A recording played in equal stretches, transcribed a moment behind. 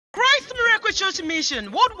Bible Church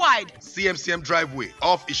Mission worldwide. CMCM Driveway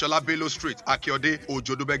off Ishola Bello Street, Akiode,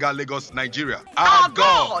 Ojodubega, Lagos, Nigeria. Our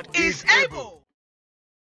God is able.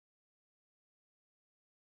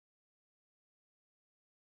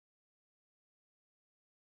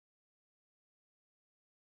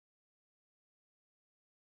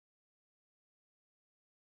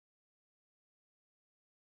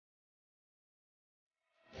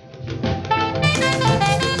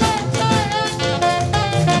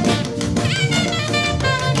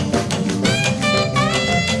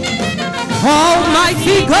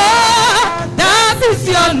 Almighty God, that is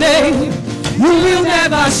your name. You will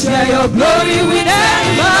never share your glory with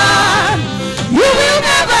any man. You will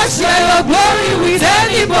never share your glory with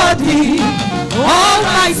anybody.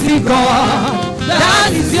 Almighty God, that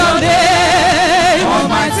is your name.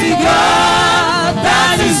 Almighty God,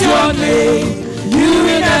 that is your name. You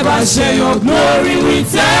will never share your glory with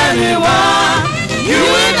anyone. You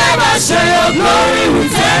will never share your glory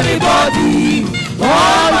with anybody.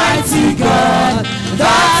 Almighty God,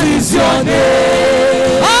 that is your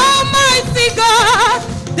name. Almighty God,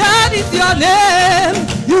 that is your name.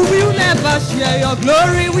 You will never share your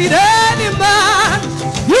glory with any man.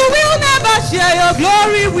 You will never share your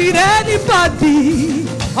glory with anybody.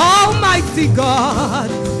 Almighty God,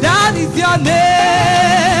 that is your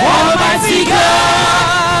name. Almighty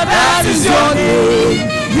God, that is your name.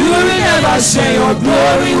 You will never share your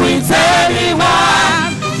glory with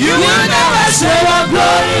anyone. You will never share your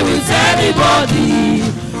glory with anybody.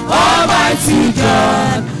 Almighty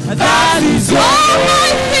God, that is your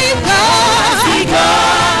name. Almighty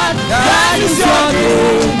God, that is your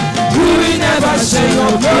name. You will never share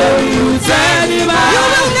your glory with anyone. You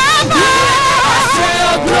will never share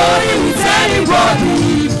your glory with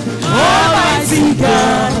anybody. Almighty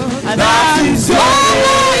God, that is your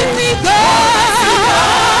name.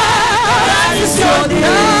 That is your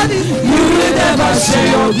name. You will never share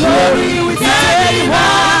your glory with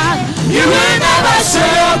anyone. You will never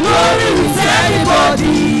share your glory with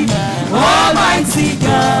anybody. Almighty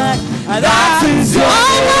God, that is your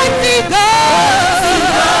Almighty God,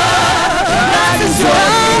 that is your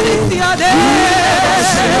name. You will never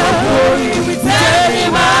share your glory with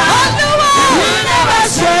anyone. You will never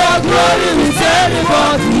share your glory with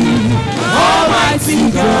anybody.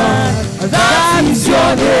 Almighty God, that is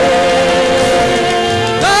your name.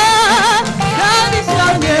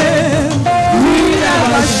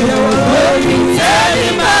 Share your glory with any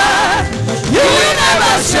man. You will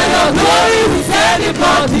never share your glory with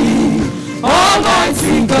anybody.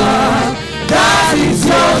 Almighty God, that is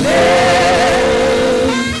your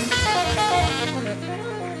name.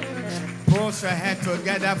 Put your head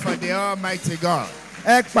together for the Almighty God.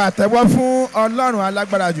 Ẹ pàtẹ́wọ́ fún Ọlọ́run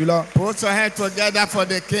alágbára jùlọ. Put your head together for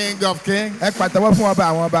the King of Kings. Ẹ pàtẹ́wọ́ fún ọba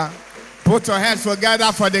àwọn ọba. Put your head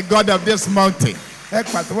together for the God of this mountain. Ẹ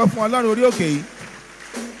pàtẹ́wọ́ fún Ọlọ́run orí òkè yìí.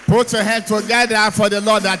 Put your head together for the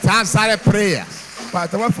Lord that answered prayers.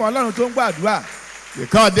 Pàtẹ́wọ́ fún Ọlọ́run tó ń gbàdúrà.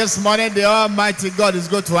 Because this morning the Almighty God is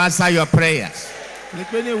going to answer your prayers. Ní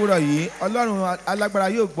pé ní ìwúrọ̀ yìí, Ọlọ́run alágbára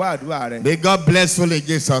yóò gbọ́ àdúrà rẹ. May God bless you in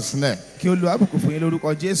Jesus' name. Kí Olúwa bùkún fún yín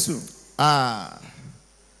lórúkọ Jésù.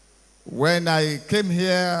 When I came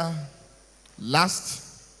here last,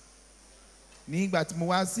 ní ìgbà tí mo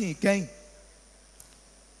wá sí ìkẹyìn,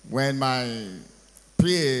 when my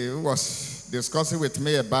PA was discussing with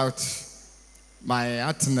me about my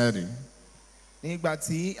itinerary, nígbà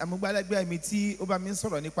tí amúgbálẹ́gbẹ́ mi tí ó bá mi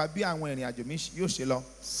sọ̀rọ̀ nípa bí àwọn ìrìn àjò mi yóò ṣe lọ.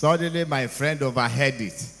 Suddenly my friend overheard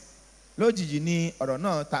it. Lójijì ni ọ̀rọ̀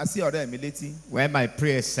náà ta sí ọ̀rẹ́ mi létí. When my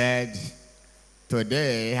prayer said,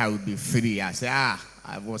 today I will be free, I said,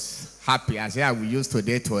 I was happy. I said, I will use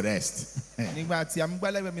today to rest. Nígbà tí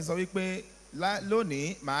amúgbálẹ́gbẹ́ mi sọ wípé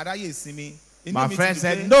lónìí màá ráyè sinmi. My friend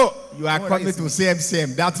said, no, you are coming to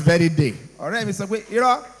CMCM that very day. Ọ̀rẹ́ mi sọ pé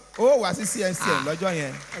irọ́ ó wá sí CMCM lọ́jọ́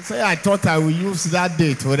yẹn. I said, I thought I will use that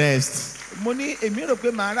day to rest. Mo ní èmi rò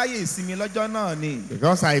pé màá ráyè ìsinmi lọ́jọ́ náà ni.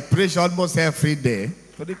 Because I preach almost every day.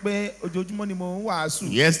 Torí pé ojoojúmọ́ ni mo ń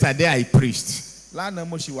wàásù. Yesterday I preached. Lánàá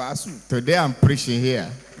mo ṣì wàásù. Today I'm preaching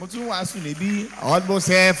here. Mo tún wàásù níbí. Almost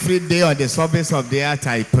every day on the surface of the earth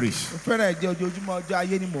I preach. Mo fẹ́ràn jẹ́ ojoojúmọ́ ọjọ́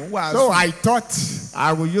ayé ni mò ń wàásù. So I thought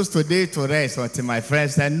I will use today to rest until my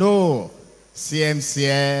friend said, no,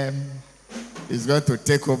 CMCM is going to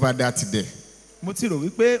take over that day. Mo ti rò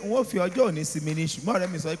wípé n ó fi ọjọ́ òní sinmi ni ṣùgbọ́n ọ̀rẹ́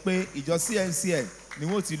mi sọ pé ìjọ CMCM ni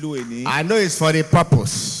wọ́n ti lo èní. I know it's for a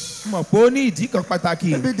purpose. Mo mọ̀ pé ó ní ìdí kan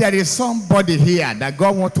pàtàkì. Maybe there is somebody here that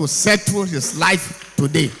God wants to settle his life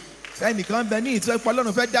today. Ẹnìkan bẹ ní ìtọ́ ipò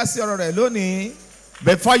Ọlọ́run fẹ́ dá sí ọ̀rọ̀ rẹ̀ lónìí.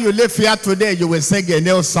 Before you leave here today, you will sing a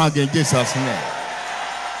new song in Jesus' name.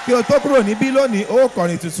 Kí o tó kúrò níbí lónìí, ó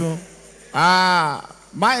kọrin tuntun.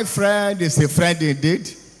 My friend is a friend indeed.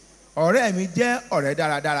 Ọ̀rẹ́ mi jẹ́ ọ̀rẹ́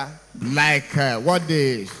dáradára. Like what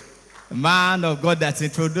the man of God that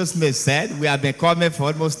introduced me said, we have been coming for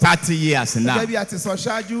almost 30 years now. Gẹ́gẹ́ bí a ti sọ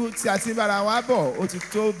ṣáájú tí a ti ń bára wa bọ̀, ó ti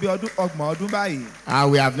tó bí ọgbọ̀n ọdún báyìí.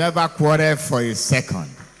 And we have never quarreled for a second.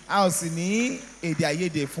 A ò sì ní èdè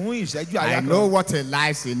àìyedè fún ìṣẹ́jú àyà I kan. know what he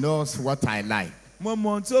likes, he knows what I like. Mo mọ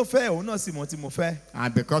ohun tí ó fẹ́, òun náà sì mọ ohun tí mo fẹ́.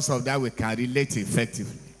 And because of that, we can relate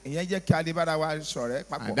effectively. Ìyẹn jẹ́ kí a lè bára wa ṣọ̀rẹ́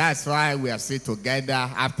papọ̀. And that's why we are still together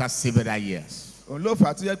after several years. Òun ló fà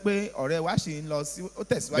á tó jẹ́ pé ọ̀rẹ́ wa ṣì ń lọ sí ó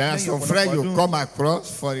tẹ̀síwájú There are lẹ́yìn some ọ̀pọ̀lọpọ̀ friends you ọdún. come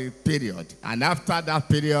across for a period. And after that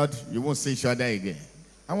period, you won't see each other again.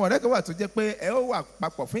 Àwọn ọ̀rẹ́ kan wà tó jẹ́ pé ẹ ó wà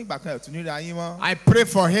papọ̀ fún ìgbà kan ẹ̀ tún níra yín mọ́. I pray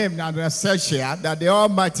for him and I say here that the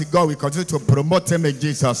Almighty God will continue to promote him in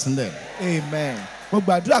Jesus' name. Amen. Mo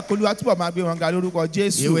gbàdúrà kó Olúwa túbọ̀ máa gbé wọn ga lórúkọ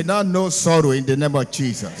Jésù. He will not know sorrow in the name of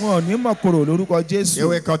Jesus. Wọn ò ní mọ̀ korò lórúkọ He Jésù.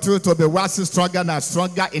 will continue to be waxing stronger and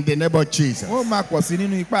stronger in the name of Jesus. Wọ́n máa pọ̀ sí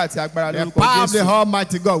nínú ipá àti agbára The lórúkọ power of the Jésù.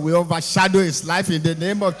 Almighty God will overshadow his life in the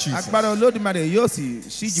name of Jesus. Agbára Olódùmarè yóò sì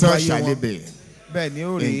ṣíjìbá So ayé shall wọn. it be. Bẹ́ẹ̀ ni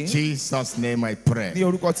ó rí. In Jesus' name I pray. Ní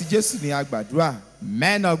orúkọ ti Jésù ni a gbàdúrà.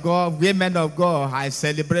 Men of God, women of God, I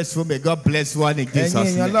celebrate you. May God bless you all in Ẹ̀yin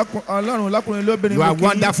Jesus' èèyàn name. Ọlọ́run lọ́kùnrin lóbìnrin You are mo kí yín.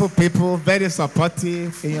 wonderful people, very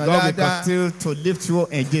supportive. Èèyàn God will dáadáa. continue to lift you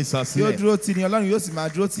in Jesus' Yóò name. dúró tì ní Ọlọ́run yóò sì máa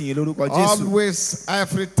dúró tì yín lórúkọ Jésù. Always,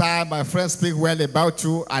 every time my friends speak well about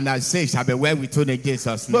you, and I say, it shall be well with you in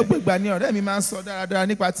Jesus' name. Gbogbo ìgbà ni ọ̀rẹ́ mi máa ń sọ dáradára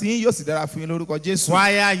nípa tí yín yóò sì dára fún yín lórúkọ Jésù.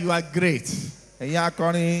 Choir, you are great. Ẹ̀yin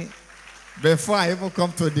akọrin Before I even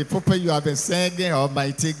come to the pulpit, you have been singing,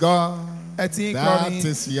 Almighty God. ẹ ti ń That kọrin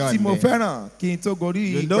is your tí mo name. fẹ́ràn kí n tó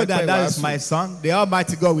gorí You know pẹpẹ that that is ìwàásù. my song. The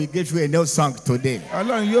Almighty God will give you a new song today.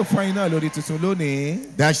 Ọlọ́run yóò fún yín náà lórí tuntun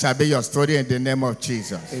lónìí. That shall be your story in the name of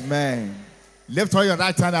Jesus. Amen. Lift all your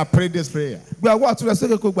right hand and pray this prayer. Gbé ọwọ́ ọ̀tún rẹ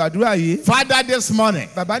sókè kó gbàdúrà yìí. Father, this morning,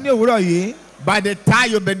 Bàbá ní òwúrọ̀ yìí, by the time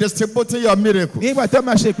you'll be distributing your miracle, nígbà tó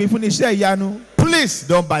máa ṣe ìpín fún iṣẹ́ ìyanu, please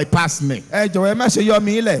don't bypass me. ẹ jọ̀wọ́ ẹ má ṣe yọ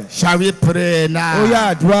mí lẹ̀. Shall we pray Ó now?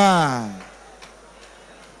 yá àdúrà.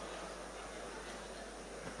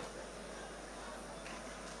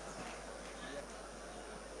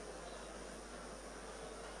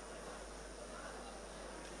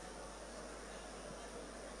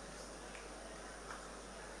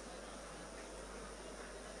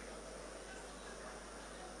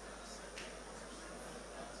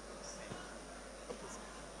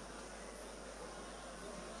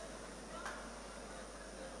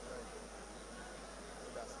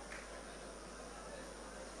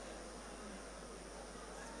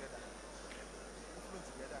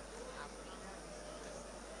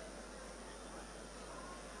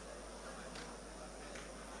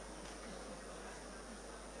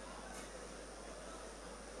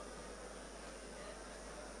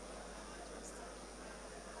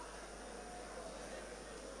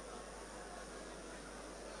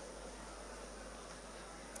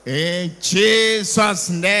 In Jesus'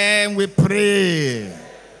 name we pray.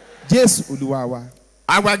 Jésù Olúwa wa.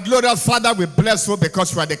 Our glorious Father, we bless you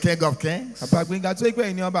because you are the King of Kings. Bàbá Gbénga tó pé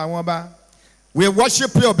ẹ̀yin ni ọba àwọn ọba. We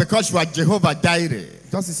worship you because you are Jehovah Jireh.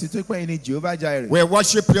 Jọ́sìn tó pé ẹ̀yin ni Jehovah Jireh. We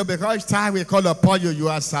worship you because each time we call upon you, you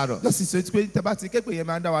answer us. Jọ́sìn tó pé tẹ́bá ti képe yẹn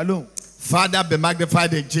máa ń dá wa lóhùn. Father, be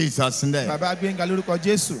magnified in Jesus' name. Bàbá Gbénga lórúkọ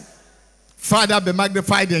Jésù. Father, be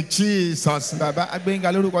magnified in Jesus' name. Bàbá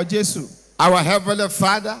Gbénga lórúkọ Jésù. Our Heavenly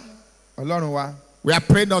Father, Ọlọ́run wa. we are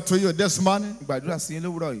praying unto you this morning Gbàdúrà sí yín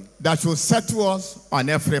lówùrọ̀ yìí. that you settle us on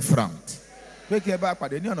every front. Pé kí ẹ bá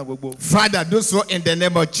pàdé ní ọ̀nà gbogbo. Father, do so in the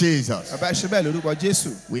name of Jesus. Bàbá ẹ ṣe bẹ́ẹ̀ lórúkọ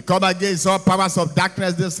Jésù. We come against all powers of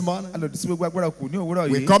darkness this morning. A lòdì sí gbogbo agbára kù ní òwúrọ̀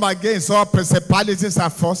We yìí. come against all principalities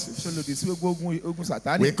and Ṣé forces. lòdì sí gbogbo ogun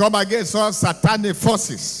Sàtánì. We come against all satanic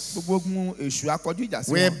forces. Gbogbo ogun èṣù akọjú ìjà sí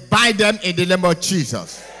We wọn. bind them in the name of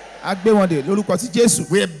Jesus. A gbé wọn dè lórúkọ ti Jésù.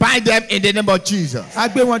 We bind them in the name of Jesus. A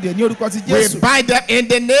gbé wọn dè ní orúkọ ti We Jésù. bind them in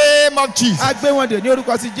the name of Jesus. A gbé wọn dè ní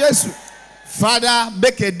orúkọ ti Jésù. Father,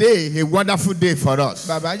 make a day a wonderful day for us.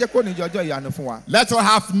 Bàbá jẹ́ kó ní ọjọ́ ìyanu fún wa. Let us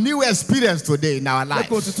have new experience today in our Jẹ́ life.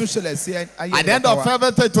 kó tuntun ṣẹlẹ̀ sí ayé At the end of ìgbàgbọ́ wa.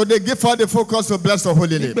 everything today, give us the focus to bless the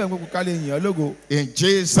holy name. Nígbà gbogbo ká lè yìn ọ́ lógo. In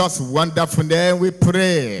Jesus' wonderful name we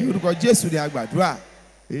pray. Lórúkọ Jésù ni a gbàdúrà.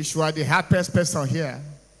 If you are the happiest person here,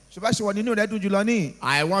 Ṣùgbọ́n ṣe wọ nínú rẹ̀ dùn jùlọ ní.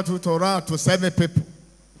 I want you to run to 7 people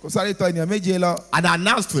Kò sáré tọ ènìyàn méje lọ. and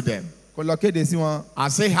announce to them Kò lọ kéde sí wọn.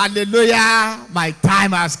 and say, hallelujah, my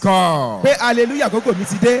time has come. Pé hallelujah àkókò mi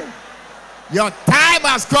ti dé. Your time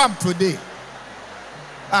has come today.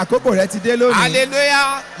 Àkókò rẹ̀ ti dé lónìí.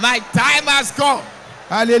 Hallelujah, my time has come.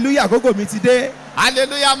 Hallelujah àkókò mi ti dé.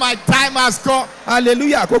 Hallelujah, my time has come.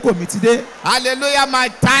 Hallelujah àkókò mi ti dé. Hallelujah, my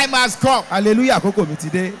time has come. Hallelujah àkókò mi ti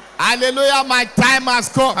dé. Hallelujah, my time has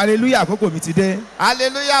come. hallelujah àkókò mi ti dé.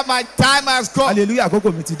 Hallelujah, my time has come. hallelujah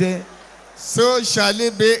àkókò mi ti dé. So shall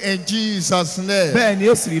it be in Jesus' name. bẹ́ẹ̀ ni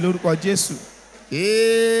ó sì rí lórúkọ Jésù.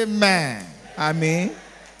 Amen. àmín.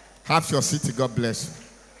 Have your seat. God bless you.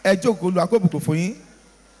 ẹ jókòó lu àkóbùkù fún yín.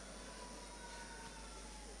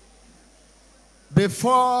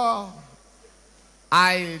 Before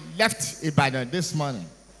I left Ibadan this morning,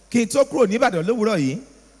 kí n tó kúrò ní Ìbàdàn lówùúrọ̀ yìí,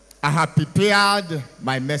 I have prepared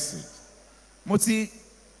my message mo ti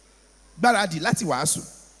gbáradì láti wàásù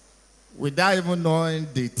without even knowing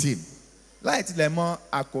the theme. láì tilẹ̀ mọ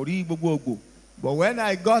àkòrí gbogbogbò. But when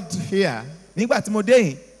I got here, nígbà tí mo dé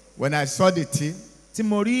yìí, when I saw the theme, tí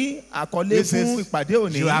mo rí àkọlé this fún is, ìpàdé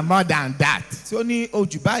òní you are more than that. tí ó ní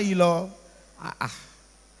ojú báyìí lọ.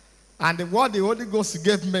 And what the Holy Ghost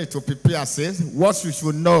gave me to prepare says, what you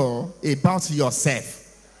should know about yourself.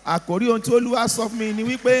 àkòrí ohun tí Olúwa sọ fún mi ni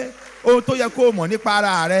wípé ohun tó yẹ kó o mọ̀ nípa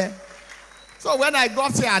ara rẹ. So when I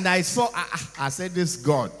got here and I saw, I said, this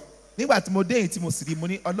God, nígbà tí mo dé yìí tí mo sì rí mo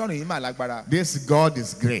ní Ọlọ́run yìí mà lágbára. this God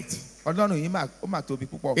is great. Ọlọ́run yìí ó mà tóbi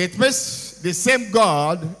púpọ̀. It means the same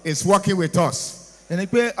God is working with us. ẹni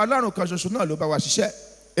pé Ọlọ́run kan ṣoṣo náà ló bá wa ṣiṣẹ́.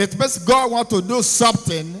 It means God wants to do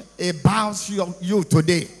something about you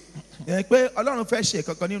today. ẹni pé Ọlọ́run fẹ́ ṣe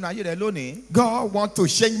kankan nínú ayé rẹ lónìí. God wants to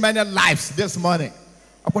change many lives this morning.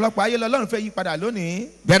 ọ̀pọ̀lọpọ̀ ayé lọ́lọ́run fẹ́ yí padà lónìí.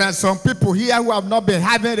 There are some people here who have not been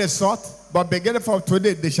having result, but beginning from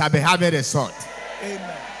today, they shall be having result.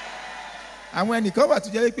 Amen. àwọn ẹnìkan wà tó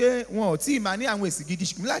jẹ́ pé wọn ò tí ì máa ní àwọn èsì gidi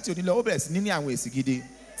ṣùgbọ́n láti òní lọ ó bẹ̀rẹ̀ sí ní àwọn èsì gidi.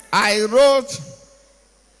 I wrote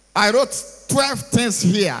 12 things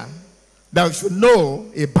here that you should know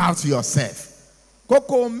about yourself.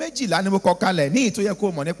 kókó 12 ni mo kọ kalẹ̀ ní ìtó yẹ kó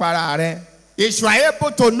o mọ̀ nípa ara rẹ. If you are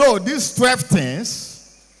able to know these 12 things,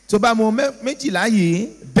 tó bá mọ̀ 12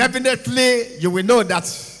 yìí, definitely you will know that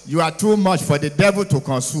you are too much for the devil to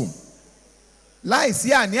consume. láìsí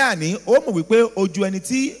àní-àní ó mọ̀ wípé ojú ẹni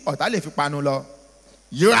tí ọ̀tá lè fi panu lọ.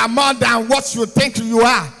 You are more than what you think you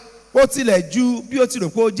are. ó tilẹ̀ ju bí ó ti rò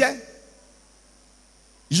pé ó jẹ́.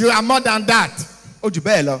 You are more than that. ó jù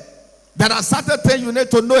bẹ́ẹ̀ lọ. There are certain things you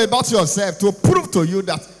need to know about yourself to prove to you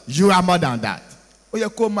that you are more than that. ó yẹ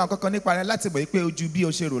kó o mọ kankan nípa rẹ láti mọ̀ pé ó ju bí ó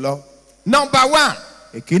ṣe rò lọ. Number one,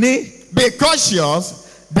 èkíní, be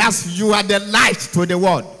conscious that you are the light to the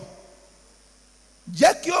world.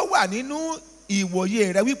 jẹ́ kí ó wà nínú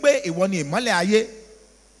ìwòye rẹ wípé ìwọ ni ìmọ́lẹ̀ ayé.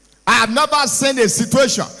 I have never seen a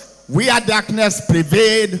situation where darkness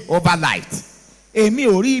prevailed over light. èmi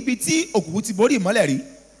ò rí ibi tí òkùnkùn ti borí ìmọ́lẹ̀ rí.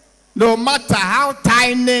 No matter how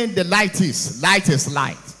tiny the light is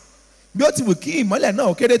light. bí ó ti wù kí ìmọ́lẹ̀ náà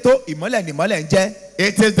ó kéré tó ìmọ́lẹ̀ ni ìmọ́lẹ̀ ń jẹ́.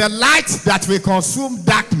 It is the light that will consume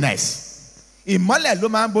darkness. ìmọ́lẹ̀ ló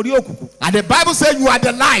máa ń borí òkùnkùn. And the Bible says you are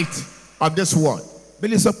the light of this world.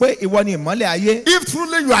 Bíbélì sọ pé ìwọ ni ìmọ́lẹ̀ ayé. If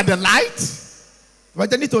truly you are the light,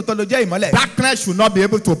 ìwọ́jẹ́ nítòótọ́ ló jẹ́ ìmọ́lẹ̀. darkness should not be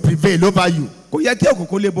able to prevail over you. kò yẹ kí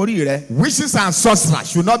òkùnkùn lè borí rẹ. Witches and sorcerers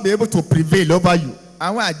should not be able to prevail over you.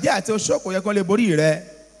 àwọn àjẹ́ àti oṣó kò yẹ kó lè borí rẹ.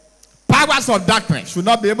 Powers of darkness should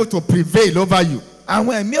not be able to prevail over you.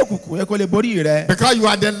 àwọn ẹ̀mí òkùnkùn yẹ kó lè borí rẹ. Because you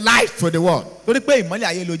are the light to the world. torí pé ìmọ́lẹ̀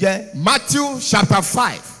ayé ló jẹ́. Matthew chapter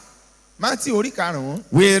 5. Mátíù orí 5.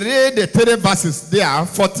 We read the 3 verses there,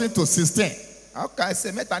 14 to 16. a ó ka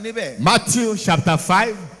ẹsẹ̀ 3 níbẹ̀. Matthew chapter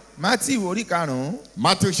 5. Mátíù orí 5.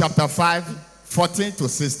 Matthew chapter 5, 14 to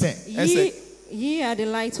 16. Ye are the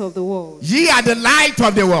light of the world. Ye are the light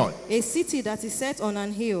of the world. A city that is set on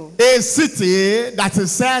an hill A city that is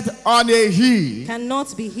set on a hill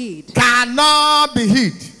cannot be hid. cannot be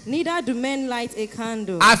hid. Neither do men light a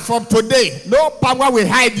candle As from today, no power will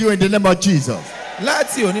hide you in the name of Jesus.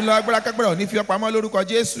 láti òní lọ agbára kágbára ò ní fi ọ́ pamọ́ lórúkọ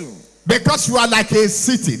Jésù. Because you are like a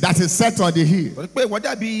city that is set on the hill. torí pé ìwọ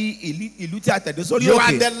dàbí ìlú tí a tẹ̀dó sórí You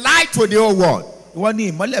are òkè. the light to the whole world. ìwọ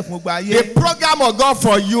ni ìmọ́lẹ̀ fún gbogbo The ayé. program of God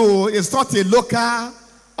for you is not a local,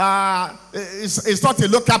 it's not a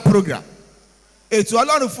local program. ètò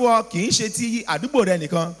Ọlọ́run fún ọ kì í ṣe ti àdúgbò rẹ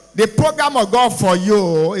nìkan. The program of God for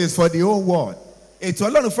you is for the whole world. ètò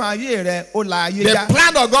Ọlọ́run fún ayé rẹ ó la ayé The já.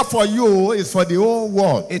 plan of God for you is for the whole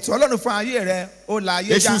world. ètò Ọlọ́run fún ayé rẹ ó la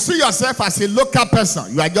ayé If já. you see yourself as a local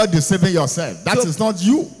person, you are just deceiving yourself. That is not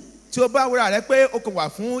you. tí o bá wúra rẹ pé o kò wà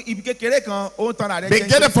fún ibi kékeré kan ó ń tanra rẹ jẹ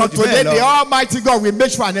Beginning from nítorí today, bẹ́ẹ̀ the lọ. Almighty God will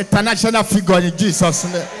make you an international figure in Jesus'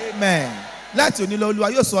 name. Amen. láti òní lọ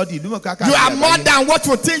Olúwa yóò sọ ọ́ di ìlú mọ̀ọ́ká You are káàkiri more àgbáyé. than what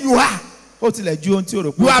you think you are. ó tilẹ̀ ju ohun tí o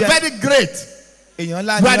rò pé You ó are jẹ́. very great. èèyàn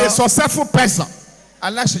ńlá You ni are a ọ́. successful person.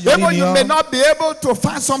 aláṣeyọrí Even ni you may ọ́. not be able to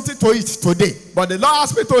find something to eat today, but the Lord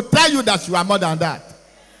asked me to tell you that you are more than that.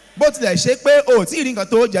 bó tilẹ̀ ṣe pé o ò tí ì rí nǹkan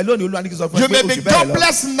tó jẹ lónìí Olúwa ní kí n sọ fún You ẹ pé may o be jù bẹ́ẹ̀ lọ.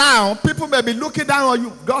 jobless now. People may be looking down on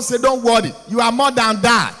you. God said, don't worry. You are more than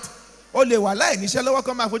that. o lè wà láì níṣẹ́ lọ́wọ́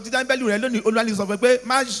kan máa fojú dáńbẹ́lú rẹ lónìí Olúwa ní sọ fún ẹ pé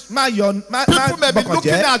má People may be bọkàn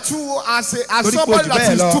looking jẹ́. at you as Torí somebody kò jù that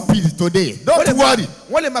bẹ́ẹ̀ is lọ. stupid today. Wọ́n Don't lè worry.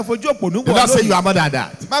 wọ́n lè máa fojú òpònú Do wọ̀ not say you lónìí. are more than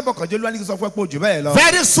that. Má bọkàn jẹ́ Olúwa ní sọ fún ẹ pé ojú bẹ́ẹ̀ lọ.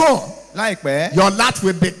 Very soon, Láìpẹ́ your light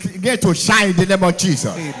will begin to shine in the name of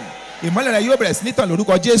Jesus. ìmọ́lẹ̀ rẹ yóò bẹ̀rẹ̀ sí ní tàn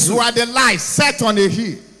lórúkọ Jésù. You are the light set on a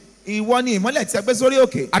hill. Ìwọ ni ìmọ́lẹ̀ tí a gbé sórí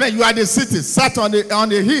òkè. I mean, you are the city set on a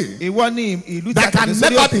hill Ìwọ ni ìlú tí a that gbé can sórí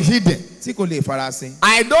never be òkè hidden. tí kò lè farasin.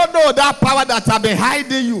 I don't know that power that have been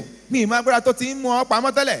hiding you, Mi ìmọ̀ agbára tó ti ń mú ọ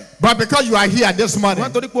pamọ́ tẹ́lẹ̀. but because you are here this morning,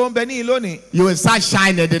 Wọ́n torí pé ó ń bẹ ní lónìí. you will start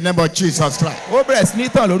shining in the name of Jesus Christ. Ó bẹ̀rẹ̀ sí ní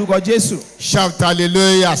tàn lórúkọ Jésù. Shout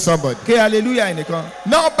hallelujah, somebody. Ké hallelujah ẹnìkan.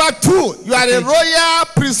 Number 2, you are a royal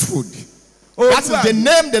priesthood. That is the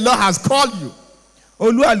name the Lord has called you.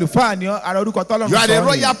 Olú àlùfáà ni ọ́, ara orúkọ tọ́lọ́run You are a sọ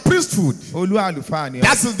royal ni. priesthood. Olú àlùfáà ni ọ́.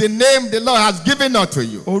 That is the name the Lord has given unto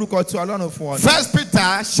you. Orúkọ tí Ọlọ́run fún ọ ni. 1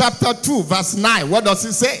 Peter chapter 2 verse 9. What does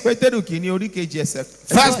it say? Pétérù kìíní orí kejì ẹsẹ̀.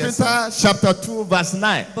 1 Peter chapter 2 verse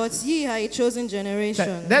 9. But ye are a chosen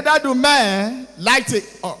generation. Neither do men like it.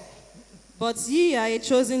 But ye are a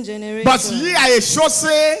chosen generation. But ye are a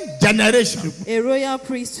chosen generation, A royal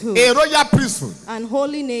priesthood. a royal priesthood, And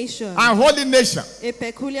holy nation. and holy nation, A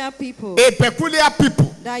peculiar people. a peculiar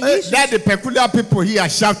people. That ye should- Let the peculiar people here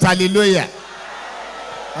shout hallelujah.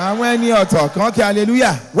 Àwọn ẹni ọ̀tọ̀ kan kí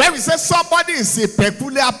hallelujah. When we say somebody is a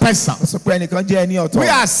peculiar person, Ó sọ pé ẹnìkan jẹ́ ẹni ọ̀tọ̀. we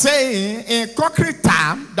are saying in concrete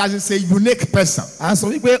term that is a unique person. À ń sọ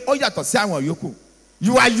wípé ó yàtọ̀ sí àwọn yòókù.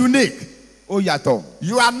 You are unique. Ó yàtọ̀.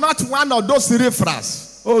 You are not one of those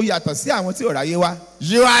referrals. Ó yàtọ̀ sí àwọn tí ò ráyé wá.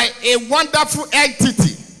 You are a wonderful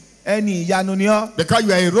entity Ẹni ìyanu ni ọ́. because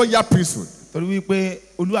you are a royal priesthood Torí wípé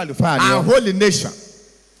olú àlùfáà ni and ọ́. holy nation,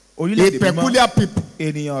 a Orílẹ̀-èdè mímọ́. peculiar people.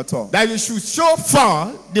 Ènìyàn ọ̀tọ̀. That you should show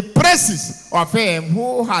forth the praises of him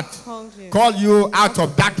who had Called you. called you out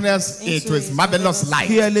of darkness into his marvelous Kí light.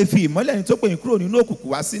 ẹ lè fi ìmọ́lẹ̀ ní tó pè yín kúrò nínú òkùnkùn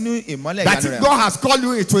wá sínú ìmọ́lẹ̀ That ìyanu if rẹ̀. God has called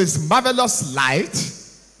you into his marvelous light,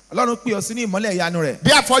 Ọlọ́run pè ọ sínú ìmọ́lẹ̀ ìyanu rẹ̀.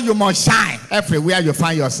 therefore you must shine everywhere you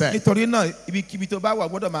find yourself. Nítorí náà ibikíbi tó bá wà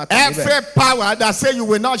gbọ́dọ̀ máa tàn níbẹ̀. Every power that say you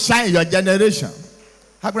will not shine in your generation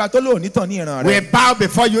Agbára tó lò ní tàn ní ìran will rẹ̀. bow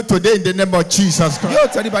before you today in the name of Jesus Christ.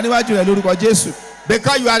 Yóò tẹríba níwájú rẹ̀ lórúkọ Jésù.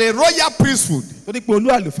 Because you are a royal priesthood. Torí pé olú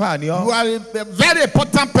àlùfáà ni You ọ́. are a very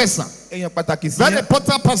important person. Èèyàn pàtàkì sí Very yẹn.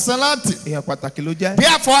 important personality. Èèyàn pàtàkì ló jẹ́.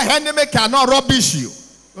 Therefore, enemy cannot rubbish you.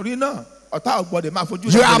 Torí náà ọ̀tá ò gbọ́dọ̀ máa fojú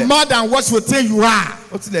You rẹ̀ are gbolẹ̀. more than what you think you are.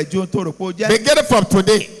 Ó tilẹ̀ jó ohun tó rò pé ó jẹ́. Beginning from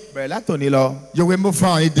today, Bẹ̀rẹ̀ látòní lọ. you will move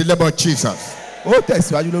on in the name of Jesus. Ó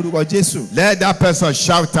tẹ̀síwájú lórúkọ Jésù. Let that person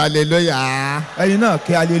shout hallelujah. Ẹni náà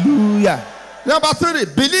kí hallelujah. Number 3,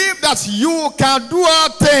 believe that you can do all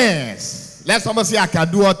things. Let somebody say, I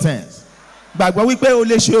can do all things. Gbàgbọ́ wípé o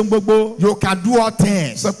lè ṣe ohun gbogbo. You can do all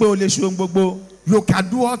things. Sọ pé o lè ṣe ohun gbogbo. You can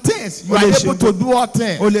do all things. You O are lè ṣe able to do all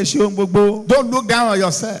things. O lè ṣe ohun gbogbo. Don't look down on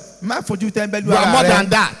yourself. Má fojú tẹ́ńbẹ́lú You are more ara than rẹ̀.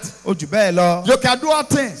 that. O jù bẹ́ẹ̀ lọ. You can do all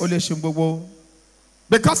things. O lè ṣe ohun gbogbo.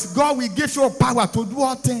 Because God will give you power to do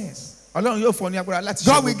all things. Ọlọ́run yóò fún ọ ní agbára láti ṣe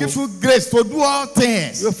God ohun will give gbogbo. you grace to do all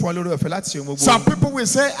things. Yóò fún ọ lórí ọ̀fẹ́ láti ṣe ohun gbogbo. Some people will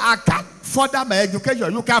say, I can further my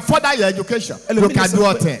education. You can further your education. You Ẹlòmíì lè can sọ do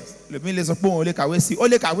all pé- things. Ẹlòmíì lè sọ pé òun ò lè kàwé sí. Ó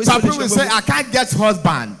lè kàwé sí. Some Ó lè people will ṣe say, gbogbo. I can't get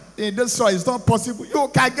husband. In this story, it's not possible. You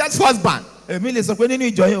can get husband. Èmi lè sọ pé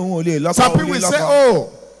nínú ìjọ yẹn òun ò lè lọ́kọ. Some òun people lè will say, lọ́kọ. oh,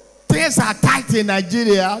 things are tight in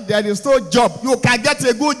Nigeria. There is no job. You can get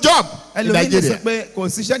a good job in Ẹlòmíì lè sọ Nigeria. pé kò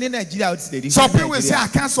síṣẹ́ ní Nàìjíríà ó ti lè rí Some iṣẹ́ ní people will say, Nàìjíríà. I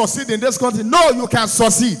can't succeed in this country. No, you can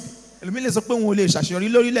succeed. Ẹlòmíì lè sọ pé òun ò lè ṣàṣeyọrí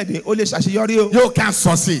lórílẹ̀‐èdè. Ó lè ṣàṣeyọrí o. You can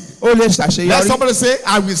succeed. Ó lè Let ṣàṣeyọrí. somebody say,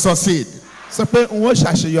 I will succeed. Sọ pé òun ó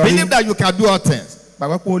ṣàṣeyọrí. Believe that you can do all things.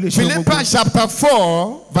 Gbàgbọ́ pé ó lè ṣe ohun gbogbo. Philippians chapter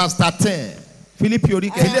 4, verse 13. Fílípì orí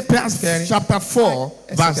kẹrin. Philippians kẹrin. chapter 4,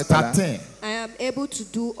 verse kẹtàlá. 13. I am able to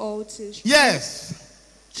do all things Yes,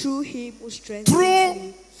 through him who strengthens through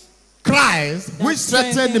me. Christ, which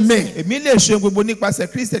strengthened strengthens me. Èmi lè ṣe ohun gbogbo nípasẹ̀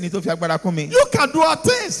Kírísítẹ̀nì tó fi agbára kún mi. You can do all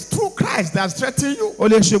things through Christ that strengthens you. Ó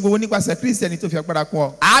lè ṣe gbogbo nípasẹ̀ Kírísítẹ̀nì tó fi agbára kún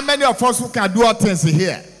ọ. How many of us who can do all things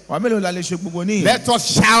here? Wà mélòó la lè ṣe gbogbo ní ìyẹn? Let us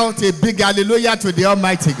shout a big hallelujah to the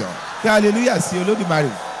Almighty God. Kí hallelujah sí Olódùmarè.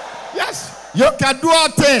 Yes, you can do all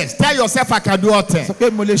things. Tell yourself, I can do all things. Sọ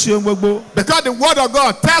pé mo lè ṣe ohun gbogbo. Because the word of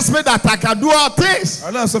God tells me that I can do all things.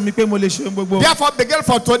 Ọlọ́run sọ mi pé mo lè ṣe ohun gbogbo. Therefore, begin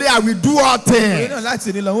from today, I will do all Torí things. náà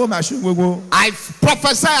láti ní lọ, wọ́n máa ṣe ohun gbogbo. I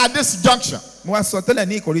prophesy at this junction Mo wá sọ tẹ́lẹ̀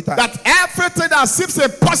ní ìkórìtà. that everything that seems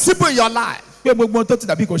impossible in your life, Pé gbogbo ohun tó ti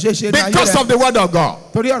dàbí kò ṣeé ṣe ní ayé because rẹ̀. of the word of God,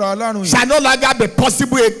 Torí ọ̀rọ̀ Ọlọ́run yìí. shall no longer be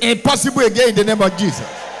impossible again in the name of Jesus.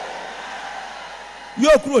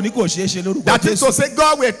 Yóò kúrò ní kò ṣeé ṣe lórúkọ That is Jésù. to say,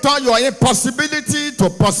 God will turn your impossibility to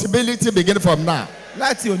possibility beginning from now.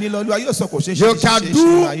 Láti òní lọ, Olúwa yóò sọ kò ṣeé ṣe You ní can ṣíṣe do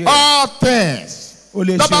nínú ayé rẹ̀. all things. O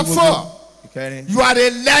lè ṣe Number gbogbo. 4, Kẹrin. You are a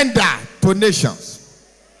lender to nations.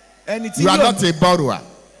 Ẹni tí You are yóò not a borrower.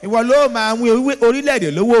 ìwọ ló máa wí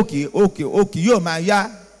orílẹ̀-èdè lówó òkè yóò máa yá.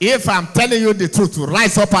 If I'm telling you the truth,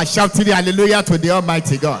 rise up and shout three hallelujah to the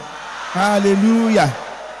Almighty God. Hallelujah.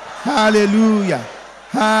 Hallelujah.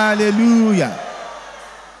 Hallelujah.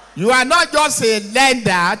 You are not just a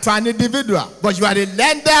lender to an individual, but you are a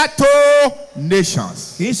lender to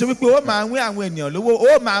nations. Kì í ṣe wípé ó máa wí àwọn ènìyàn lówó,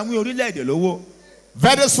 ó máa wí orílẹ̀-èdè lówó.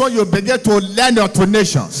 Very soon you begin to lend unto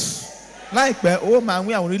nations. Láìpẹ́ ó máa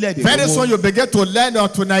wí àwọn orílẹ̀-èdè Very soon lówó. you begin to lend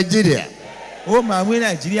unto Nigeria. Ó máa wí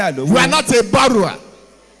Nàìjíríà You are lówó. not a borrower.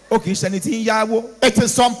 Ó kì í ṣe ẹni tí ń yáwó. It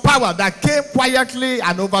is some power that came quietly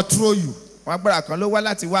and overthrew you. Wọ́n agbára kan ló wá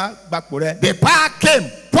láti wá gbapò rẹ. The power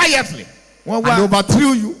came quietly Wọ́n and wá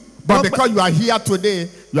overthrew you. But Wọ́n because you are here today,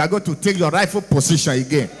 you are going to take your rightful position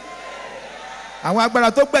again. àwọn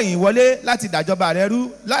agbára tó gbẹ̀yìn wọlé láti dàjọba rẹ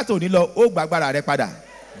rú láti òní lọ ó gba agbára rẹ padà.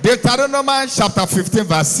 Deuteronomy chapter 15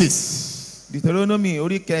 verse 6. Deuteronomy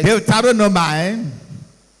orí kẹrin. Deuteronomy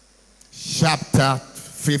chapter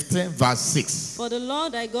 15 verse 6. For the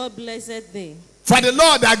Lord thy God blessed thee, For the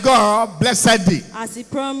Lord thy God blessed thee, as he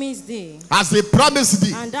promised thee, as he promised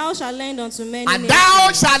thee, and thou shalt lend unto many and nations.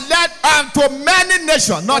 thou shalt lend unto many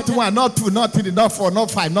nations, not one, not two, not three, not four, not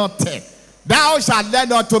five, not 10. Thou shalt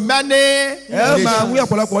lend unto many ẹ máa wí nations.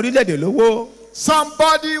 ọ̀pọ̀lọpọ̀ orílẹ̀-èdè lówó.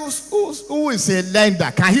 Somebody who is a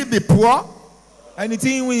lender, can he be poor? ẹni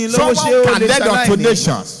tí ń wí lówó ṣé Someone ó can lè lend unto ṣaláìní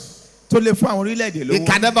nations. tó lè fún àwọn orílẹ̀-èdè He lówó.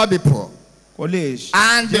 can never be poor. Kò lè ṣe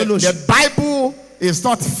And the Bible is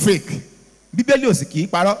not fake. Bíbélì ò sì kì í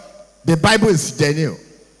parọ́. The Bible is genuine.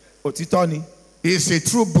 Òtítọ́ ni. It's a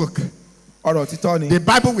true book. Ọ̀rọ̀ òtítọ́ ni. The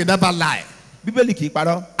Bible will never lie. Bíbélì kì í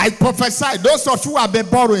parọ́. I prophesy, those of you who have been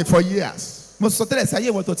borrowing for years, Mo sọ tẹ́lẹ̀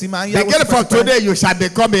sáyé ìwọ tó ti máa ń yáwó begin from tipẹ́tipẹ́. today, you shall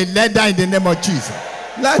become a lender in the name of Jesus.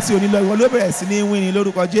 Láti òní lọ ìwọ ló bẹ̀rẹ̀ sí ní wí ni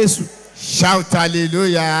lórúkọ Jésù. Shout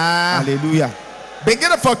hallelujah. Hallelujah.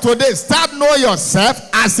 Beginning from today, start know yourself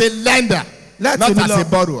as a lender, Láti not òní as a lọ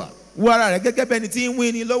borrower. wo ara rẹ̀ gẹ́gẹ́ bẹ́ni tí ń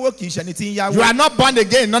wí ni lówó kì í ṣe ẹni tí ń yáwó. You are not born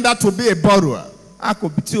again in order to be a borrower. A kò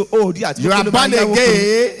bí tí o rí àti You kí are ló máa born ń yáwó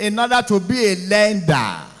kiri. again in order to be a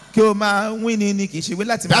lender. Kí o máa wí ni kì í ṣe wí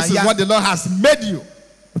láti máa That is yá. what the Lord has made you.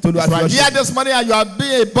 Tolu If you are àti here ọ̀ṣun. this morning and you are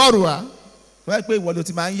being a borrower, Wọ́n pé ìwọ ló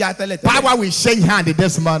ti máa ń yá tẹ́lẹ̀ tẹ́lẹ̀. power will change hand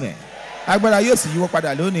this morning. Agbára yóò sì yíwọ́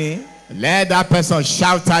padà lónìí. Let that person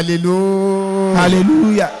shout hallelujah.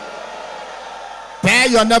 Hallelujah. Tell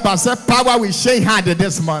your neighbor, say power will change hand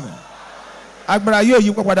this morning. Agbára yóò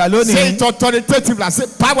yíwọ́ padà Say lónìí. it authoritatively. Say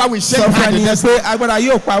power will change Sọ fún hand ẹni this pé agbára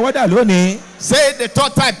yóò pa wọ́dà lónìí. Say it the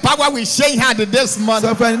third time, power will change hand this morning.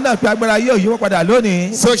 Sọ fún ẹni náà pé agbára yóò yíwọ́ padà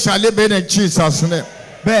lónìí. So shall it be in Jesus' name.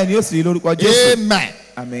 Bẹ́ẹ̀ ni ó sì rí lórúkọ Jésù. Amen.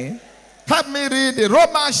 Àmín. Help me read the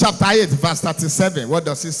Romans chapter 8 verse 37. What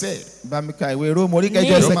does it say? Bá mi ka ìwé Róòmù orí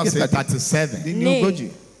kẹjọ ẹsẹ̀ Romans 8 kẹta 37. dín ní Nay, ogójì.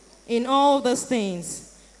 in all these things,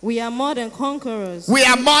 we are more than conquerors. We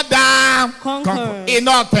are more than Conquerors. in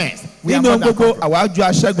all things. We are Nínú more than gbogbo conquerors. àwa ju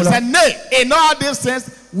aṣẹ́gun He lọ. said, nay, in all these things,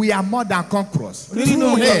 we are more than conquerors. Nínú Through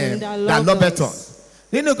gbogbo him that that loved loveth us. us.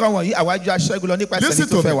 Nínú kan wọ̀nyí àwa ju aṣẹ́gun lọ nípasẹ̀ Listen ẹni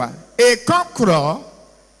tó to fẹ́ me. wa. A conqueror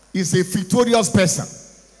is a victorious person.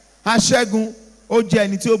 Aṣẹ́gun ó jẹ́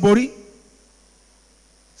ẹni tí ó borí.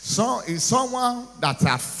 So is someone that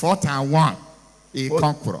have fought and won. A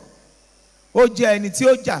conqueror. Ó jẹ́ ẹni tí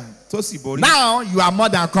ó jà tó sì borí. Now you are more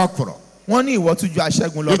than conqueror. Wọ́n ní ìwọ tún ju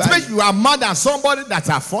aṣẹ́gun lọ It means báyìí. you are more than somebody that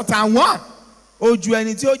have fought and won. Ó ju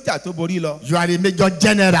ẹni tí ó jà tó borí lọ. You are a major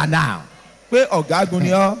general now. Pé ọ̀gágun ni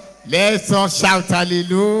ọ́. Let's all shout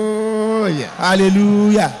hallelujah.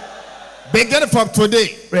 Hallelujah. Beginning from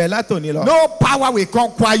today, Rẹ̀ látòní lọ. no power will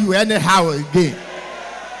conquer you anyhow again.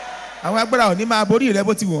 Àwọn agbára ò ní máa borí rẹ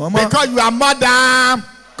bó ti wù wọ́n mọ́. Because you are more than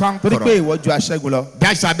Torí pé conqueror. ìwọ ju aṣẹ́gun lọ.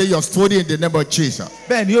 That shall be your story in the name of Jesus.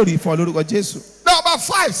 Bẹ́ẹ̀ ni yóò rí fún ọ lórúkọ Jésù. Number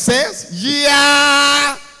 5 says, ye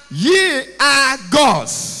are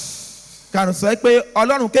gods. Karùn-ún sọ pé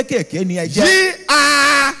Ọlọ́run kéékèèké ni ẹ jẹ́. Ye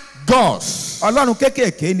are gods. Ọlọ́run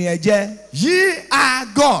kéékèèké ni ẹ jẹ́. Ye are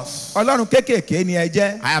gods. Ọlọ́run kéékèèké ni ẹ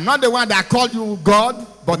jẹ́. I am not the one that called you God,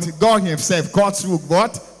 but God himself calls you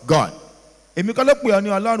what? God. Èmi kọ́ ló pè ọ ní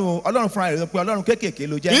Ọlọ́run o. Ọlọ́run fúnra rẹ̀ ló pè Ọlọ́run kéékèèké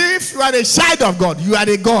ló jẹ́. If you are a child of God, you are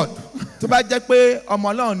a God. Tó bá jẹ́ pé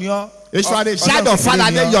ọmọ Ọlọ́run ni ọ́. If you are a child Ọlọ́run of kékeré ni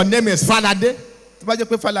Falade, ọ́. your name is Falade. Tó bá jẹ́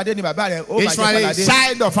pé Falade ni bàbá rẹ̀, ó máa If you jẹ́ are a Falade.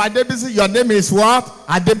 child of Adebisi, your name is what?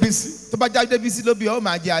 Adebisi. Tó bá jẹ́ Adébísí ló bí ọ, ó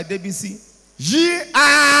máa jẹ́ Adébísí. Ye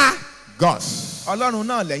are gods. Ọlọ́run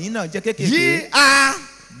náà lẹ́yìn náà jẹ́ kéékèèké. Ye are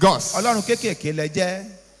gods. Ọlọ́run kéékèèké lẹ jẹ́.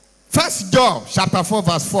 1 John chapter 4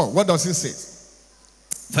 verse 4. What does it say?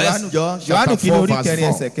 1 John Jòhánù chapter kìíní 4 orí verse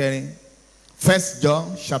kẹrin 4. ẹsẹ̀ kẹrin. 1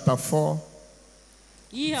 John chapter 4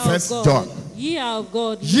 Ye are First of God. John. Ye are of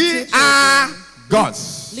God. Ye little are children,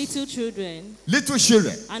 God's little children, little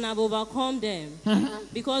children. and have overcome them,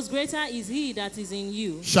 because greater is He that is in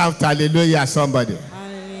you. Shout hallelujah, somebody.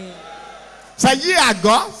 Hallelujah. Say, ye are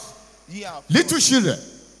God's Ye are little children,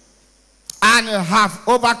 and have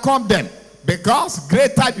overcome them, because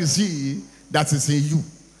greater is He that is in you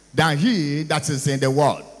than he that is in the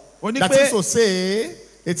world. Ó ní That pé- is to say,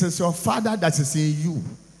 it is your Father that is in you.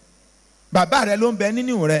 bàbá rẹ ló ń bẹ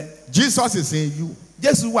nínú rẹ. Jesus is in you.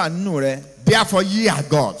 Jésù wà nínú rẹ. Therefore, ye are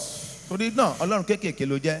God's. Torí náà Ọlọ́run kéékèèké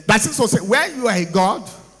ló jẹ́. That is to say, when you are a God,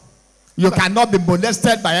 you cannot be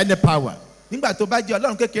molested by any power. Nígbà tó bá jẹ́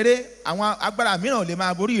Ọlọ́run kékeré, àwọn agbára mìíràn ò lè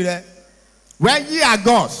máa borí rẹ. When ye are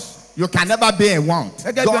God's, you can never be a want.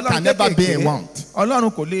 Gẹ́gẹ́ bí God can Ọlọ́run never be a kéékèèké, want.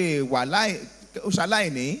 Ọlọ́run kò lè wà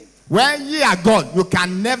ṣaláìní. When ye are God, you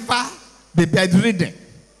can never be bedridden.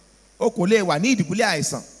 O kò lè wà ní ìdìbúlẹ̀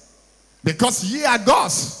àìsàn. Because ye are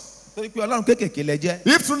God's. Torí pé Ọlọ́run kéékèèké lẹ jẹ́.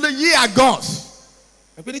 If truly ye are God's,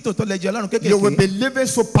 Pé nítòótọ́ lẹ jẹ́ Ọlọ́run you will kéékèèké. be living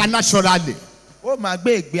supernaturally. Ó máa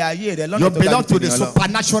gbé ìgbé ayé rẹ You lọ́nà tó ga belong jù to the ènìyàn lọ.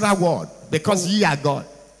 supernatural world because ye are God.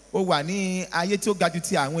 Ó wà ní ayé tí ó ga jù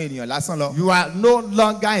ti àwọn ènìyàn lásán lọ. You are no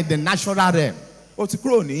longer in the natural realm Ó ti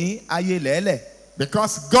kúrò ní ayé lẹ́lẹ̀.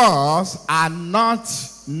 because gods are not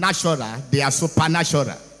natural, they are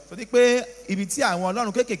supernatural. Torí pé ibi tí àwọn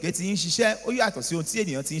Ọlọ́run kéékèèké ti ń ṣiṣẹ́ ó yàtọ̀ sí ohun tí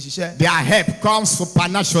ènìyàn ti ń ṣiṣẹ́. Their help comes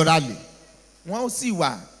supernaturally, Wọ́n sì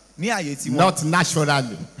wà ní àyè tí wọ́n. not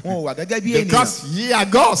naturally. Wọn ò wà gẹ́gẹ́ bí ènìyàn. Because ye are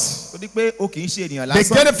gods. Torí pé o kì í ṣe ènìyàn lásán.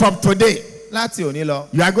 Beginning from today, Láti òní lọ,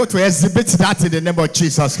 you are going to exhibit that in the name of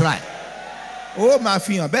Jesus Christ. ó máa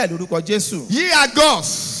fi hàn bẹ́ẹ̀ lórúkọ Jésù. Ye are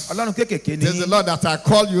gods. Ọlọ́run kéékèèké It is the ní. Lord that I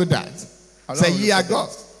call you that. Say ye are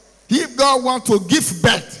gods. If God wants to give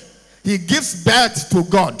birth, He gives birth to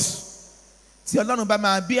God. Tí Ọlọ́run bá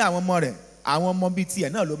máa bí àwọn ọmọ rẹ̀, àwọn ọmọ bíi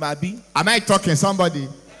tiẹ̀ náà ló máa bí. Am I talking somebody?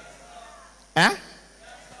 Eh?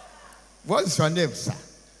 What is your name, sir?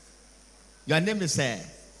 Your name is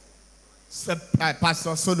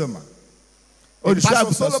Pastor Solomon. If Pastor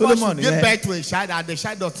Olùṣọ́-àgùntàn Solomon Solomon should give yẹn. birth to a child and the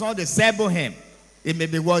child does not resemble him, he may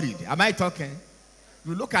be worried. Am I talking?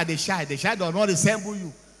 You look at the child does not resemble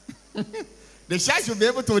you. The child should be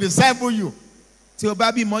able to resemble you. Tí o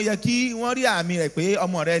bá bímọ yẹ kí wọ́n rí àmì rẹ̀ pé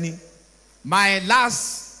ọmọ rẹ ni. My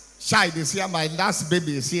last child is here, my last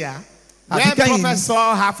baby is here. When Àbíkẹ́yìn prophet mi.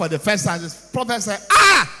 saw her for the first time, the prophet said,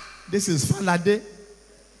 this is Falade.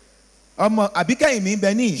 Ọmọ àbíkẹ́yìn mi ń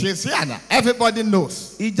bẹ ní. She's here now. Everybody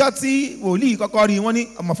knows. Ìjọ tí wòlíì kọ́kọ́ rí wọ́n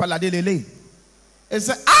ní ọmọ Falade lélẹ̀. He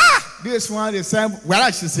said, this one is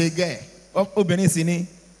whether she's a girl. Obìnrin sì ni.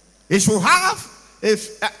 It should have,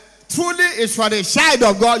 if truly it's for the child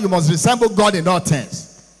of God, you must resemble God in all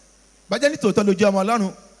things. Bàjẹ́ ní tòótọ́ ló jẹ́ ọmọ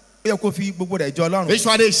Ọlọ́run, ó yẹ kó fi gbogbo rẹ̀ jọ Ọlọ́run. It's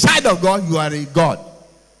for the child of God, you are a God.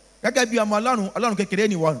 Gẹ́gẹ́ bí ọmọ Ọlọ́run, Ọlọ́run kékeré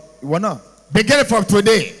ni ìwọ náà. Beginning from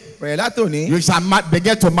today, Bẹ̀rẹ̀ látòní, you shall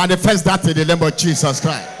begin to manifest that in the name of Jesus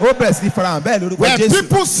Christ. ó bẹ̀rẹ̀ sí farahàn bẹ́ẹ̀ lórúkọ When Jésù.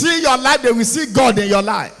 people see your life, they will see God in your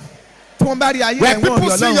life. Tí wọ́n bá rí ayé rẹ̀ When wọ́n rí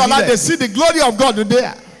people see your Ọlọ́run life, they níbẹ̀. see the glory of God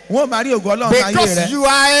there. Wọ́n máa rí ògo Ọlọ́run ní ayé Because rẹ̀. you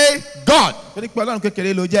are a God. Torí pé Ọlọ́run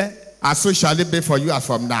kékeré ló jẹ́. And so shall it be for you as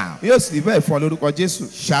from now. Yóò sì rí bẹ́ẹ̀ fún ọ lórúkọ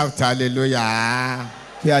Jésù. Shout hallelujah.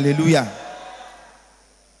 Kí hallelujah.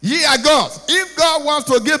 Ye are gods. If God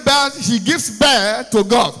wants to give birth, He gives birth to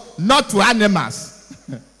God, not to animals.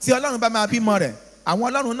 Tí Ọlọ́run bá máa bímọ rẹ̀,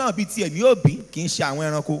 àwọn Ọlọ́run náà bíi tiẹ̀ ni yóò bí, kì í ṣe àwọn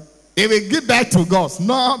ẹranko. He will give birth to gods,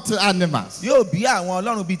 not to animals. Yóò bí àwọn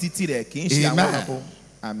Ọlọ́run bíi ti tirẹ̀, kì í ṣe àwọn Amen. ẹranko.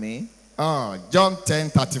 Àmín. Oh, John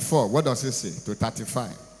 10:34. What does it say? To 35.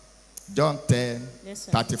 John 10, Yes,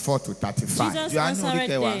 sir. 34 to 35. Jesus Johannu answered orí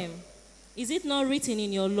kẹwàá. them, Is it not written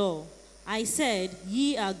in your law? I said,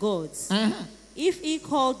 Ye are gods. If he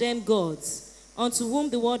called them gods, unto whom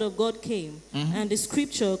the word of God came, and the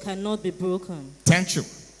scripture cannot be broken. Thank you.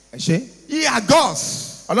 Ẹ ṣé. Ye are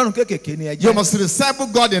gods. Ọlọ́run kékèké ni ẹ You jẹ́. must resemble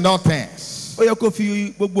God in all things. Ó yẹ kó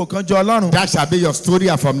fi gbogbo nǹkan jọ Ọlọ́run. That shall be your story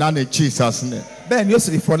from now in Jesus' name. Bẹ́ẹ̀ ni ó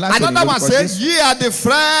sì rí fọ láti òní Another one lórúkọ says, Jésù. Ye are the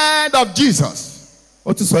friend of Jesus.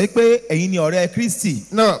 Ó tún sọ yìí pé ẹ̀yin ni ọ̀rẹ́ Kristi.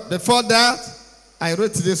 No, before that, I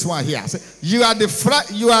wrote this one here. I said, you are the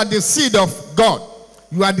seed of God.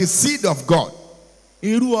 You are the seed of God.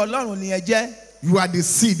 Irú Ọlọ́run ni ẹ jẹ́. You are the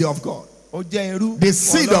seed of God. Ó jẹ́ irú. The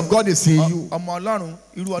seed of God is in you. Ọmọ Ọlọ́run.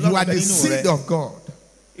 Irú You Ọlọ́run are bẹ the nínú seed rẹ̀. of God.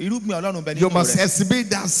 Irúgbìn Ọlọ́run bẹ You nínú must rẹ̀. exhibit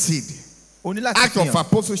that seed. O ní láti Act of fihàn.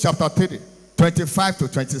 Apostles chapter 3, 25 to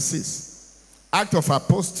 26. Act of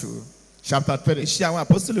Apostles chapter 3. Iṣẹ́ àwọn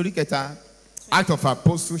àpọ́sítélì orí kẹta Act of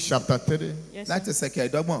Apostles chapter 3. Yes, sir. láti ẹsẹ̀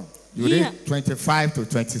kẹẹ̀ẹ́dọ́gbọ̀n. You read 25 to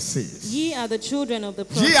 26. Ye are the children of the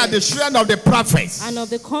prophets. Ye are the children of the prophets. And of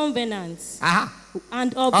the covenants.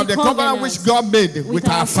 And of the covenant which God made with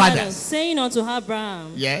our fathers. Saying unto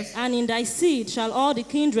Abraham. Yes. And in thy seed shall all the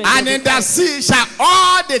kindreds. And in thy seed shall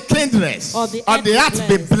all the kindreds of the earth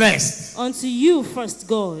be blessed. Unto you first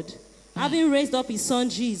God, having raised up his son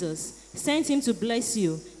Jesus, sent him to bless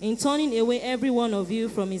you, in turning away every one of you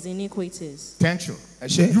from his iniquities. Thank you.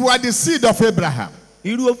 You are the seed of Abraham.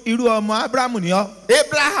 Abraham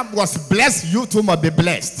was blessed, you too must be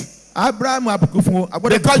blessed.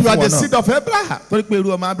 Because you are the seed of Abraham.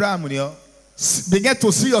 Begin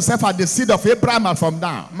to see yourself as the seed of Abraham from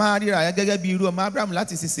now.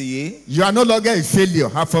 You are no longer a failure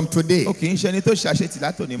from today.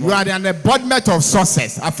 You are an embodiment of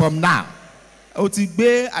success from now.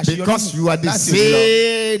 Because you are the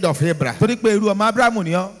seed of Abraham.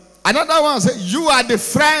 Another one says, you are the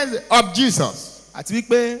friend of Jesus. You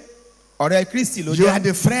are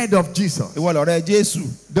the friend of Jesus.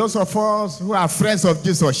 Those of us who are friends of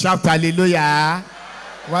Jesus, shout hallelujah.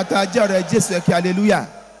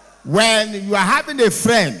 When you are having a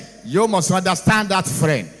friend, you must understand that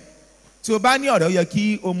friend. When you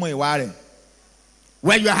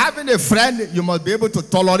are having a friend, you must be able to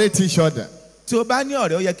tolerate each other. When you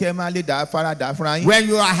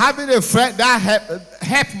are having a friend, that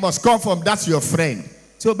help must come from that your friend.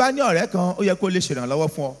 You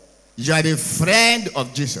are the friend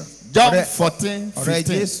of Jesus. John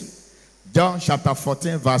 14:15. John chapter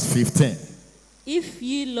 14 verse 15. If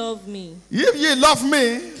ye love me,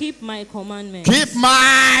 keep my commandments. Keep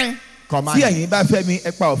my commandments.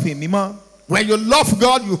 When you love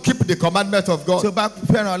God, you keep the commandment of God.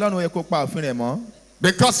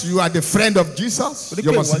 Because you are the friend of Jesus,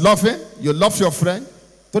 you must love him. You love your friend.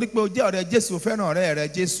 Beginning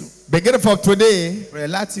from today,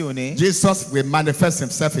 Jesus will manifest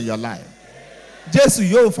himself in your life. Do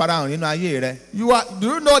you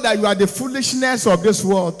know that you are the foolishness of this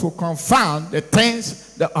world to confound the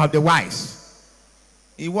things of the wise?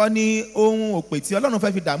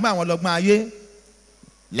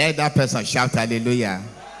 Let that person shout hallelujah.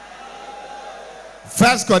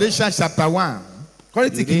 1 Corinthians chapter 1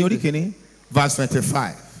 verse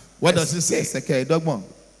 25. What does it say?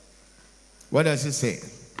 What does it say?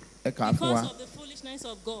 Because of the foolishness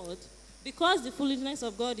of God. Because the foolishness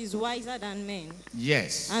of God is wiser than men.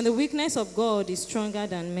 Yes. And the weakness of God is stronger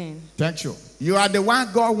than men. Thank you. You are the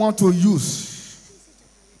one God wants to use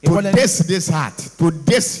to taste this heart, to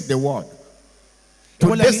taste the word,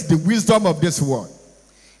 to taste the wisdom of this word.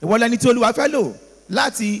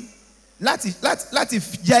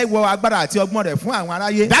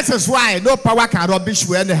 That is why no power can rubbish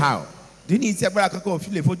you anyhow. You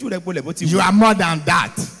are more than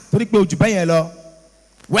that.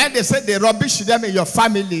 When they say they rubbish them in your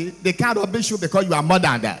family, they can't rubbish you because you are more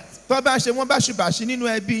than that. If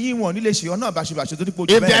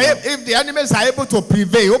the enemies are able to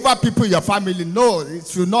prevail over people in your family, no, it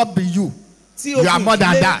should not be you. You are more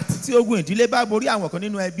than that.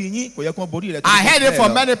 I heard it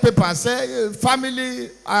from many people and say family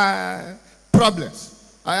problems,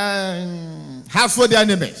 household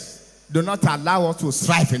enemies do not allow us to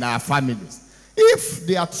strive in our families. If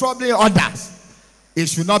they are troubling others, it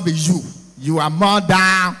should not be you. You are more than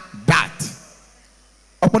that.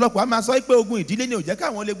 Because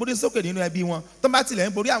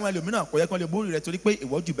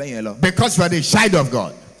you are the child of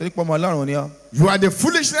God. You are the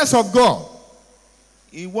foolishness of God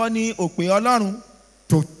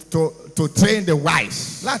to train the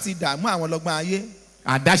wise.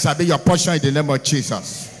 And that shall be your portion in the name of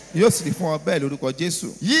Jesus. Ye are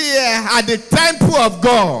the temple of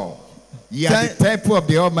God. Ye are the temple of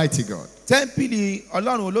the Almighty God. Ye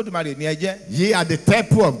are the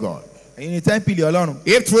temple of God.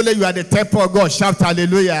 If truly you are the temple of God, shout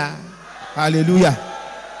hallelujah. Hallelujah.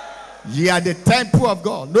 Ye are the temple of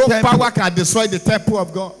God. No power can destroy the temple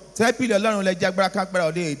of God.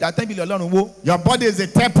 Your body is the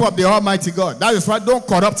temple of the Almighty God. That is why don't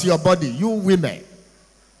corrupt your body, you women.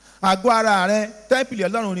 Men,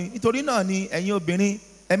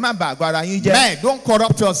 don't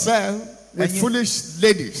corrupt yourself with foolish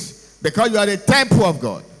ladies. Because you are the temple of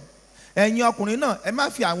God. You are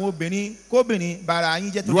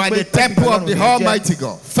the temple of the Almighty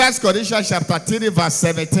God. 1 Corinthians chapter 3 verse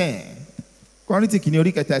 17.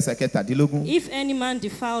 If any man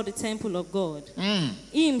defile the temple of God,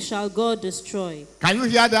 him shall God destroy. Can you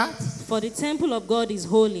hear that? For the temple of God is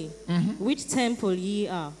holy, which temple ye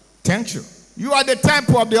are. Thank you. You are the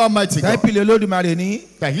temple of the Almighty God.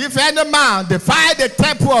 If any man defile the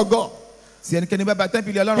temple of God, tí ẹnikẹ́ni bá bà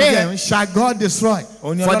tẹ́ḿpìlì Ọlọ́run jẹ́, him shall God destroy.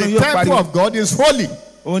 Òun ni For Ọlọ́run the yóò temple pariwo. of God is holy.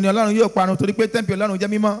 òun ni Ọlọ́run yóò parun torí pé tẹ́ḿpìlì Ọlọ́run jẹ́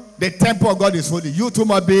mímọ́. The temple of God is holy. You too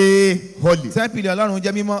must be holy. Tẹ́ḿpìlì Ọlọ́run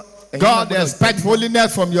jẹ́ mímọ́. Ẹ̀yin náà God gbọ́dọ̀ expects jẹ́ mímọ́.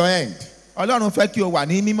 holiness from your end. Ọlọ́run fẹ́ kí o wà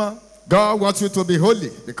ní mímọ́. God wants you to be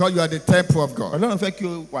holy because you are the temple of God. Ọlọ́run fẹ́ kí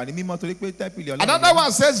o wà ní mímọ́ torí pé tẹ́ḿpìlì Ọlọ́run. Another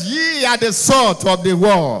one says, ye are the salt of the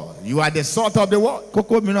world. You are the salt of the world.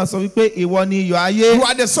 Kókó mìíràn sọ wípé ìwọ ni iyọ̀ ayé. You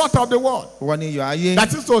are the salt of the world. Ìwọ ni iyọ̀ ayé.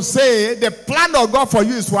 That is to say, the plan of God for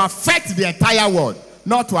you is to affect the entire world,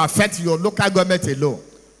 not to affect your local government alone.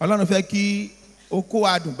 Ọlọ́run fẹ́ kí o kó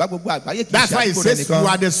adùn bá gbogbo àgbáyé kì í That's ṣe why he àdúgbò rẹ says you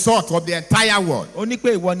are nìkan. the salt of the entire world. Ó ní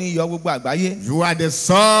pé ìwọ ni iyọ̀ gbogbo àgbáyé. You are the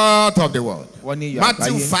salt of the world. Ìwọ ni iyọ̀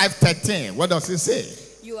Matthew àgbáyé. 5:13. What does it say?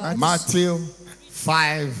 You are, Matthew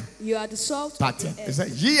 5:13. you are the salt of the It earth.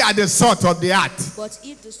 says, ye are the salt of the earth. But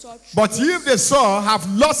if the salt But if the salt have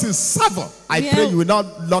lost its savor, I Yeah. pray you will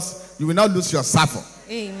not lose your savor.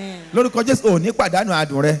 Amen. Lórúkọ Jésù ò ní pàdánù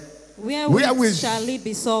adùn rẹ. Wherewith shall it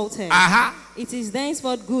be salted? Uh-huh. It is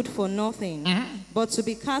thenceforth good for nothing, but to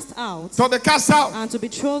be cast out So they cast out and to be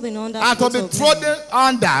trodden under and to foot be of trodden men.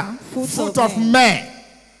 under Foot foot of of men.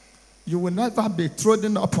 You will never be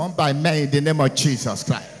trodden upon by men in the name of Jesus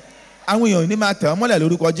Christ. Àwọn èèyàn ò ní máa tẹ̀ ọ́ mọ́lẹ̀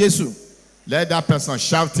lórúkọ Jésù. Let that person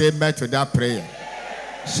shout amen to that prayer.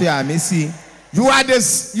 Ṣe àmì sí i. You are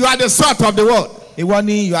the salt of the world. Ìwọ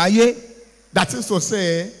ni iyọ̀ ayé. That is to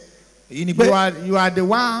say, Èyí ni pé you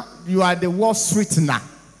are the world sweetener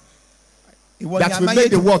ìwọ ni that will make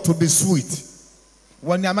the amáyédùn. world to be sweet.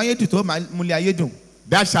 Ìwọ ni amáyédùn tó máa múlẹ̀ ayé dùn.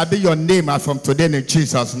 That shall be your name as from today in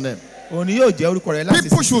Jesus' name. Òun ni yóò jẹ́ orúkọ rẹ láti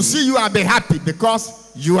People should sísìn. see you and be happy because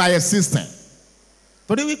you are existing.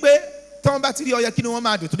 Torí wípé tí wọ́n bá ti rí ọ yẹ kí ni wọ́n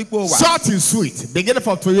máa dùn torí pé o wà. Salt is sweet. Beginning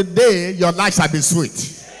from today, your life shall be sweet.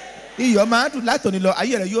 Iyọ̀ máa dùn látòní lọ,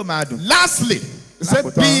 ayé rẹ yóò máa dùn. Lastly, it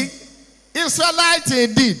said, be Israelite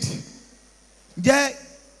indeed. Jẹ́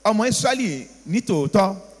ọmọ Ísírẹ́lì ní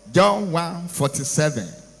tòótọ́. John 1:47.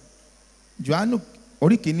 Jòhánù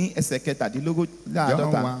orí kìíní ẹsẹ̀ John kẹtàdínlógójì.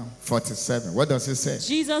 1:47. What does it say?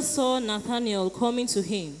 Jesus saw Nathanael coming to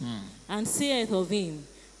him, and saith of him,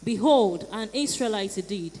 Behold, an Israelite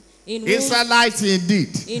indeed, in Israelite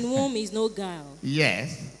indeed. whom is no guile.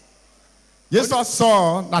 Yes. Jesus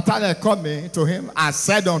saw Nathanael coming to him and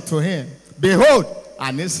said unto him, Behold,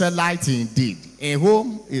 an Israelite indeed, in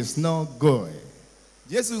whom is no guile.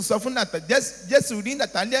 Jésù sọ fún Jésù ní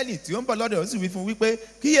Nàtàlẹ́ẹ̀lì tí ó ń bọ̀ lọ́dọ̀ ó sì wí fún wípé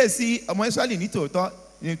kíyèsí ọmọ Ísírẹ́lì ní tòótọ́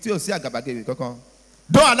tí ò sí àgàbàgebè kankan.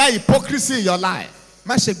 Don't allow hypocrisy in your life.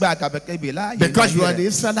 Má ṣe gba àgàbàgebè láàyè Because you are láyé the rẹ.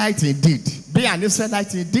 Israelite indeed. Be an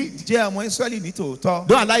Israelite indeed. Jẹ́ ọmọ Ísírẹ́lì ní tòótọ́.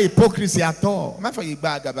 Don't allow hypocrisy at all. Má fàyè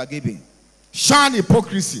gba àgàbàgebè. Shun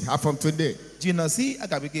hypocrisy as from today. Jìnnà sí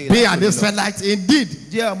àgàbàgebè. Be an látòní lọ. Israelite indeed.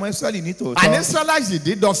 Jẹ́ ọmọ Ísírẹ́lì ní An tòótọ́. Israelite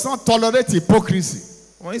indeed does not tolerate hypocrisy.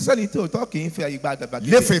 Ọmọ Ísírẹ́lì ní tòótọ́ kì í fi àyè gba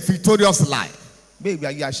àgàbàgebè. Live a victorious life. Gbé ìgbé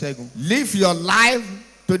ayé aṣẹ́gun. Live your life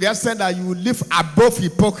to the extent that you will live above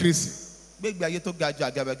hypocrisy. Gbé ìgbé ayé tó ga ju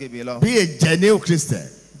àgàbàgebè lọ. Be a genuine Christian.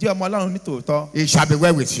 Jẹ́ ọmọ Ọlọ́run ní tòótọ́. It shall be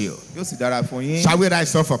well with you. Yóò sì dára fún yín. Shall we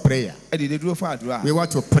rise up for prayer? Ẹ dìde dúró fún àdúrà. We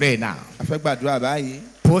want to pray now. A fẹ́ gbàdúrà báyìí.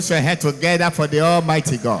 Put your hand together for the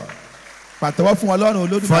Almighty God, Pàtẹ́wọ́ fún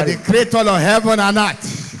Ọlọ́run for the Olódùmarè. Creator of heaven and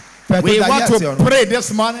earth. Fẹ́ tó We dayé want àti to ọ̀run. pray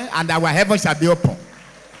this morning and our heaven shall be open.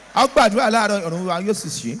 A ó gbàdúrà láàárọ̀ ọ̀run wa yóò sì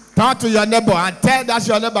ṣí. Turn to your neighbor and tell that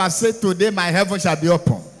your neighbor, say, today my heaven shall be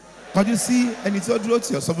open. Kọjú sí ẹni tí ó dúró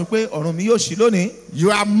tì ọ́ sọ fún pé ọ̀run mi yóò ṣí lónìí.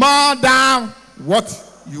 You are more than what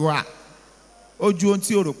you are. Ó ju ohun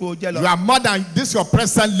tí o rò pé o jẹ́ You lọ. are more than this your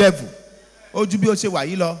present level. Ó ju bí o ṣe wà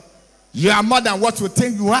yìí lọ. You are more than what you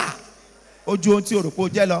think you are. Ó ju ohun tí o rò pé o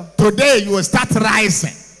jẹ́ lọ. Today you will start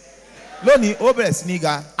rising. Lónìí ó bẹ̀rẹ̀ sí ní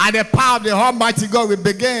ga. And the power of the Almighty God will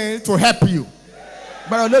begin to help you.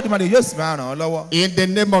 Gbára Olódùmarè yóò sì máa ràn ọ́ lọ́wọ́. In the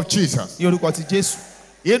name of Jesus. Ní orúkọ ti Jésù.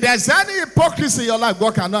 If there's any hypocrisy in your life,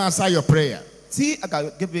 God cannot answer your prayer. Tí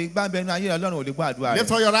àgàgebè bá ń bẹ nínú ayé Ọlọ́run ò lè gbọ́ àdúrà Lift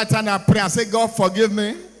rẹ̀. up your right hand and pray and say, God, forgive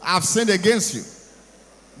me. I've sinned against you.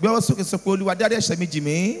 Gbé ọwọ́ sókè sọ pé Olúwa dárí ẹ̀ṣẹ̀ mi jì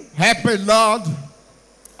mí. Help me, Lord.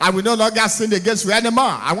 I will no longer sin against you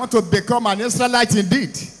anymore. I want to become an Israelite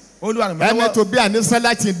indeed. Olúwa ràn mí Help me lọ́wọ́. to be an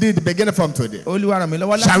Israelite indeed beginning from today. Olúwa ràn mí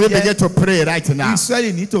lọ́wọ́ Shall we láti begin jẹ́ to pray right now?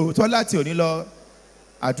 Ísírẹ́lì ní tòótọ́ láti òní lọ.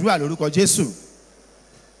 Àdúrà lórúkọ Jésù.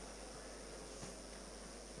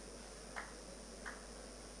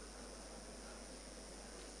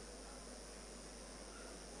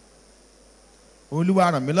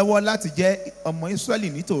 Olúwa ràn mí lọ́wọ́ láti jẹ́ ọmọ Ísírẹ́lì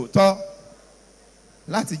ní tòótọ́,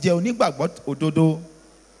 láti jẹ́ onígbàgbọ́ òdodo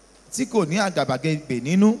tí kò ní àgàbàgebè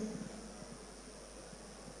nínú.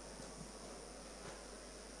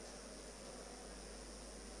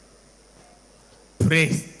 Pray.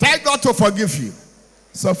 Tell God to forgive you.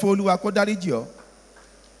 Sọ fún Olúwa kó dáríjì ọ́.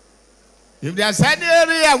 If there's any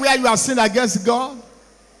area where you have sinned against God,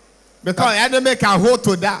 because enemy can hold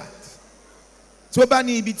to that. Tí ó bá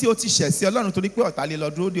ní ibi tí ó ti ṣẹ̀ sí Ọlọ́run torí pé ọ̀tá lè lọ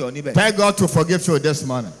dúró dè ọ́ níbẹ̀. Tell God to forgive you this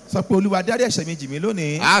morning. Sọ pé Olúwa dárí ẹ̀ṣẹ̀ mi jì mí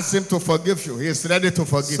lónìí. Ask him to forgive you. He is ready to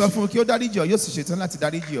forgive Sọ you. fún kí ó dáríjì ọ́, yóò sì ṣetán láti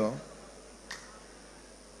dáríjì ọ́.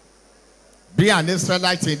 Be an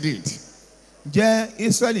Israelite indeed. Jẹ́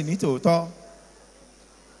Ísírẹ́lì ní tòótọ́.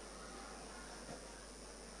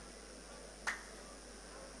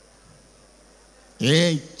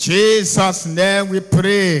 In Jesus' name we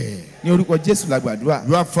pray. Ní orúkọ Jésù la gbàdúrà.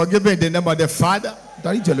 You are forgiven in the name of the Father.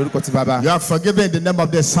 Dáríjì ọ́ lórúkọ ti Bàbá. You are forgiven in the name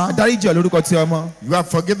of the Son. Dáríjì ọ́ lórúkọ ti Ọmọ. You are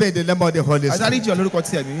forgiven in the name of the Holy Spirit. Dáríjì ọ́ lórúkọ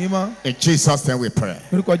ti Ẹ̀mí Mímọ́. In Jesus' name we pray.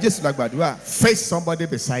 Ní orúkọ Jésù la gbàdúrà. Face somebody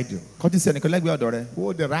beside you. Kọjú sí ẹnìkan lẹ́gbẹ̀ẹ́ ọ̀dọ̀ rẹ.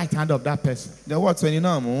 Hold the right hand of that person. Lọ́wọ́ ọ̀tún ẹni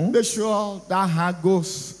náà mú. Make sure that hand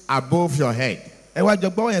goes above your head. Ẹ wá jọ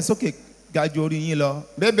gbọ́wọ́ yẹn sókè ga ju orí yín lọ.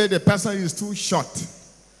 Maybe the person is too short.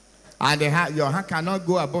 And your hand cannot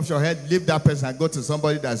go above your head. Leave that person and go to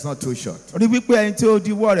somebody that's not too short. Orí wípé ẹni tí ó di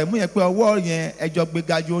ọwọ́ rẹ̀ mú yẹn pé ọwọ́ yẹn ẹjọ́ gbé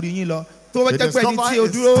ga ju orí yín lọ. Tó bá The jẹ́ pé ẹni tí ó discover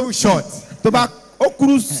dúró is too short. tó bá ó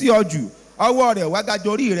kúrú sí ọ jù ọwọ́ rẹ̀ wá ga ju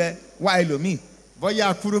orí rẹ̀ wá ẹlòmíì.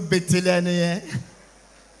 Bóyá kúrú betele ẹni yẹn.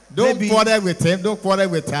 Don't Maybe- quarrel with him. Don't quarrel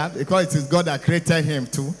with her because it is God that created him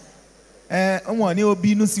too. Wọ́n ní ó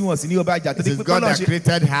bínú sí wọn sí ní ó bá jà tó It dé is pé God Bọ́lá that ṣe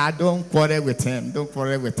created her. Don't quarrel with him. Don't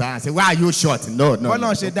quarrel with her. And say, why are you short? No.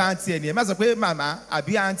 Bọ́lá ṣe dáńtì ẹ̀ nìyẹn má sọ pé màmá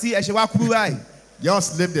àbí àǹtí ẹ ṣe wá kúrú báyìí.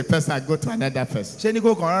 Just leave the person and go to another person. Ṣé ní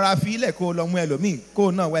kó kàn rárá fi ilẹ̀ kó lọ mú ẹlòmíì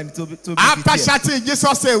kó náà wá ẹni tó bí After tiẹ̀. shouting,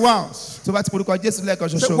 Jesus said once. Tó bá ti porúkọ Jésù lẹ́ẹ̀kan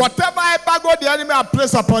Say, ṣoṣo whatever embargo the enemy has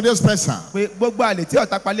placed upon this person, pé gbogbo àlè tí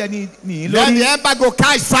ọ̀tá palẹ̀ ní nìyí let lórí the embargo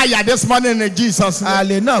catch fire this morning in Jesus' name.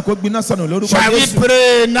 àlè náà kó gbiná sọnù lórúkọ Shall we Jésù.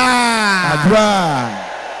 pray now? Àdúrà.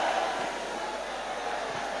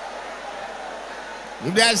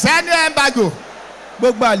 If there's any embargo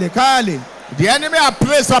Gbogbo àlè káàlè the enemy has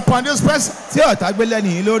placed upon this person, tí ọ̀tá gbé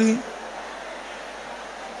lẹ́nìí lórí.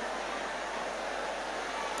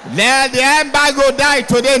 let the embargo die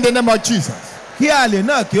today in the name of Jesus. Kí àlè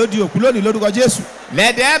náà kí ó di òkú lónìí lórúkọ Jésù.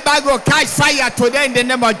 Let the embargo catch fire today in the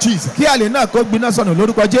name of Jesus. Kí àlè náà kó gbiná sọnù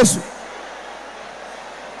lórúkọ Jésù.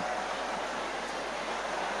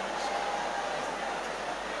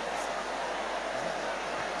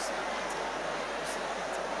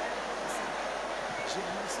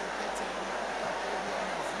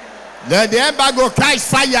 Let the embargo catch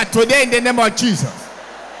fire today in the name of Jesus.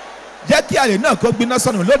 Jẹ́ kí àlè náà kó gbiná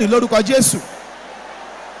sọnù lónìí lórúkọ Jésù.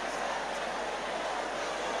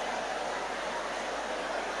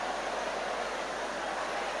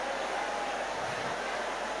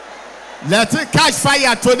 Let it catch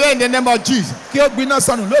fire today in the name of Jesus. Kí ó gbiná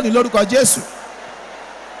sọnù lónìí lórúkọ Jésù.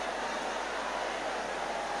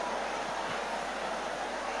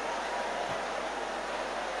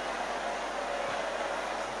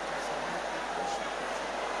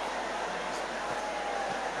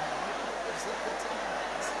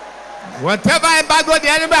 Whatever embargo the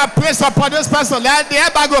enemy has placed upon this person, let the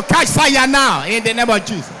embargo catch fire now in the name of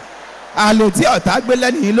Jesus. Àlè tí ọ̀tá gbé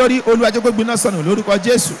lẹ́nìí lórí Olúwa jẹ́ kó gbiná sọnù lórúkọ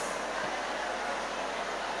Jésù.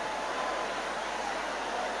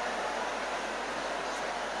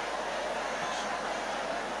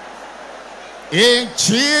 In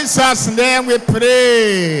Jesus' name we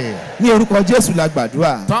pray. Ní orúkọ Jésù la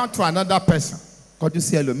gbàdúrà. Turn to another person. Kọjú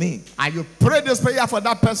sí ẹlòmíì. And you pray this prayer for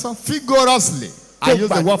that person vigorously. I use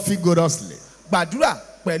the word vigorously. Gbàdúrà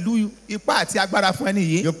pẹ̀lú ipá àti agbára fún ẹni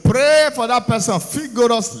yìí. You pray for that person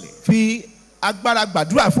vigorously. Fi agbára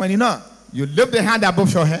gbàdúrà fún ẹni náà. You lift the hand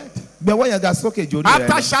above your head. Gbẹ̀wọ́ yẹn ga sókè ju orí rẹ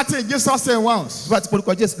After lọ. shouting Jesus say once. Tó bá ti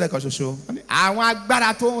porúkọ Jésù lẹ́ẹ̀kan ṣoṣo. Àwọn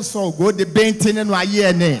agbára tó ń sọ ògo di bẹ́ntì nínú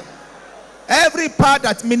ayé ẹni. Every part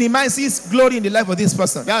that minimizes glory in the life of this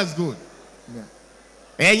person. That's good.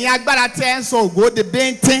 Ẹ̀yin agbára tẹ́ ń sọ ògo di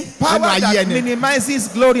bẹ́ntì nínú Power ayé that ẹni. minimizes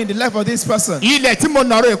glory in the life of this person. Ilẹ̀ tí mo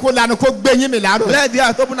nọ̀rọ̀ èkó lanu kó gbé yín mi láàárọ̀. Let the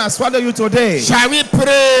earth open and swallow you today. Shall we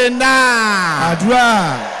pray now?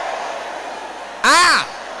 Àdúrà.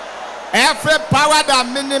 Every power that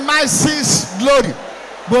minimizes glory.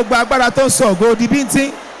 Gbogbo agbára tó ń sọ ògo di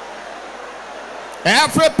bíntín.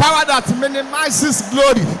 Every power that minimizes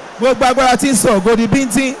glory. Gbogbo agbára tí ń sọ ògo di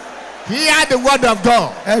bíntín. Hear the word of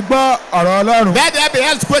God. Ẹ gbọ́ ọ̀rọ̀ Ọlọ́run. Let there be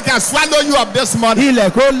earthquake and swallow you up this morning.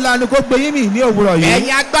 Ilẹ̀ kó lanu kó gbé yín mì ní òwúrọ̀ yìí.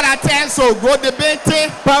 Ẹ̀yin agbára tẹ́ ń sọ ògo di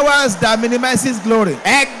bẹ́ntì. Powers that minimizes glory.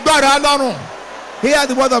 Ẹ gbọ́rọ̀ Ọlọ́run. Hear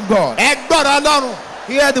the word of God. Ẹ gbọ́rọ̀ Ọlọ́run.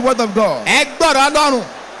 Hear the word of God. Ẹ gbọ́rọ̀ Ọlọ́run.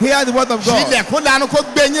 Hear the word of God. Ilẹ̀ kó lanu kó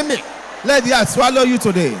gbé yín mì. Let the earth swallow you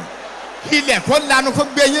today. Ilẹ̀ kó lanu kó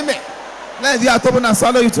gbé yín mì. Let the earth open and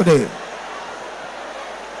swallow you today.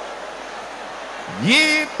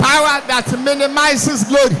 Ye power that minimizes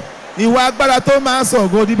glory. Ìwà agbára tó máa ń sọ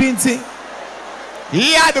ògo di bíntín.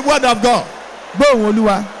 Hear the word of God. Gbóhùn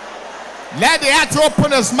Olúwa. Let the earth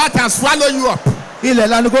open its mouth and swallow you up. Ilẹ̀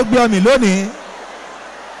lanu kó gbé ọmì lónìí.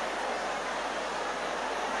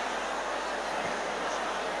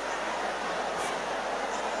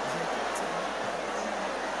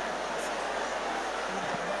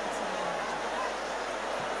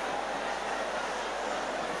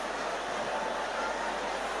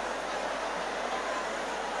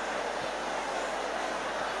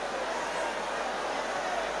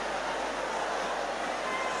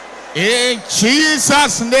 In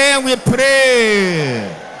Jesus' name we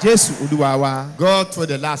pray. Jésù Olúwa wa. Go to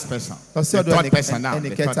the last person. Lọ sí The ọ̀dọ̀ third person now. The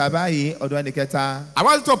third ẹnìkẹta person. báyìí, ọ̀dọ̀ ẹnìkẹta. I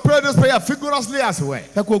want you to pray this prayer vigorously as well.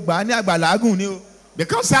 Fẹ́ kó gbà á ní àgbàlágùn ni o.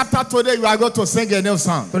 Because after today you are going to sing a new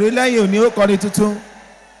song. Torí lẹ́yìn òní ó kọrin tuntun.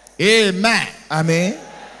 Amen. Àmín.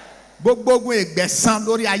 Gbogbo ogun ìgbẹ̀san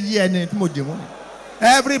lórí ayé ẹni tí mo dì mú.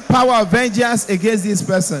 Every power of vengeance against this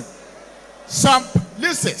person.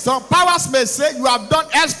 Listen, some powers may say you have done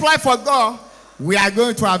exploit for God. We are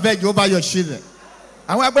going to avenge over your children.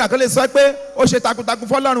 Àwọn agbára kan lè sọ pé ó ṣe takuntakun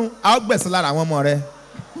fọ́lọ́run, a ó gbẹ̀san lára àwọn ọmọ rẹ̀.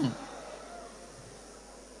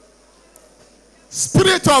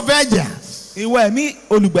 Spirit of vengeance. Ìwọ ẹ̀mí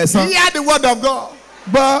olùgbẹ̀san. Hear the word of God.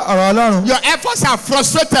 Gbọ́ ọ̀rọ̀ Ọlọ́run. Your efforts are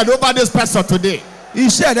frustrated over this person today.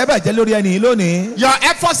 Iṣẹ́ rẹ̀ bàjẹ́ lórí ẹni yìí lónìí. Your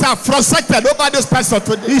efforts are frustrated over this person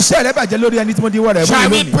today. Iṣẹ́ rẹ̀ bàjẹ́ lórí ẹni tí mo di wọ́ rẹ̀ Shall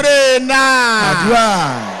fún mi we lónìí. pray now?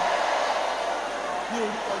 Àdúrà.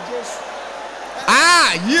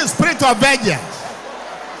 Ye spirit of vengeance.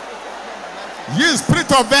 Ye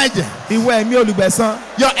spirit of vengeance. Ìwọ ẹ̀mí olùgbẹ̀san.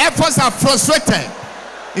 Your efforts are frustrated.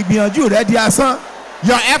 Ìgbìyànjú rẹ̀ di asán.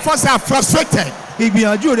 Your efforts are frustrated.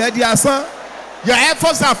 Ìgbìyànjú rẹ̀ di asán. Your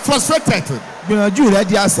efforts are frustrated. Ìgbìyànjú rẹ̀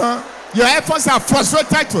di asán. Your efforts are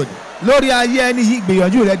frustrated. Lórí ayé ẹni yìí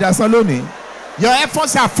ìgbìyànjú rẹ̀ di asán lónìí. Your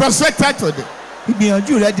efforts are frustrated.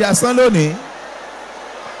 Ìgbìyànjú rẹ̀ di asán lónìí.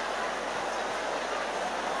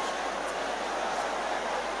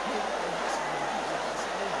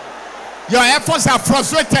 Your efforts are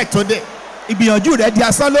frustrated today. Ìgbìyànjú rẹ̀ di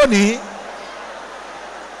asán lónìí.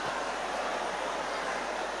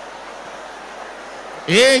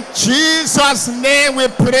 In Jesus' name we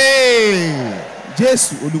pray.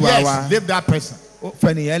 Jésù Olúwa wa. Yes, leave that person. Ó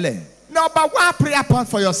fẹ̀nìyàn lẹ̀. Number one prayer point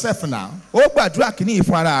for yourself now. Ó gbàdúrà kìíní yìí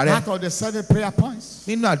fún ara rẹ̀. Out of the 7 prayer points.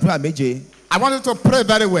 Nínú àdúrà méje. I want you to pray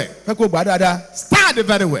very well. Fẹ́ kó gbà dáadáa. Stand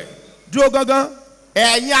very well. Dúró gángan.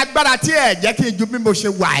 Ẹ̀yin agbára tí ẹ̀ jẹ́ kí n ju bí mo ṣe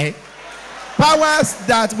wà ẹ́. Powers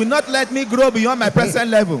that will not let me grow beyond my present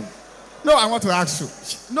level. No, I want to ask you.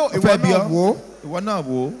 No, Ó ìwọ fẹ́ bí náà ọ. wo. Ìwọ náà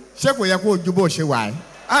wò ó. Ṣé kò yẹ kó o ju bó ṣe wà ẹ́?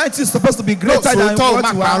 Aren't you supposed to be No, greater than sòótọ́ o what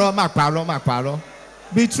má you are? parọ́, má parọ́.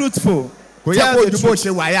 Be truthful. Kò yẹ Tell kó o the ju bó truth.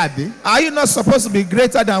 ṣe wà ẹ́ àbí? Are you not supposed to be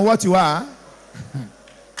greater than what you are?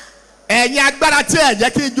 Ẹ̀yin agbára tí ẹ̀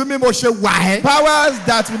jẹ́ kí n ju bí mo ṣe wà ẹ́. Powers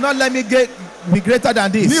that will not let me be greater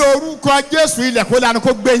than this. Ní orúkọ Jésù ilẹ̀ kó lanu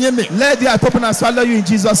kó gbé yín mì. Let the earth open and swallow you in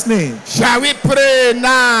Jesus' name. Shall we pray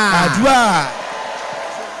now? Àdúrà.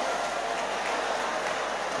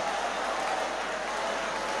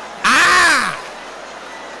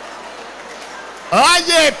 All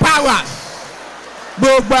ye powers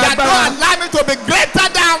Gbogbo that agbára don't allow me to be greater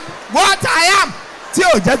than what I am. tí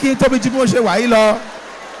ò jẹ́ kí n tóbi ju bí mo ṣe wà yìí lọ.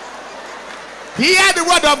 Hear the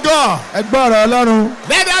word of God. Ẹ gbọ́ ọ̀rọ̀ Ọlọ́run.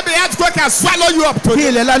 Let there be earthquake and swallow you up Kí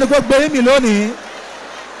today. ilẹ̀ lánàá kó gbé mi lónìí.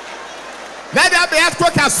 Let there be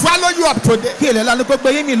earthquake and swallow you up today. Kí ilẹ̀ lánàá kó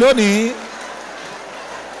gbé mi lónìí.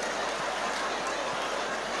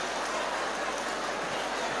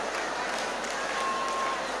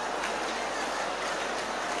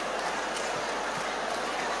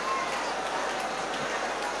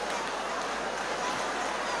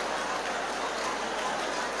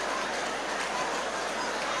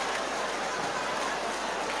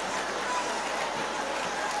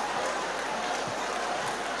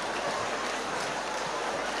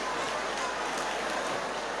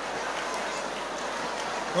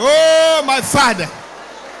 Oh, my Father.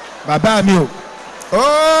 Bàbá mi o.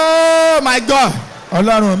 Oh, my God.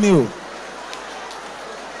 Ọlọ́run mi o.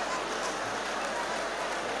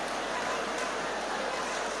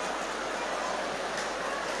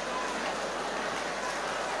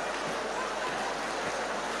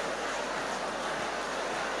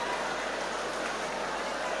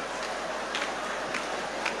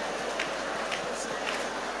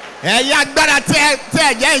 Ẹ̀yin agbára tí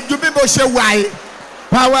ẹ̀ jẹ́ ìjú bí mo ṣe wà yìí.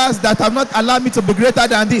 Powers that have not allowed me to be greater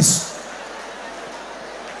than this.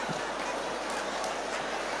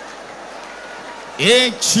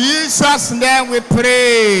 In Jesus' name we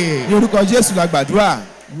pray. Ní orúkọ Jésù la gbàdúrà.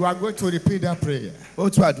 You are going to repeat that prayer. Ó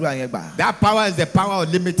tún àdúrà yẹn gbà. That power is the power of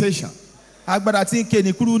limitation. Agbára tí ń ké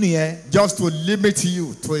ni kúrú nìyẹn. Just to limit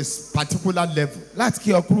you to a particular level. Láti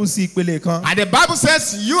kí ọ kúrú sí ìpele kan. And the Bible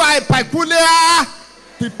says you are a peculiar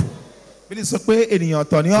people. Bíbélì sọ pé ènìyàn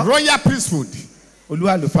ọ̀tọ̀ ni ọ́. Royal priesthood.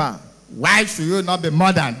 Olúwa àlùfáà. Why should you not be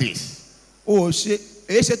more than this?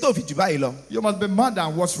 Èyí ṣe tó fi jù báyìí lọ. You must be more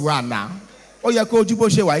than what you are now. Ó yẹ kó ojú bó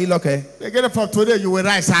ṣe wà yìí lọ́kẹ́. Beginning from today, you will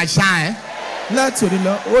rise and shine. Láti òní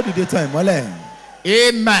lọ, ó dìde tán ìmọ́lẹ̀.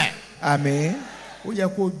 Amen. Àmín. Ó yẹ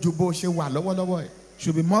kó ojú bó ṣe wà lọ́wọ́lọ́wọ́.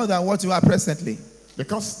 Should be more than what you are presently.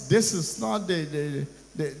 Because this is not the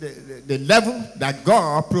level that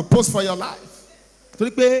God proposed for your life.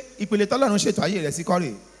 Torí pé ìpele tọ́lọ́run ṣètò ayé rẹ̀ sí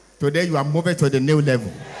kọ́rè. Today you are moving to the new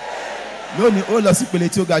level. Lónìí ó lọ sí ìpele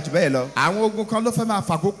tí ó ga jù bẹ́ẹ̀ lọ. Àwọn ogun kan ló fẹ́ máa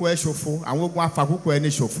fàkókò ẹ ṣòfò. Àwọn ogun afàkókò ẹ ní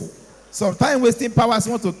ṣòfò. Some time wasting powers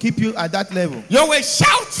want to keep you at that level. You will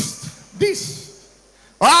shout this.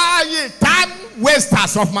 All ye time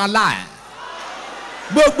wasters of my life.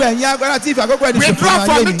 Gbogbo ẹ̀yin agbára tí ìfàkókò ẹni ṣòfò Withdraw máa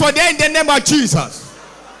from yé me mi. today in the name of Jesus.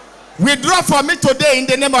 Withdraw from me today in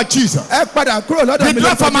the name of Jesus. Ẹ padà kúrò lọ́dọ̀ mi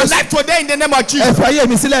Withdraw from my lórúkọ Jésù. life today in the name of Ẹ Jesus. fi ayé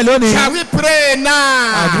mi sílẹ̀ lónìí. Shall we pray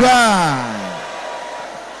now? Àdúrà.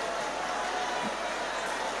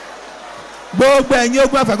 Gbogbo ẹ̀yin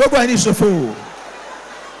ogun àfàkókò ẹni ṣòfò.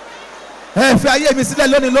 Ẹ fi ayé mi sílẹ̀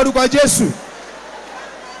lónìí lórúkọ Jésù.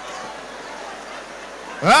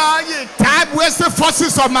 All ye time wasting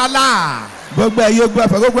forces of my life. Gbogbo ẹ̀yin ogun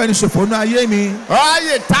àfàkókò ẹni ṣòfò nú ayé mi. All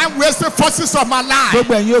ye time wasting forces of my life.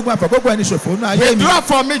 Gbogbo ẹ̀yin ogun àfàkókò ẹni ṣòfò nú ayé mi. Withdraw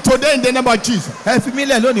from me today in the name of Jesus. Ẹ fi mí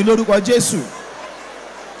lẹ̀ lónìí lórúkọ Jésù.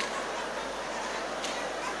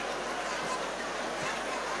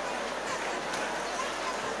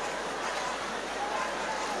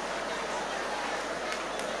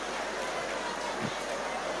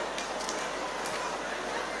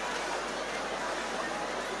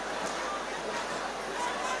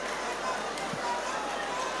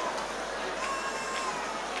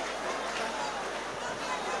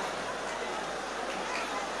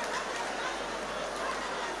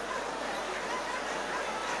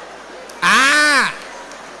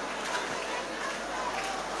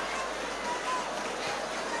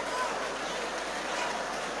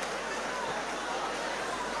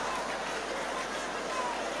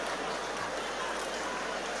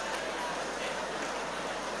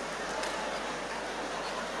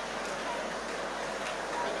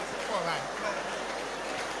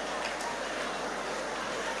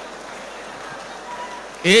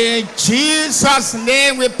 In Jesus'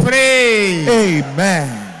 name we pray.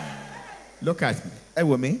 Amen. Look at me. Ẹ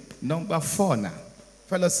wò mí. Number 4 now.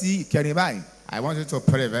 Fẹ́ lọ sí ìkẹrin báyìí. I want you to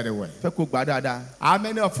pray very well. Fẹ́ kó gbà dáadáa. How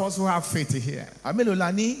many of us who have faith here? Àmélòó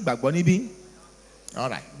la ní ìgbàgbọ́ níbí? All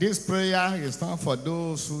right. This prayer is not for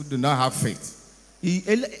those who do not have faith.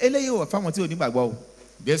 Eléyìí wà fáwọn tí ò ní gbàgbọ́ o.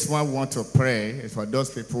 This one we want to pray is for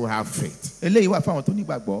those people who have faith. Eléyìí wà fáwọn tó ní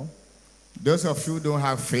gbàgbọ́. Those of you who don't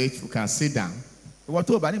have faith, you can sit down. Ìwọ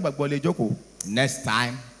tó o bá ní gbàgbọ́ lè jókòó. Next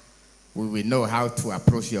time, we will know how to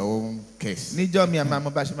approach your own case. Níjọ́ mi àmọ́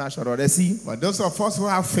àmọ́ bá ṣe máa sọ̀rọ̀ rẹ sí. But those of us who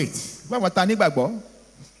have faith, Báwọn ta ní gbàgbọ́.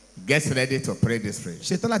 get ready to pray this prayer.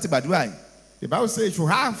 Ṣetán láti gbàdúrà yìí. The Bible says you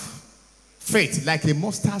have faith like a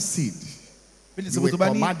mustard seed. Bílí You sọ pé will tó bá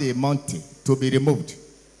ní command a mountain to be removed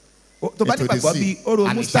tó bá ní into the gbàgbọ́ bíi sea, oró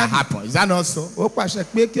and it shall mustard. happen. Is that not so? Ó pàṣẹ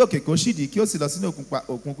pé kí òkè kó ṣídìí kí ó sì lọ sínú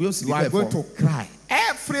òkun kí ó sì You rí are bẹ́ẹ̀ going fọ́. to cry.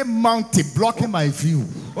 Every mountain blocking my view.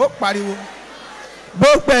 Ó pariwo.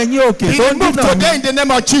 Gbogbo ẹ̀yin òkè Be tó ń removed dínà mi. today in the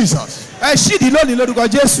name of Jesus. Ẹ ṣídìí lónìí lórúkọ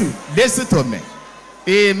Jésù. Listen to me.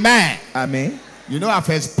 Amen. Àmín. You know, I've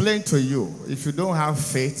explained to you, if you don't have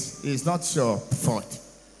faith, it's not your fault.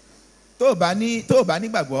 Tó o bá ní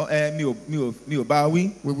gbàgbọ́ mi ò bá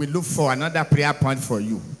wí. We will look for another prayer point for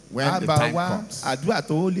you when A the bá time wá comes. àdúrà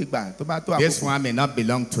tó lè gbà tó bá tó This àkókò. one may not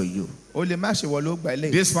belong to you. O lè má ṣe wọ ló gbà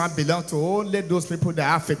ilé. This one belongs to only those people that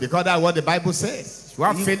have faith, because that's what the Bible says. You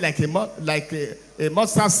have faith like a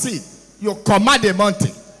mustard seed. You command a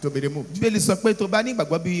mountain to be removed. Bíbélì sọ pé tó bá ní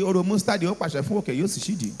gbàgbọ́ bíi oró mustard ó pàṣẹ fún òkè yóò sì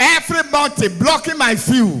ṣídìí. Every mountain blocking my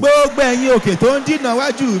view, Gbogbo ẹ̀yin òkè tó ń dínà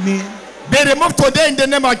wájú mi. be removed today in the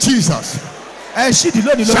name of Jesus. Ẹ ṣídìí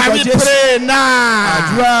lónìí Shall lórúkọ we Jésù. pray now?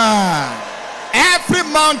 Àdúrà. Every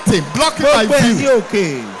mountain blocking my Gbogbo view. ẹ̀yin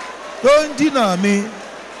òkè tó ń dínà mi.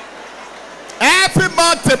 Every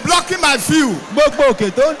mountain blocking my view. Gbogbo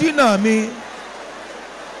òkè tó ń dínà mi.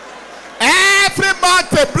 Every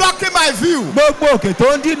mountain blocking my view. Gbogbo òkè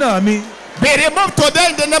tó ń dínà mi. Be removed today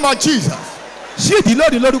in the name of Jesus. Ṣídìí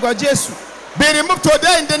lónìí lórúkọ Jésù. Be removed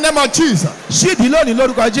today in the name of Jesus. Ṣídìí lónìí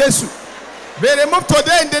lórúkọ Jésù. Be removed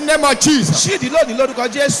today in the name of Jesus. Ṣídìí lónìí lórúkọ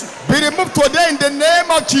Jésù. Be removed today in the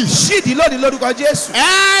name of Jesus. Ṣídìí lónìí lórúkọ Jésù.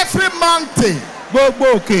 Every mountain, Gbogbo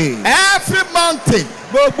òkè. every mountain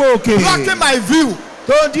Gbogbo òkè. blocking my view.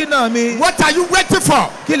 Tó ń dínà mi. What are you waiting for?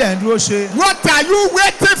 Kí lẹ̀ ń dúró ṣe? What are you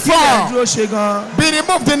waiting Kí lẹ̀ ń for? dúró ṣe gan? Be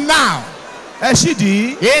removed now. Ẹ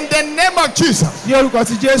ṣídìí. In the name of Jesus. Ní orúkọ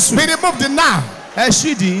ti Jésù. Be removed now. Ẹ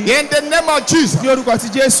ṣídìí. In the name of Jesus. Ní orúkọ ti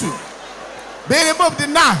Jésù. Be removed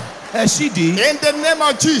now. Ẹ ṣídìí. In the name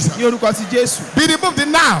of Jesus. Ní orúkọ ti Jésù. Be removed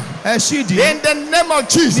now. Ẹ ṣídìí. In the name of Ní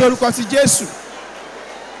Jesus. orúkọ ti Jésù.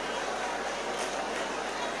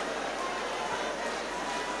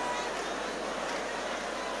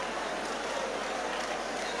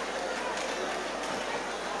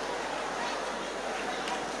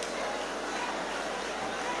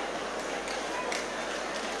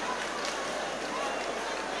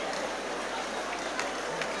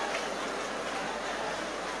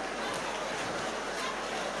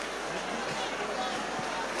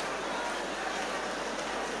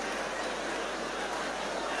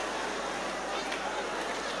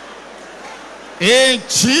 In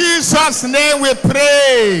Jesus' name we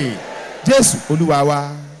pray. Jésù Olúwa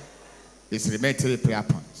wa. It's remain 3 prayer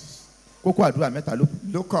points. Kókó àdúrà mẹ́ta ló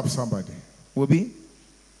kù. Look up somebody. Wo bí?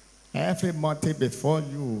 Every mountain before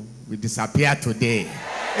you will disappear today.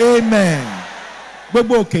 Amen.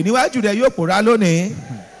 Gbogbo òkè níwájú rẹ yóò pòórá lónìí.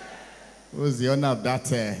 Who's the owner of that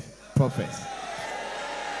prophet?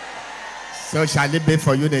 So shall it be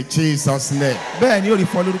for you in Jesus' name. Bẹ́ẹ̀ ni ó rí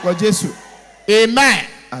fún ọ lórúkọ Jésù. Amen.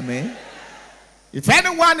 Àmín. If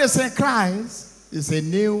anyone is in Christ, it's a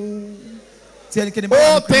new. Tí ẹnikẹ́ni bá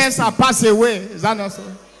wà All ní things Kristi. are passed away. Is that not so?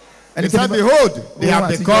 And he Ẹnikẹ́ni said, bá- behold, they Ohun have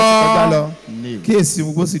àtijọ́ ti kọjá lọ. become new. Kíyèsí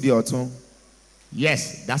gbogbo sì di ọ̀tun.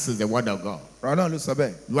 Yes, that is the word of God. Ọ̀rọ̀ náà ló sọ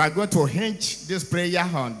bẹ́ẹ̀. You are going to hinge this prayer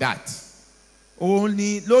on that. Òun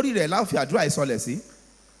ni lórí rẹ̀ láò fi àdúrà ìsọlẹ̀ sí.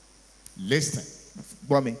 Listen.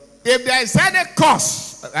 Gbọ́ mi. If there is any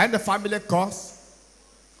cause, any family cause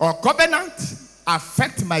or covenant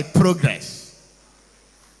affect my progress,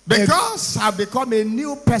 because I've become a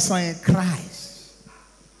new person in Christ,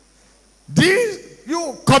 this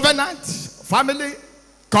you covenant, family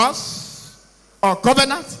cause or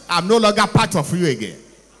covenant, I'm no longer part of you again.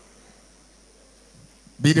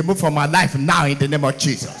 Be removed from my life now in the name of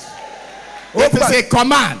Jesus. It is a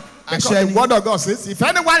command. Because the word of God says, if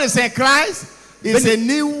anyone is in Christ, it's a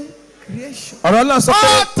new creation. Ọ̀rọ̀ náà sọ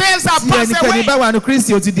All pé things are tí passed ẹnikẹ́ni away. bá wà ní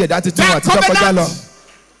Kristi ó ti di ẹ̀dá tuntun That àtijọ́ kọjá lọ. covenant,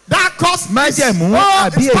 that cause Májẹ̀mú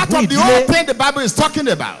àbí it's part ègún of the ìdílé. whole thing the Bible is talking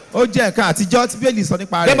about. Ó jẹ́ nǹkan àtijọ́ tí Bíbélì sọ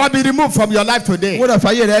nípa They rẹ̀. must be removed from your life today. Gbọ́dọ̀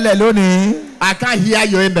fàyè rẹ̀ lẹ̀ lónìí. I can't hear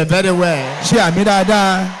you in the very well. Ṣe àmì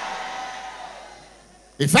dáadáa.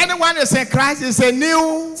 If anyone is in Christ, it's a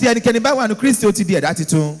new. Tí ẹnikẹ́ni bá wà ní Kristi ó ti di ẹ̀dá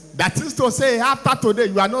tuntun. That is to say, after today,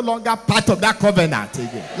 you are no longer part of that covenant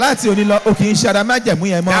again. Láti òní lọ, o kì í ṣe ara májẹ̀mú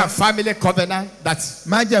yẹn That mọ́. family covenant that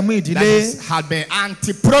Májẹ̀mú that ìdílé has been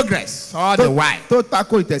anti-progress all the while tó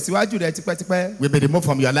tako ìtẹ̀síwájú rẹ̀ tipẹ́tipẹ́. will be removed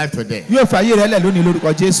from your life today. Yóò fàyè rẹ̀ lẹ̀ lónìí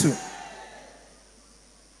lórúkọ Jésù.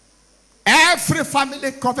 Every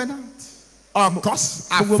family covenant of course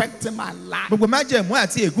affecting my life. Gbogbo májẹ̀mú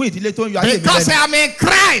àti ègún ìdílé tó ń yọ ayé mi Because I lẹ́nu. am in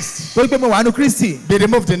Christ. Torí pé mo wà ní Kristi. Be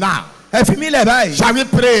removed now. Ẹ fi mí lẹ̀ báyìí. Shall we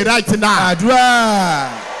pray right now? Àdúrà.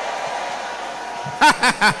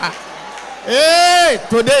 Hey,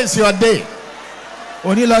 today is your day.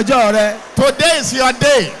 Òní lọ́jọ́ rẹ. Today is your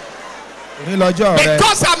day. Òní lọ́jọ́ rẹ.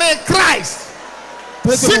 Because I'm in Christ.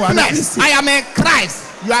 Torí pé mo wà ní Sickness, Kristi. I am in Christ.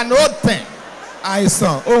 You are an old thing.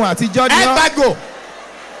 Àìsàn ohun àtijọ́ ni ọ́. Embargo.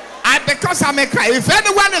 And because I'm in Christ, if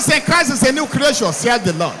anyone is in Christ, is a new creation, says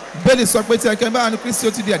the Lord. Bẹ́ẹ̀ni sọ pé tí ẹnikẹ́ni bá wà ní Kristi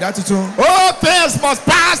ó ti di ẹ̀dá tuntun. All things must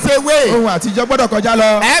pass away. Ohun àtijọ́ gbọ́dọ̀ kọjá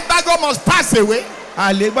lọ. Embargo must pass away.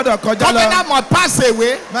 Àlè gbọ́dọ̀ kọjá lọ. Covenant must pass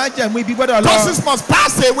away. Májẹ̀mú ibi gbọ́dọ̀ lọ. Curses must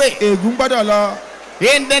pass away. Ègún gbọ́dọ̀ lọ.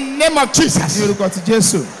 In the name of Ní Jesus. orúkọ ti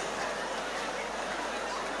Jésù.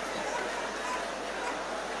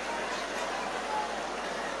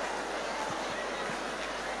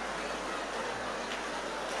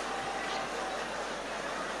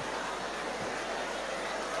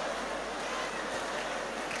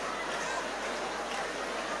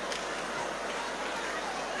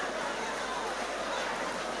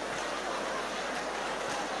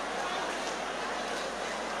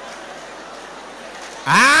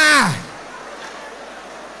 Ah.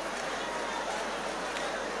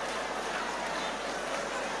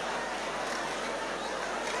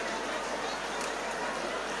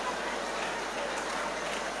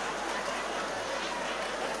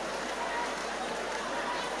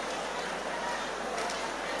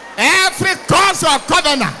 Every cause or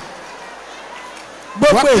covenant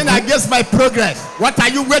Gbogbo working ègún. against my progress. What are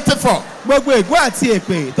you waiting for? Gbogbo ègún àti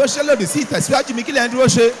èpè tó ṣe lòdì sí ìtẹ̀síwájú mi kí lẹ̀ ń dúró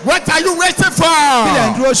ṣe. What are you waiting Kí lẹ̀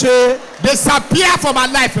ń for? dúró ṣe. Disappear from my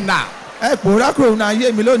life now. Ẹ pòórá kúrò ní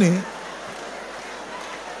ayé mi lónìí.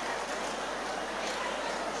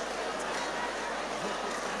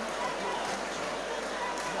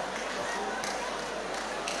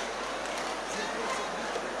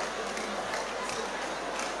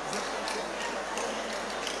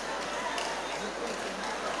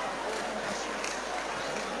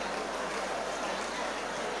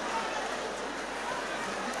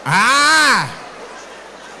 Ah!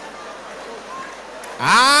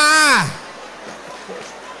 Ah!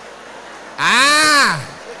 Ah!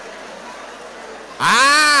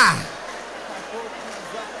 Ah!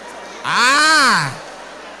 Ah!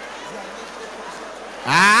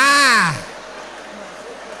 Ah!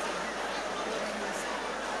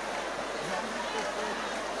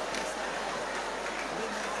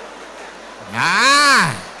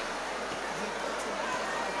 Ah!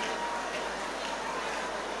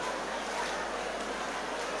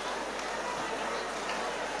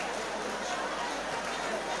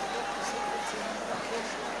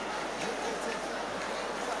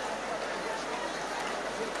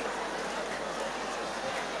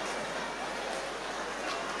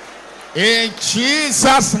 In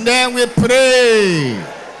Jesus' name we pray.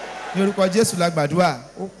 Ní orúkọ Jésù la gbàdúrà.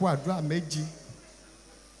 Ó kú àdúrà méjì.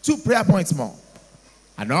 2 prayer points more.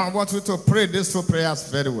 I know I want you to pray these 2 prayers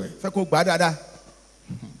very well. Fẹ́ kó gbà dáadáa.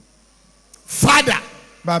 Father,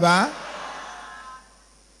 Bàbá,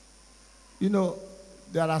 you know,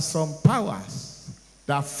 there are some powers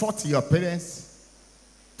that fought your parents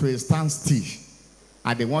to a standstill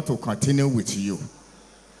and they want to continue with you.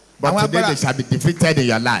 But Àwọn today agbára- they shall be defeated in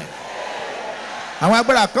your life. àwọn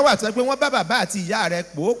agbára kan wà tó yẹ pé wọ́n bá bàbá àti ìyá rẹ̀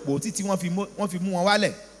pòópòó títí wọ́n fi mú wọn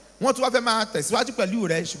wálẹ̀. Wọ́n tún wá fẹ́ máa tẹ̀síwájú pẹ̀lú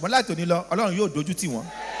rẹ̀ ṣùgbọ́n láti òní lọ Ọlọ́run yóò dojú tì wọ́n.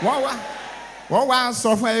 Wọ́n wá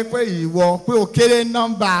sọ fún ẹ pé ìwọ pé o kéré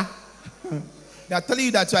nọ́mbà. They are telling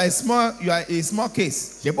you that you are a small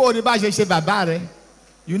case. Ṣé bó o ní bá ṣe ṣe bàbá rẹ?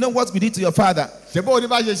 You know what we did to your father. Ṣé bó o ní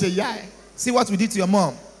bá ṣe ṣe ìyá ẹ? See what we did to your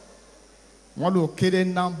mom. Wọ́n lò kéré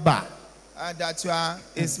nọ́mbà. And that you are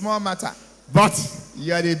a small matter. But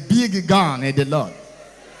you are a big gun in the Lord.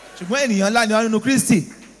 Ṣùgbọ́n ènìyàn ńlá ni wọ́n nínú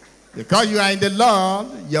Kristi. Because you are in the Lord,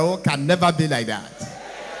 your own can never be like that.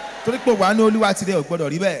 Torí pé wàá ní Olúwa tirẹ̀ ò gbọ́dọ̀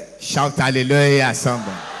rí bẹ́ẹ̀. Shout hallelujah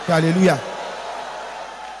somebody. Hallelujah.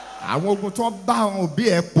 Àwọn ogun tó bá àwọn òbí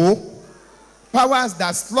ẹ pò. Powers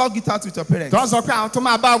that slug it out with your parents. Tó sọ pé àwọn tó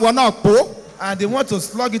máa bá wọn náà pò. And they want to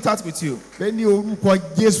slug it out with you. Pé ní orúkọ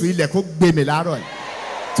Jésù ilẹ̀ kó gbé mi láàárọ̀ yìí.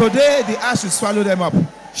 Today the ash will swallow them up.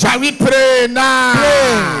 Shall we pray now?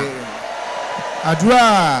 Pray.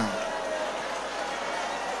 Àdúrà.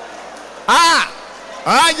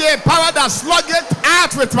 Yeah, power that slug it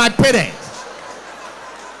out with my parents.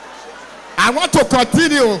 I want to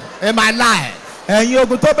continue in my life. Ẹ̀yin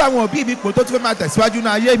ogun tó bá àwọn òbí mi pò tó tún fẹ́ máa tẹ̀síwájú ní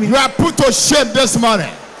ayé mi. You are put to shame this morning.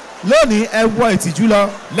 Lónìí ẹ wọ ìtìjú lọ.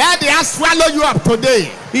 Let the earth swallow you up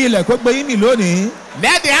today. Ilẹ̀ kó gbé yín mì lónìí.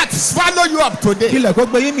 Let the earth swallow you up today. Ilẹ̀ kó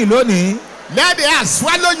gbé yín mì lónìí. Let the earth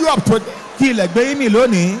swallow you up today. Kí ilẹ̀ gbé yín mì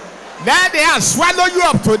lónìí. Let the earth swallow you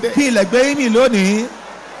up today. Kí ilẹ̀ gbé yín mì lónìí.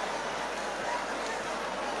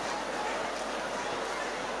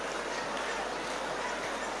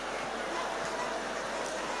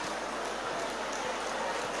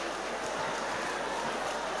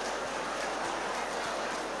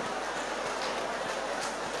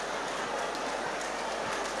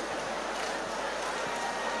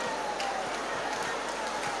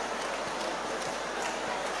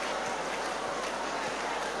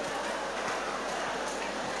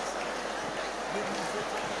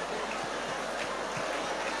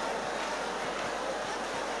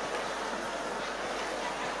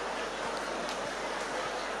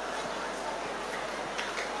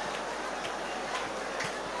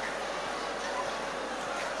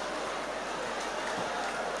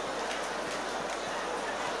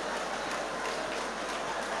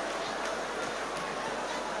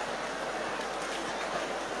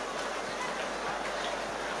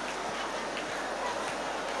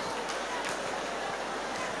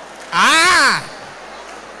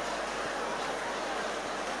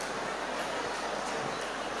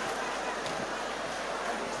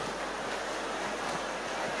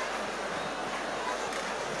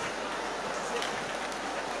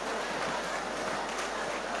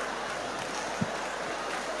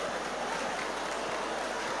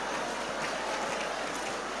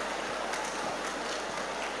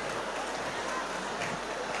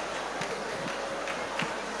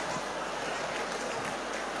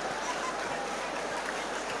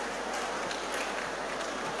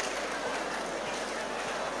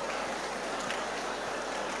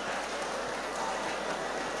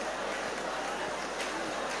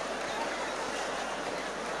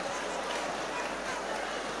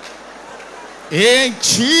 In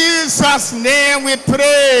Jesus' name we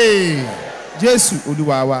pray. Jésù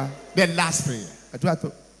Olúwa wa. The last prayer. Àdúrà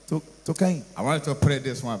tó kẹ́yìn. I want you to pray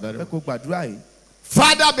this one very Ẹ well. kó gbàdúrà yìí.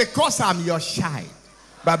 Father, because I'm your child,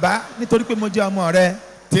 Bàbá, nítorí pé mo jẹ́ ọmọ rẹ,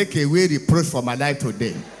 take away reproach from my life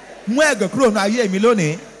today. mú ẹ̀gàn kúrò ní ayé mi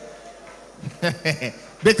lónìí.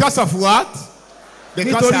 Because of what?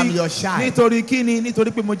 Because I'm your child. Nítorí kíni?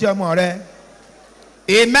 Nítorí pé mo jẹ́ ọmọ rẹ.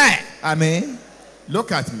 Amen. Àmín.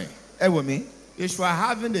 Look at me. Ẹ wò mí. If you are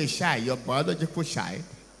having a child, your biological child,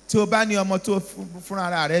 Tí o bá ní ọmọ tó fúnra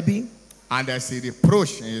ara rẹ bí, and there's a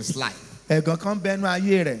reproach in his life, ẹ̀gàn kan bẹnu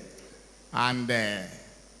ayé rẹ̀. and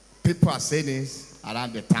people are saying this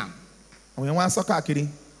around the town. Àwọn yẹn wá sọ káàkiri.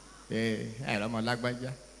 Ọmọ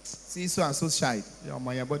lágbájá. See so and so child.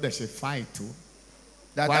 Ọmọ yẹn gbọ́dọ̀ ṣe fine too.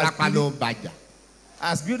 That Wárápá ló bàjá.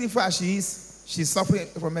 as beautiful as she is, she's suffering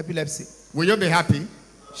from epilepsy. Will you be happy?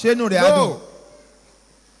 Ṣé inú rẹ̀ á dùn? No.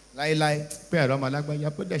 Láíláí. Pé ọmọ lágbájá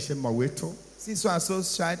gbọ́dọ̀ ṣe mọ̀wé tó. See so and so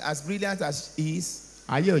child, as brilliant as he is,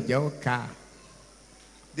 Ayé ò jẹ́ ó ká.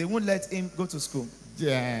 they won't let him go to school.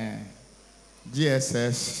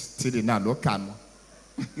 GSS 3 náà ló kà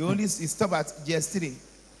mọ́. He stopped at GS3.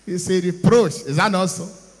 It's a reproach. Is that not so?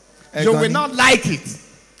 You will not like it.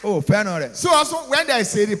 Oh, fẹ́ràn rẹ̀. So also when there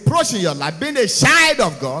is a reproach in your life, being a child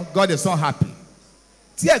of God, God is not happy.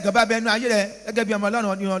 Tí ẹ̀gàn bá bẹnu ayé rẹ̀ gẹ́gẹ́ bí ọmọ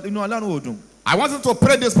Ọlọ́run, inú Ọlọ́run ò dùn. I want you to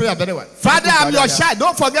pray this prayer very well. Father, I'm your child.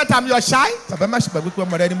 Don't forget I'm your child. Bàbá má ṣe gbàgbé pé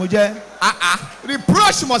ọmọ rẹ ni mo jẹ́.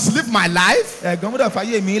 Reproach must leave my life. Ẹ̀gàn gbọ́dọ̀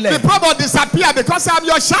fàyè mi lẹ̀. Reproach must disappear because I'm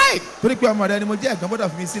your child. Torí pé ọmọ rẹ ni mo jẹ́, ẹ̀gàn gbọ́dọ̀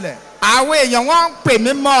fi mi sílẹ̀. Àwọn èèyàn wọ́n ń pè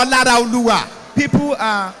mí mọ́ ọ lára Olúwa. People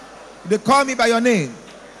they call me by your name.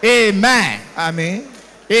 Amen. Àmín.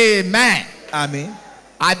 Amen. Àmín.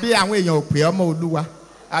 Àbí àwọn èèyàn ò pè ọmọ Olúwa.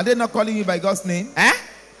 Are they not calling you by God's name?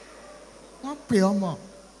 Wọ́n pè ọmọ.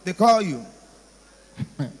 They call you.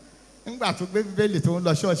 Nígbà tó gbé Bíbélì tó ń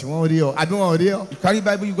lọ ṣọ́ọ̀ṣì wọ́n rí ọ. Àbí wọ́n rí ọ. You carry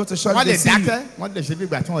Bible, you go to church, Wọ́n they lè see you. dákẹ́. Wọ́n lè ṣe bí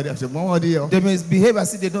ìgbà tí wọ́n rí ọ. Ṣùgbọ́n wọ́n rí ọ. They may behave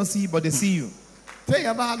as if they don't see you, but they see you.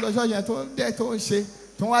 Téèyàn bá lọ ṣọ́ọ̀ṣì yẹn tó ń dẹ́ tó ń ṣe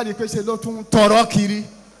tó ń wá rí i pé ṣe ló tún ń tọrọ kiri.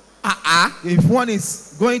 If one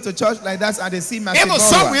is going to church like that and they see my Even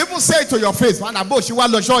some will even say it to your face. Wọ́n àbò ṣì wá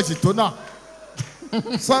lọ ṣọ́ọ̀ṣì tó náà.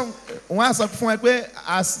 some wọ́n á sọ fún ẹ pé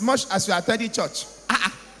as much as you attend church,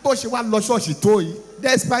 Bó ṣe wá lọ ṣọ́ọ̀ṣì tó yìí.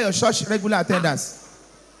 despite your church regular attendance,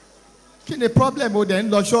 Kí ni problem o dẹ̀ ń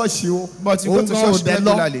lọ ṣọ́ọ̀ṣì o? but you go to church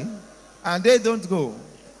regularly and they don't go.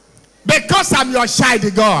 Because I'm your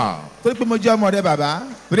child, God. Torí pé mo jẹ́ ọmọ rẹ bàbá.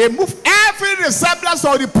 Remove every resemblance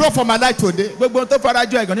or reproach from my life today. Gbogbo tó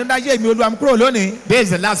farajọ ẹ̀gàn nínú ayé mi Olúwa mú kúrò lónìí. This is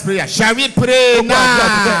the last prayer. Shall we pray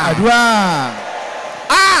now? Àdúrà.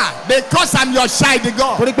 Because I'm your child,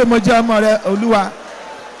 God. Torí pé mo jẹ́ ọmọ rẹ Olúwa.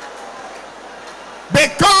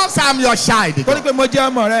 Because I'm your child, Torí God. pé mo jẹ́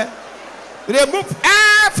ọmọ rẹ. Remove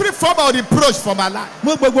every form of reproach from my life.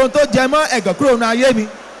 Mú gbogbo tó jẹ mọ́ ẹ̀gàn kúrò nínú ayé mi.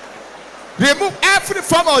 Remove every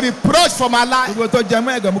form of reproach from my life. Gbogbo tó jẹ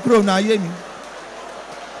mọ́ ẹ̀gàn mú kúrò nínú ayé mi.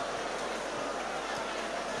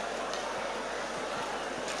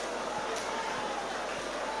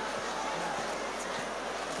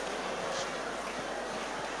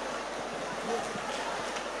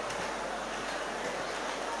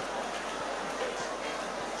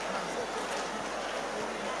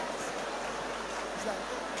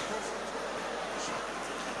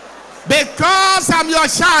 Because I'm your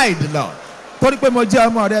child, Lord. Torí pé mo jẹ́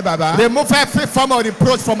ọmọ rẹ bàbá. Remove every form of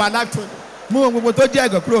reproach from my life today. Mú gbogbo tó jẹ́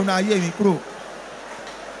ẹ̀gàn kúrò nínú ayé mi kúrò.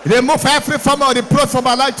 Remove every form of reproach from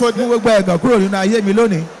my life Mú today. gbogbo ẹ̀gàn kúrò nínú ayé mi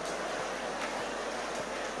lónìí.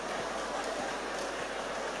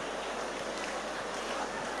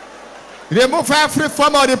 Remove every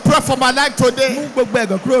form of reproach from my life today. Mú gbogbo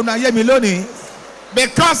ẹ̀gàn kúrò nínú ayé mi lónìí.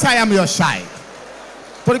 Because I am your child.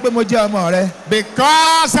 Torí pé mo jẹ́ ọmọ rẹ.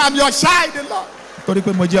 Because I'm your child, Lord. Torí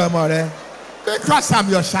pé mo jẹ́ ọmọ rẹ. Because I'm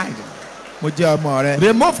your child. Mo jẹ́ ọmọ rẹ.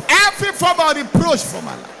 Remove every form of reproach from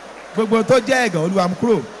my life. Gbogbo tó jẹ́ ẹ̀gàn Olúwa mú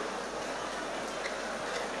kúrò.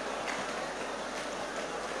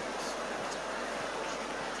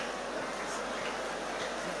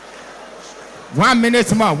 One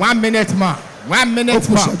minute more. 1 minute more. 1 minute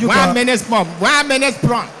more. ìṣẹ́jú 1 kan. minute more. 1 minute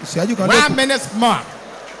more. Ìṣẹ́jú kan 1 lókun. minute more.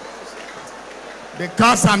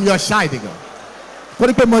 Because I'm your child, God.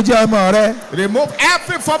 Torí pé mo jẹ́ ọmọ rẹ. Remove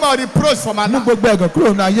every form of reproach from my Mú life. gbogbo ẹ̀gàn kúrò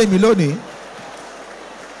nínú ayé mi lónìí.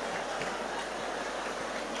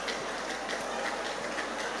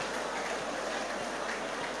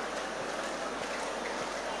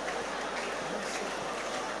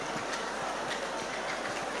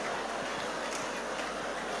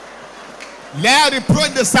 Let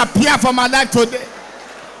reproach disappear from my life today.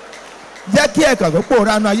 Jẹ́ kí ẹ̀gàn kó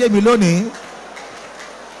pòórá nínú ayé mi lónìí.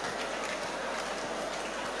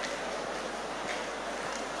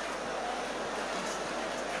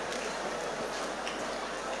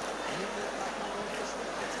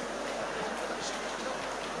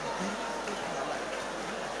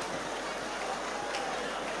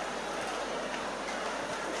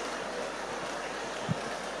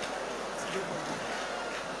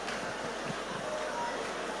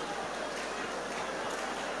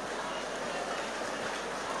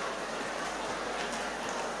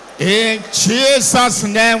 In Jesus'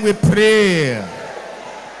 name we pray.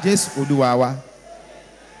 Jésù Olúwa wa.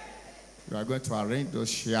 You are going to arrange those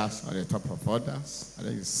shares on the top of others. I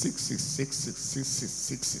think it's 6.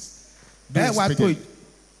 Ẹ wá tó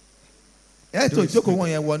ẹ tó ìjókòó wọn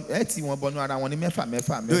yẹn wọ ẹ tí wọn bọnú ara wọn ní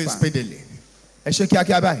mẹ́fà. Do it speedily. Ẹ ṣe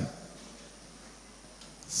kíákíá báyìí.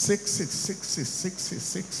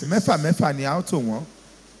 6. Mẹ́fà ni a ó tò wọ́n.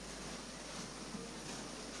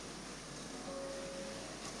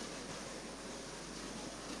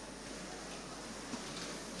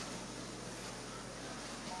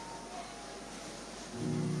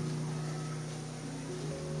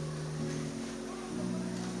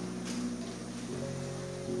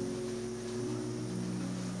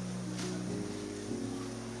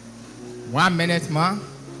 One minute more.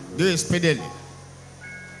 Do it speedily.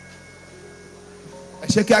 Ẹ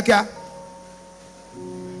ṣe kíákíá.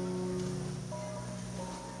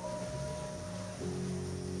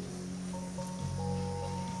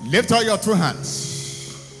 Lift all your two hands.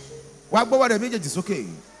 Wá gbọ́wọ́ rẹ̀ méjèèjì sókè.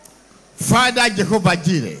 Father Jehovah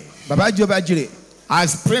Jireh, Bàbá Jehovah Jireh. I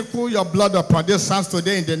sprinkle your blood upon this house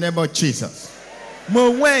today in the name of Jesus.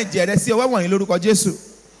 Mo wọ́n ẹ̀jẹ̀ rẹ sí ọwọ́ wọ̀nyí lórúkọ Jésù.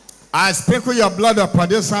 I sprinkle your blood upon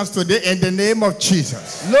this house today in the name of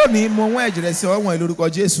Jesus. Lónìí mo wọ́n ẹ̀jẹ̀ rẹ sí ọwọ́ wọ̀nyí lórúkọ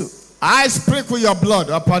Jésù. I sprinkle your blood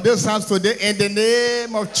upon this house today in the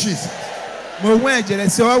name of Jesus. Mo wọ́n ẹ̀jẹ̀ rẹ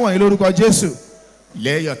sí ọwọ́ wọ̀nyí lórúkọ Jésù.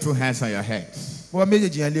 Lay your two hands on your head. Bọ́wọ́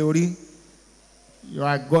méjèèjì yẹn lé orí. You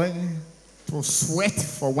are going to sweat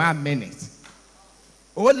for 1 minute.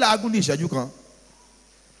 Ó làágùn ní ìṣẹ́jú kan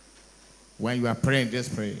When you are praying this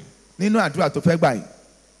prayer, nínú àdúrà tó fẹ́ gbà yìí.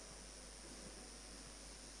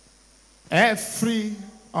 every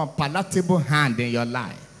unpalatable hand in your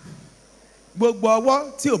life, Gbogbo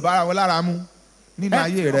ọwọ́ tí ò bára wọn lára mu nínú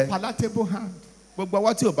ayé every rẹ. unpalatable hand, Gbogbo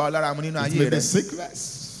ọwọ́ tí ò bá wọn lára mu nínú it ayé may be rẹ.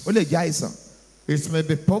 sickness, Ó lè jẹ́ àìsàn. it may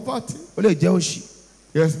be poverty, Ó lè jẹ́ òṣì.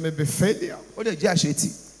 it may be failure. Ó lè jẹ́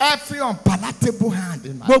àṣetì. Every unpalatable hand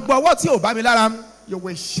in my life, Gbogbo ọwọ́ tí ò bá mi lára mu. you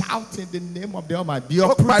will shout in the name of the Almighty. Ó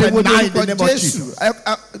You're pariwo uprooted ní now in the orúkọ name of Jésù. Jesus.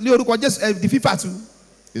 Ní orúkọ Jésù ẹ di fífà tu.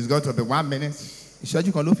 It's going to be 1 minute,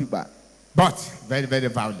 Ìṣẹ́jú kan ló fi gbà. but very, very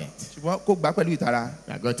violent. Ṣùgbọ́n kó gbà pẹ̀lú ìtara.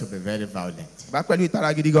 You are going to be very violent. Gbà pẹ̀lú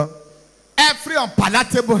ìtara gidi gan. Every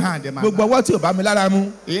unpalatable hand in my Gbogbo life, ọwọ́ tí ò bá mi lára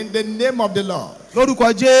mu. in the name of the Lord,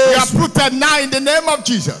 Lórúkọ you are Jésù. uprooted now in the name of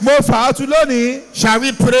Jesus. Mo fà á tu lónìí. Shall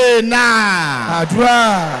we pray now?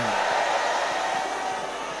 Àdúrà.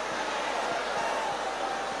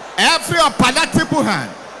 Every unpalatable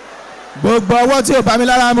hand, Gbogbo ọwọ́ tí ò bá mi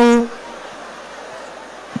lára mu.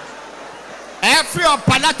 every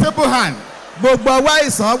unpalatable hand, Gbogbo ọwọ́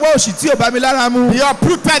àìsàn ọwọ́ òṣì tí ò bá mi lára mu. be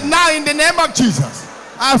uprooted now in the name of Jesus.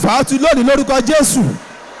 A fà á tu lónìí lórúkọ Jésù.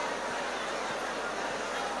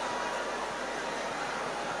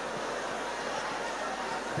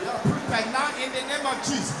 Be uprooted now in the name of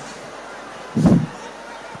Jesus.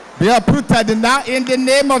 Be uprooted now in the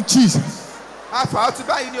name of Jesus. A fà á tu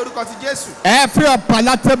báyìí ní orúkọ ti Jésù. Every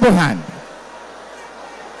unpalatable hand,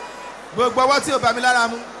 Gbogbo ọwọ́ tí ò bá mi lára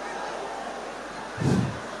mu.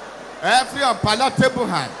 every unpalatable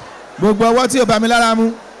hand, Gbogbo ọwọ́ tí ò bá mi lára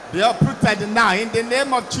mu. be uprooted now in the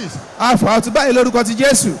name of Jesus. A fà á tu báyìí lórúkọ ti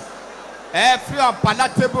Jésù. Every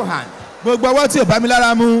unpalatable hand, Gbogbo ọwọ́ tí ò bá mi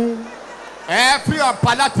lára mu. every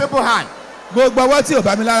unpalatable hand. Gbogbo ọwọ́ tí ò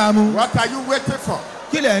bá mi lára mu. What are you waiting for?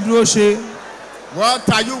 Kí lẹ̀ ń dúró ṣe? What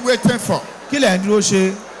are you waiting for? Kí lẹ̀ ń dúró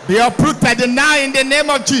ṣe? Be uprooted now in the name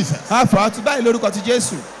of Jesus. A fà á tu báyìí lórúkọ ti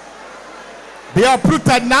Jésù. Be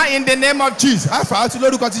uprooted now in the name of Jesus. A fà á tu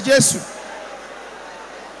lórúkọ ti Jésù.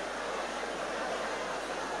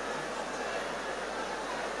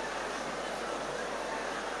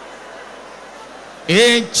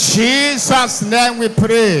 In Jesus' name we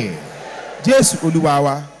pray. Jésù Olúwa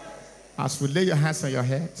wa. As we lay your hands on your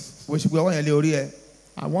heads, Wo ṣe gbé ọwọ́ yẹn lé orí ẹ.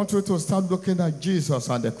 I want you to start looking at Jesus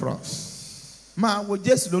on the cross. Máa wo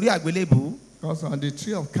Jésù lórí àgbélébùú. Because on the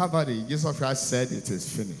tree of Calvary, Jesus Christ said it is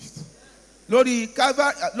finished. Lórí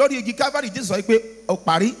igi Calvary Jésù sọ pé ó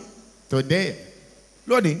parí. Today,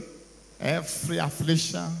 Lónìí, every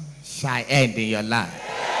affliction shall end in your life.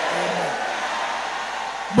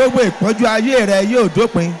 gbogbo ìpọ́njú ayé rẹ yóò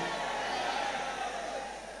dópin.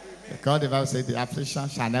 Because the Bible says the affliction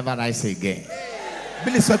shall never rise again.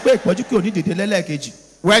 Bílí sọ pé ìpọ́njú kí ò ní dìde lẹ́lẹ́kejì.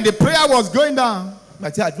 When the prayer was going down,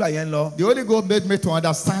 Nígbà tí àdúrà yẹn ń lọ. the Holy Ghost made me to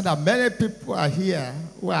understand that many people are here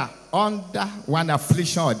who are under one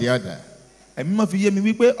affliction or the other. Ẹ̀mí mọ́ fi yé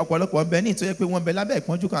mi wípé ọ̀pọ̀lọpọ̀ ń bẹ ní ìtọ́jú pé wọ́n bẹ lábẹ́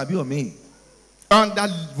ìpọ́njú kan àbí òmíì. Under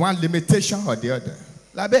one limitation or the other.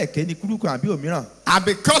 Lábẹ́ ìkéni kúrú kan àbí òmíràn. And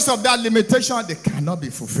because of that limitation, they cannot be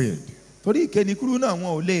fulfilled. torí ìkénikúrú náà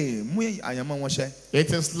wọn ò lè mú àyànmọ́ wọn ṣẹ.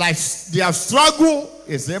 It is like their struggle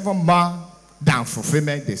is even more than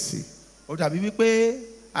fulfillment they see. ó dàbí wípé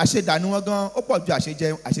àṣedànù wọn gan ó pọ̀ ju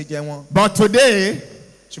àṣejẹ wọn. But today,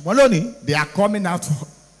 ṣùgbọ́n lónìí. they are coming out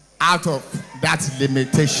of that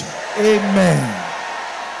limitation. Amen.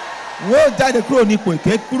 wọ́n jáde kúrò ní ipò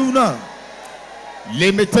ìkékúrú náà.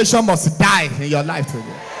 Limitation must die in your life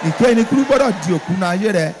today. ìkénikúrú gbọ́dọ̀ di òkú náà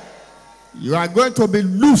ayé rẹ. You are going to be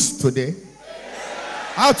loose today.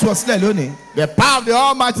 a tú ọ sílẹ̀ lónìí. The power of the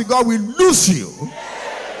Almighty God will loose you.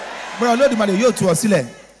 bọ́lá Olódùmarè yóò tú ọ sílẹ̀.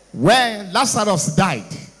 When Lazarus died,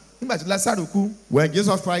 nígbà tí Lásárù kú. when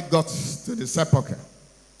Jesus Christ got to the sepulchre,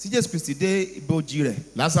 tí Jésù Kristi dé ibojì rẹ̀.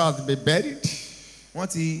 Lazarus had been buried. wọ́n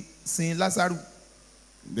ti sin Lásárù.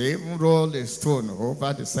 They even rolled a stone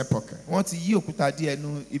over the sepulchre. wọ́n ti yí òkúta dí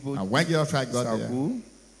ẹnu ibojì. And when Jesus Christ got there,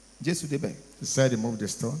 Jésù débẹ̀. he said, remove the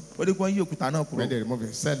stone. ó ní kí wọ́n yí òkúta náà When kúrò. they removed it,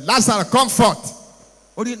 he said, Lazarus, come forth.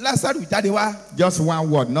 ó ní Lásárù jáde wá. Just one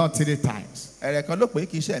word, not 3 times. ẹ̀rẹ̀ kan ló pé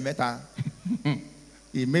kì í ṣe ẹ̀mẹ́ta.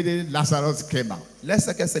 Immediately, Lazarus came out.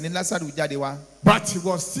 lẹ́sẹ̀kẹsẹ̀ ni Lásárù jáde wá. But he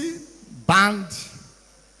was still bound.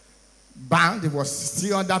 He was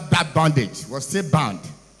still under that bondage. He was still bound.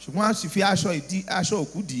 ṣùgbọ́n a sì fi aṣọ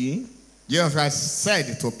òkú dì í. Jesus Christ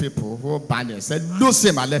said to people who bound him, said, loose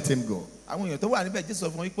him and let him go. àwọn èèyàn tó wà níbẹ̀ Jésù sọ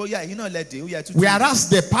fún wọn pé ó yá èyí náà lẹ́dẹ̀ẹ́ ó yẹ tútù. Whereas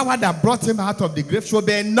the power that brought him out of the grave should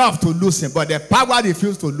be enough to loose him, but the power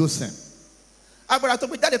refused to loose him. agbára tó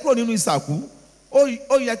gbé jáde kúrò nínú ìsàkú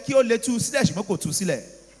ó yẹ kí ó lè tú sílẹ̀ ṣùgbọ́n kò tú sílẹ̀.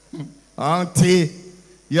 Until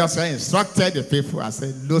Jesus instructed the people and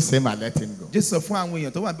said, loose him and let him go. Jésù sọ fún àwọn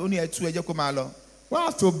èèyàn tó wà níbẹ̀ ó ní ẹ tú ẹ jẹ́ kó máa lọ.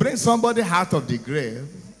 Well, to bring somebody out of the grave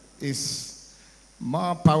is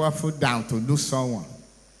more powerful than to lose someone.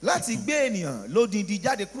 láti gbé ènìyàn lódindi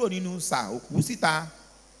jáde kúrò nínú òkú síta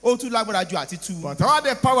ó tún lágbára ju àti tú. But all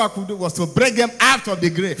the power could do was to bring him out of the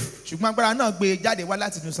grave, ṣùgbọ́n agbára náà gbé jáde wá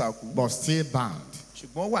láti inú òkú. but still bound.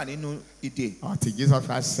 ṣùgbọ́n ó wà nínú ìdè. Until Jesus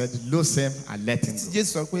Christ said, loose him and let him tí go.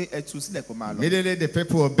 Jésù sọ pé ẹ tú sílẹ̀ kó máa lọ. Immediately the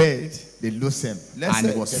people obeyed, they loosed him, and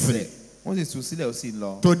he was free. wọ́n sì tú sílẹ̀ ó sì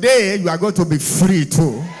lọ. Today, you are going to be free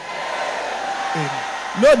too.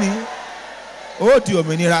 lónìí ó di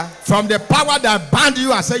òmìnira. From the power that bound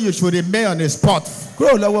you and said you should remain on the spot.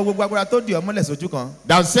 kúrò lọ́wọ́ gbogbo agbára tó di ọmọlẹ̀ sójú kan.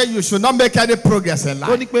 That say you should not make any progress in ó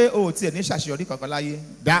life. ní pé o ò tiẹ̀ ní ṣàṣeyọrí kankan láyé.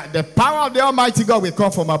 That the power of the Almighty God will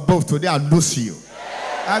come from above today and loose you.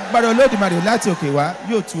 agbára Olódùmarè láti òkè wá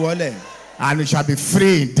yóò tú ọ lẹ̀. And you shall be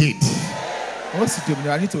free indeed. ó sì di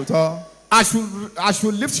òmìnira ní tòótọ́. As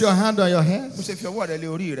you lift your hand on your head, bó ṣe fi ọwọ́ rẹ lé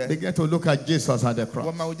orí rẹ. begin to look at Jesus on the cross.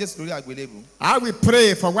 wọ́n máa wo Jésù lórí àgbélébù. I will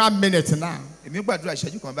pray for 1 minute now. èmi gbàdúrà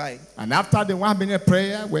ìṣẹ́jú kan báyìí. And after the 1 minute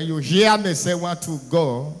prayer, when you hear me say 1, 2,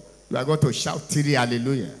 go, you are going to shout 3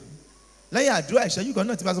 hallelujah. lẹ́yìn àdúrà ìṣẹ́jú kan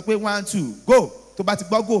náà ti bá sọ pé 1, 2 go tó bá ti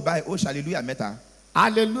gbọ́ go báyìí ó ṣàlélúyà mẹ́ta.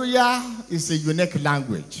 Hallelujah is a unique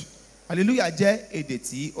language. hallelujah jẹ́ èdè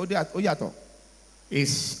tí ó yàtọ̀.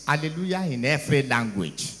 It's hallelujah in every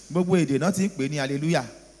language. gbogbo èdè náà ti ń pè ní hallelujah.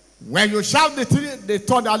 When you shout the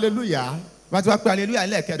third hallelujah, wọ́n ti wá pé hallelujah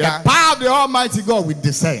the lẹ́ẹ̀kẹta. power of the Almighty God will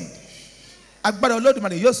descend. agbára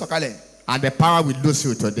Olódùmarè yóò sọ̀kalẹ̀. And the power will lose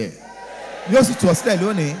you today. yóò sì tú ọ sílẹ̀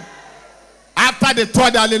lónìí. After the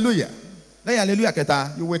third hallelujah, lẹ́yìn hallelujah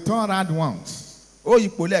kẹta. you will turn around once ó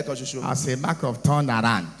yípo lẹ́ẹ̀kan ṣoṣo. as a mark of turn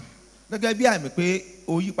around. gẹ́gẹ́ bí àmì pé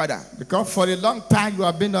ó yí padà. Because for a long time you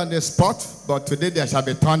have been on the spot, but today there shall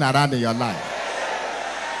be turn around in your life.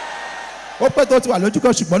 ó pẹ́ tó ti wà lójú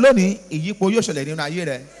kan ṣùgbọ́n lónìí ìyípo yóò ṣẹlẹ̀ nínú ayé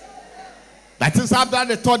rẹ. That is after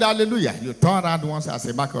the third hallelujah, you turn around once as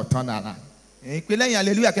a mark of turn around. pé lẹ́yìn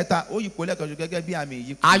hallelujah kẹta ó yípo lẹ́ẹ̀kan ṣoṣo gẹ́gẹ́ bí àmì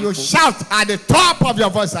ìyípo. And you shout at the top of your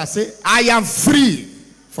voice and say, I am free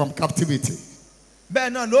from captivity. bẹ́ẹ̀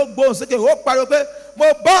náà ló gbóhùn sókè ó pariwo pé mo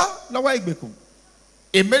bọ́ lọ́wọ́ ìgbèkùn.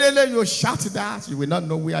 Immediately you shout that, you will not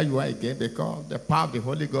know where you are again because the power of the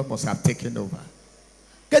Holy Ghost must have taken over.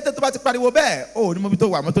 kété tó bá ti pariwo bẹ́ẹ̀ ó ní mo bí tó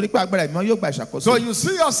wà mọ́ torí pé agbára ìmọ̀ yóò gba ìṣàkóso. So you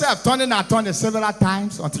see yourself turning and turning several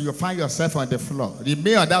times until you find yourself on the floor.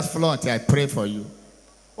 Remain on that floor until I pray for you.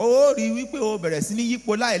 ó rí wípé ó bẹ̀rẹ̀ sí ní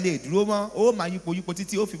yípo láì lè dúró mọ́ ó máa yípo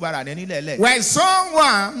títí ó fi bára rẹ̀ nílẹ̀ lẹ̀. When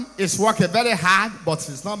someone is working very hard but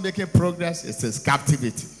is not making progress, it is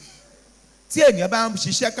captivity. tí ènìyàn bá ń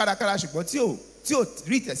ṣiṣẹ́ kárakára ṣùgbọ́n tí ò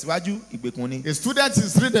rí ìtẹ̀síwájú ìgbèkùn ni. A student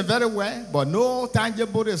is reading very well but no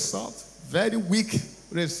tangible result, very weak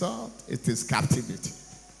result, it is captivity.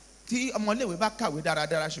 tí ọmọléèwé bá kàwé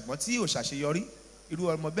dáradára ṣùgbọ́n tí ò ṣàṣeyọrí irú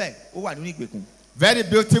ọmọ bẹ́ẹ̀ ó wà nínú ìgbèkùn. Very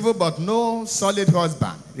beautiful but no solid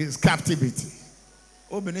husband, it is captivity.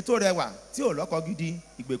 obìnrin tó rẹwà tí ò lọ́kọ gidi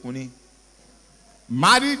ìgbèkùn ni.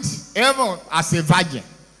 Married even as a virgin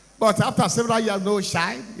but after several years no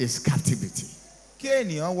child is captivity. kí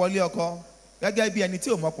ènìyàn wọlé ọkọ gẹ́gẹ́ bí ẹni tí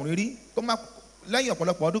ò mọkùnrin rí kó má lẹ́yìn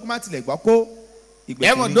ọ̀pọ̀lọpọ̀ ọdún kó má tilẹ̀ gbọ́ kó ìgbèkùn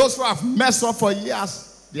Even rí. those who have messed up for years,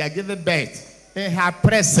 they are giving birth. In her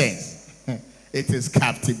presence, it is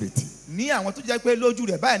captivity. ní àwọn tó jẹ́ pé lójú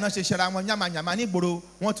rẹ̀ báyìí náà ṣe ṣẹra wọn yàmàyàmà nígboro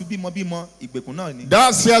wọ́n tún bímọ ìgbèkùn náà ni.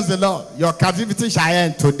 Thus says the Lord, your captivity shall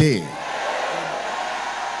end today.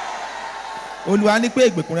 Olúwa ní pé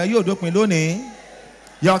ìgbèkùn rẹ yóò dópin lónìí.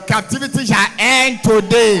 Your captivity shall end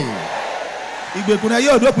today. ìgbèkùn rẹ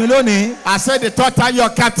yóò dópin lónìí. I said the third time, your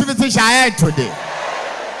captivity shall end today.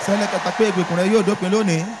 sẹ́lẹ̀ kẹta pé ìgbèkùn rẹ yóò dópin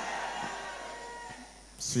lónìí.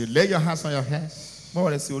 So you lay your hands on your heads.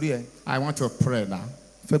 bọ́ọ̀ rẹ̀ sí orí ẹ̀. I want to pray now.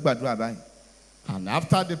 fẹ́ gbàdúrà báyìí. And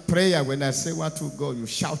after the prayer, when I say one to go, you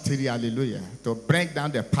shout three hallelujah to bring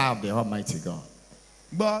down the power of the Almighty God.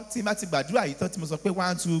 gbọ́ tí n bá ti gbàdúrà yìí tán tí mo sọ pé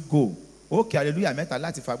 1 2 go ókè hallelujah mẹ́ta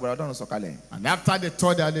láti fa agbára Ọlọ́run sọ̀kalẹ̀. And after the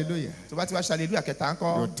third hallelujah, tó bá ti wá ṣe hallelujah kẹta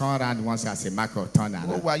ńkọ́. you turn around once as a mark of turn ó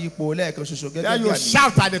around. wá yípo lẹ́ẹ̀kan ṣoṣo gẹ́gẹ́ Then bí you àdìyẹ.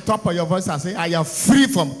 shout at the top of your voice and say, I am free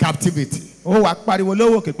from captivity. ó wá pariwo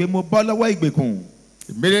lówó òkè pé mo bọ́ lọ́wọ́ ìgbèkùn.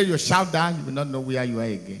 Immediately you shout down, you will not know where you are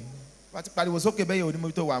again. wá ti pariwo sókè bẹ́ẹ̀ yóò ní mo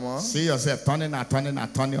tó wà mọ́. See yourself turning and turning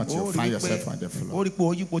and turning until you find yourself on the ó floor. rí pé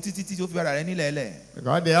ó yípo títí tí ó fi ara rẹ̀ nílẹ̀ ẹlẹ̀.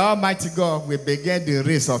 Because the Almighty God will begin the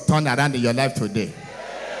race of turn around in your life today.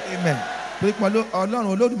 amen. torí pé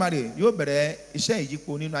Ọlọ́run Olódùmarè yóò bẹ̀rẹ̀ iṣẹ́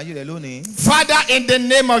ìyípo nínú ayé rẹ̀ lónìí. Father, in the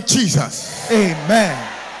name of Jesus. amen.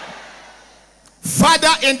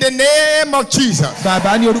 Father, in the name of Jesus.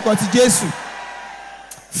 bàbá ní orúkọ ti Jésù.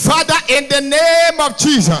 Father, in the name of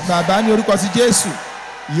Jesus. bàbá ní orúkọ ti Jésù.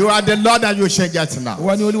 You are the Lord and you change it now.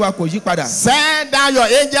 wọ́n ní Olúwa kò yí padà. Send down your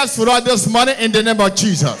angels to us this morning in the name of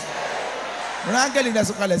Jesus. rángẹ́lì rẹ̀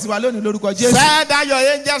sọ̀kalẹ̀ sí wa lónìí lórúkọ Jésù. Send down your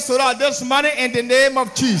angels to us this morning in the name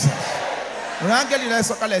of Jesus. rángẹ́lì rẹ̀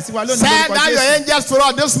sọ̀kalẹ̀ sí wa lónìí Send lórúkọ down your Jésù. angels to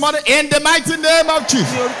us this morning in the mighty name of ní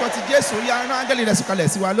Jesus. orúkọ ti Jésù yá rángẹ́lì rẹ̀ sọ̀kalẹ̀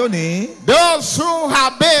sí wa lónìí. Those who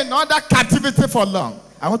have been under captivity for long,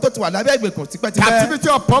 àwọn tó ti wà lábẹ́ ìgbèkùn tipẹ́tipẹ́. captivity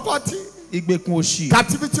of poverty, ìgbèkùn òṣì.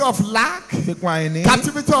 captivity of lack, ìgbèkùn àìní.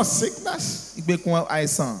 captivity of sickness. ìgbèkùn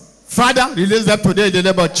àìsàn. Father, release them today in the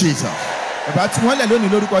name of Jesus. bàbá tí wọ́n lẹ̀ lónìí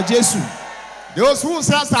lórúkọ Jésù. Those whose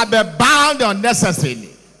hands have been bound unnecessarily,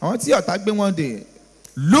 àwọn tí ọ̀tá gbé wọn dè.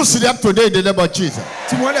 loose them today in the name of Jesus.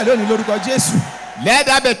 tí wọ́n lẹ̀ lónìí lórúkọ Jésù. Let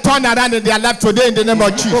them be turned around in their life today in the name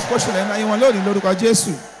of Jesus. kókó ṣẹlẹ̀ náà yé wọn lónìí lórúkọ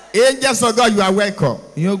Jésù. Angels of God, you are welcome.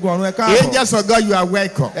 ìyẹn ogun ọ̀run ẹ káàbọ̀. Angels of God, you are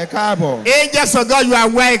welcome. ẹ káàbọ̀. Angels of God, you are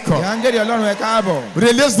welcome. ìyángẹ́lì Ọlọ́run ẹ káàbọ̀.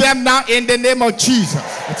 Release them now in the name of Jesus.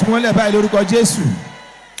 tí wọ́n lẹ̀ báyìí lórúkọ Jésù.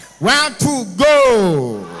 1 2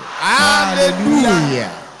 go. Hallelujah.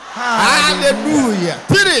 Hallelujah.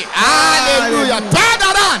 3 hallelujah. Turn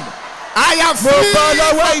around. I am free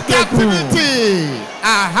from captivity.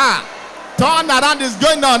 Aha. Turn around is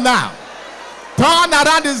going on now. Turn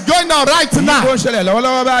around is going on right ìyípo now. ń ṣẹlẹ̀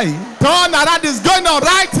lọ́wọ́lọ́wọ́ báyìí. Turn around is going on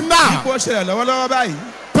right now. ìyípo ń ṣẹlẹ̀ lọ́wọ́lọ́wọ́ báyìí.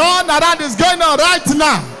 Turn around is going on right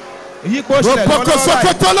now. ìyípo ń ṣẹlẹ̀ lọ́wọ́lọ́wọ́ báyìí.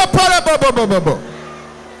 Sokotolo pore bobo.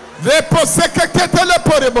 Repo sekeketele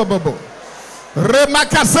pore bobo.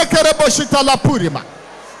 Remakasekere boshitala purima.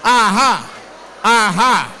 Aha.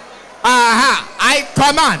 I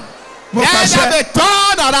command. Mo Let pàṣẹ. them be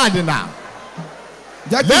turned around now.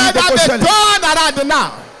 jẹ́ kí Let ìyípo them kó be ṣẹlẹ̀. turned around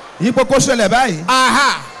now. ìyípo kó ṣẹlẹ̀ báyìí.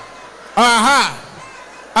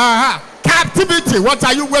 Captivity, what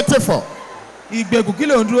are you waiting for? ìgbèkùn kí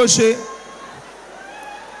ló ń dúró ṣe.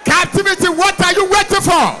 Captivity, what are you waiting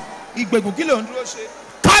for? ìgbèkùn kí ló ń dúró ṣe.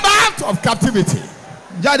 Come out of captivity.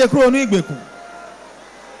 jáde kúrò ní ìgbèkùn.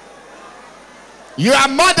 You are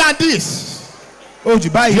more than this. ó jù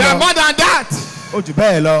báyìí You are lọ. more than that. ó jù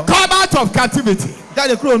bẹ́ẹ̀ lọ. Come out of captivity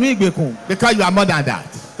jáde kúrò ní ìgbèkùn. because you are more than that.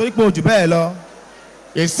 torí pé ó jù bẹ́ẹ̀ lọ.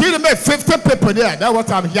 You still make 50 people there. That's what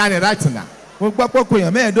I'm hearing right now. mo gbọ́ pé kò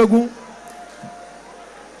yàn mẹ́ẹ̀ẹ́dógún.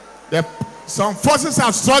 Some forces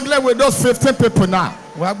are struggling with those 15 people now.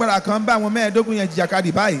 wọ́n agbára kan bá àwọn mẹ́ẹ̀ẹ́dógún yẹn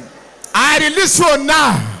jìjàkadì báyìí. I release you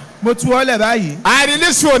now. mo tú ọ lẹ̀ báyìí. I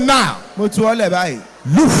release you now. mo tú ọ lẹ̀ báyìí.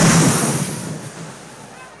 Loof.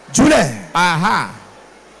 júlẹ̀. Aha.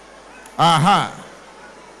 Aha.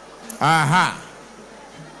 Aha.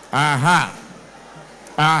 Aha.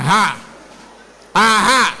 Aha.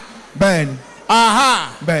 Aha. bẹ́ẹ̀ni. Aha.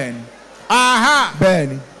 bẹ́ẹ̀ni. Aha.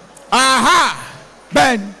 bẹ́ẹ̀ni. Aha.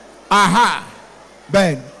 bẹ́ẹ̀ni. Aha.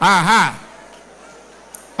 bẹ́ẹ̀ni. Aha.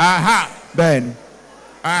 Aha. bẹ́ẹ̀ni.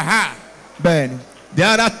 Aha. bẹ́ẹ̀ni. There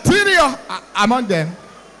are 3 among them.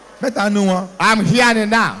 mẹ́ta nu wọn. I'm hearing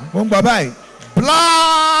now. mo ń gbọ́ báyìí.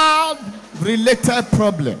 Blood related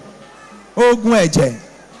problem. ogun ẹ̀jẹ̀.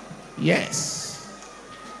 Yes.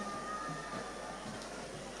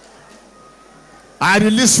 I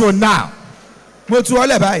release you now. mo tú ọ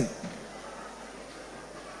lẹ̀ báyìí.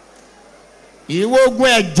 Ìwọ ogun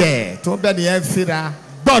ẹ̀jẹ̀ tó bẹ́ẹ̀ ni ẹ ń fira.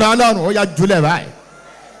 Gbọ́dọ̀ Ọlọ́run ó yá jùlẹ̀ báyìí.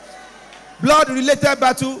 Blood related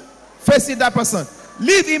battle facing that person.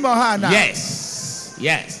 Leave him or her now. Yes.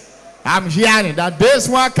 Yes. I'm hearing that this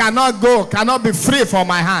one cannot go, cannot be free from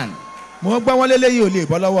my hand. Mo gbọ́ wọn lélẹ́yìí ò lè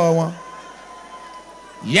bọ́ lọ́wọ́ wọn.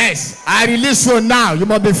 Yes, I release you now. You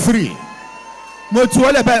must be free. Mo tu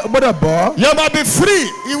ọ́ lẹ̀ báyìí, o gbọ́dọ̀ bọ́. You must be free.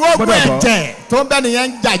 Ìwọ ogun ẹ̀jẹ̀ tó ń bẹ́ẹ̀ ni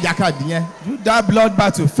yẹn ń jà ìjàkadì yẹn. Do that blood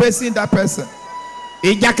battle facing that person.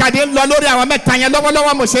 Ìjàkadì ń lọ lórí àwọn mẹ́ta yẹn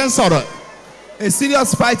lọ́wọ́lọ́wọ́ mo ṣe ń sọ̀rọ̀. A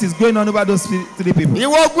serious fight is going on over those three people.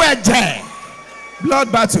 Ìwọ ogun ẹ̀jẹ̀.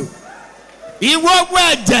 Blood battle. Ìwọ ogun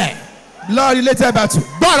ẹ̀jẹ̀. Blood related battle.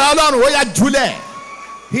 Gbọ́dọ̀ Ọlọ́run ó yá jùlẹ̀.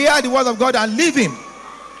 Hear the word of God and leave him.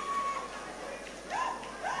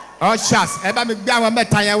 Ushers, ẹ bá mi gbé àwọn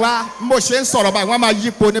mẹ́ta yẹn wá. Mo ṣe ń sọ̀rọ̀ báyìí, wọ́n máa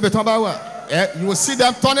yípo níbi tí wọ́n bá wà. You will see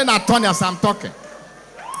them turning and turning as I'm talking.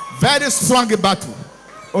 Very strong battle.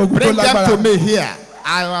 Bring them to me here.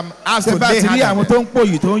 I am asked to lay hands on them.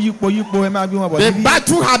 The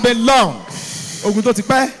battle has been long.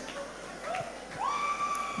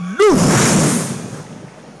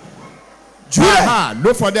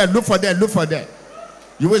 Look for them, look for them, look for them.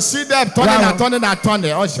 You will see them turning and turning and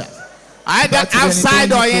turning, ushers. Either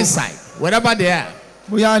outside or inside, wherever they are.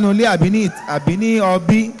 I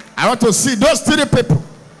want to see those three people.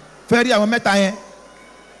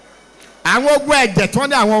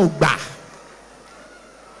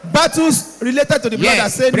 Battles related to the blood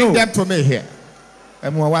that say no. Bring them to me here.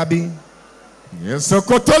 Yes, so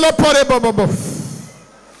kotolo pore bobo.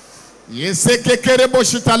 Yes, kekere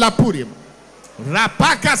boshita la purim.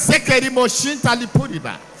 Rapaka sekeri moshinta li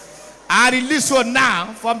puriba. I release you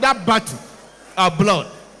now from that battle of blood.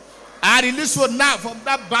 I release you now from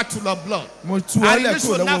that battle of blood. I release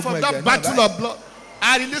you now from that battle of blood.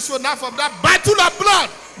 I release you now from that battle of blood.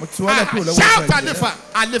 Shout and lift him.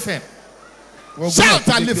 And lift him. Shout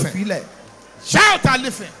and lift him. Shout and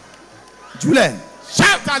lift him.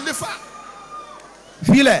 Shout and lift him.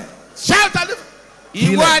 Shout and lift him.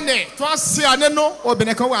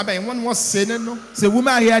 Say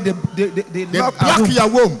woman here they block your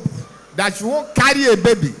womb that you won't carry a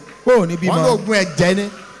baby. Oh, ni bimo.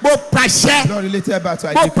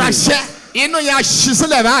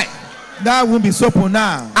 That womb is open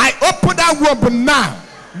now. I open that womb now.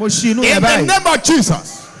 In the name of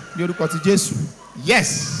Jesus.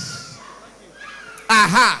 Yes.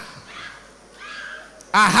 Aha.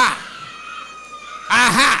 Aha.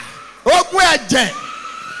 Aha.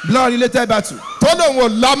 Blood related battle.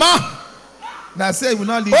 That say will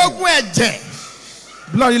not leave you.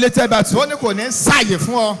 Blood related battle.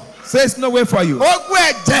 Says no way for you. Blood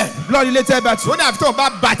related battle.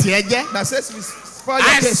 That says we spoil your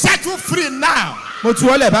I case. set you free now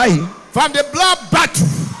From the blood battle.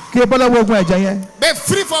 Be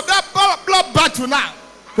free from that blood battle now.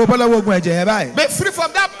 Be free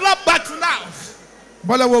from that blood battle now.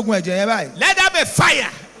 Let there be fire.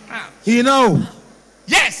 You know.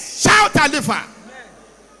 Yes. Shout and lift her.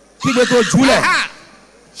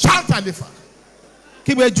 Shout and lift her.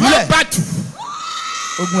 Blood battle.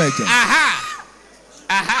 Aha.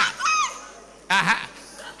 Aha. Aha.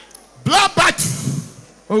 Blood battle.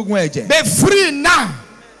 Be free now.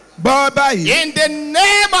 In the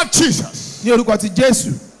name of Jesus.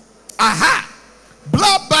 Aha.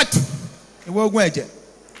 Blood battle.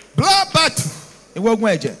 Blood battle.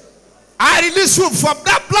 I release you from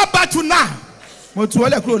that blood battle now.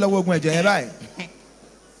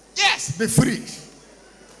 Yes, be free.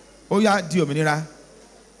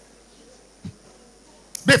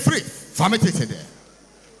 Be free. Vomit it in there.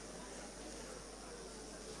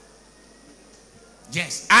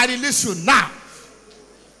 Yes, I release you now.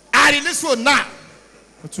 I release you now.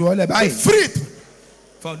 Be free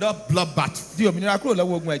from that blood battle.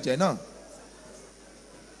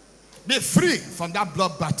 Be free from that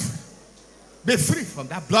blood battle. Be free from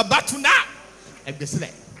that blood battle now.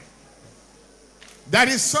 There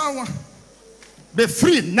is someone. Be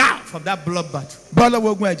free now from that blood battle.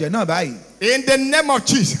 In the name of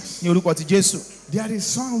Jesus. There is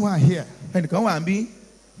someone here.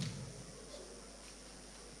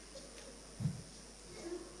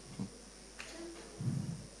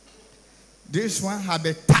 This one has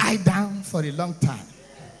been tied down for a long time.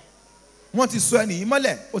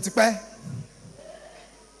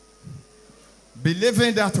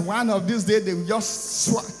 Believing that one of these days they will just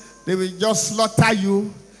slaughter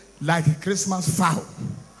you like a Christmas fowl.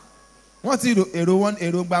 Many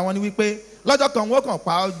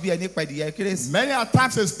a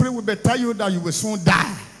times the spirit will be tell you that you will soon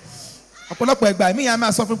die.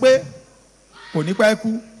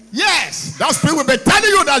 Yes, that spirit will be telling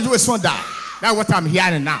you that you will soon die. That's what I'm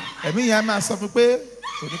hearing now. Ẹ̀mí yẹn máa sọ fún pé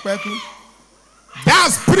kò ní pẹ́ kú.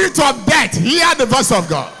 That spirit of death, hear the voice of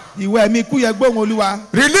God. Ìwọ ẹ̀mí ikú yẹn gbóhùn Olúwa.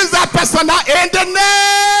 Release that person now in the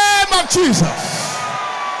name of Jesus.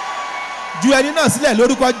 Ju ẹni náà sílẹ̀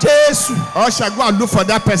lórúkọ Jésù. Usher, go and look for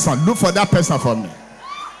that person. Look for that person for me.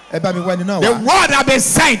 Ẹ bá mi wá ẹni náà The wá. word have been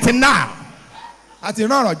sent now. A ti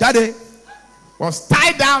rán ọ̀rọ̀ jáde. Was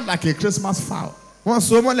tied down like a Christmas fowl. Wọ́n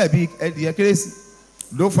so mọ́lẹ̀ bí ẹdìyẹ kérésì.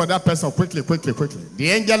 Look for that person quickly.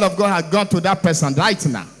 The angel of God has gone to that person right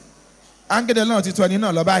now. Áńgẹ́lẹ́ náà ti tọ̀ ẹni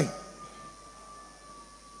náà lọ báyìí.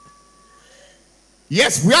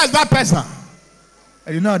 Yes, where is that person?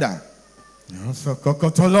 Ẹni náà dà.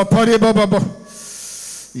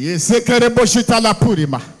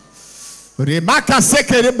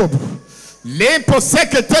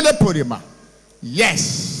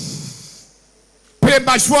 Yes.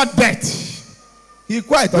 Premature death. Ikú Look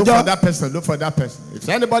for àìtọ́jọ́. that person. Look for that person. If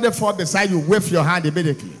anybody fall beside you, wave your hand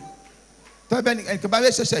immediately. Tọ́bẹ̀ ẹnìkan bá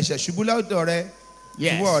fẹ́ ṣẹ̀ṣẹ̀ ṣubú lọ́dọ̀ rẹ.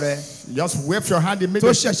 Juwọ́ rẹ. Just wave your hand Tó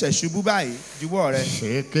immediately. ṣẹ̀ṣẹ̀ ṣubú báyìí. Juwọ́ rẹ.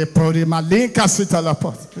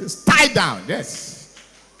 It's tied down. Yes.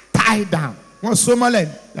 Tied down. Wọ́n so mọ́lẹ̀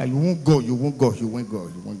Yeah, you won't go.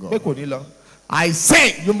 pé kò ní lọ. I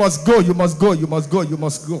say you must go. You must go. In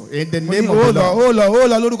the name of the Lord. Ó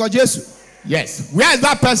lọ lórúkọ Jésù. Yes. Where is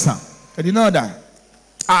that person? Ẹni náà dà.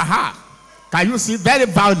 Aha. Can you see? Very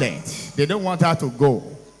violent. They don't want her to go.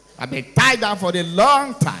 I've been tied down for a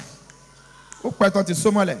long time. Ó pẹ́ tán ti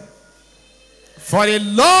so mọ́lẹ̀. For a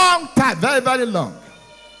long time. Very, very long.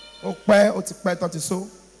 Ó ti pẹ́ tán ti so.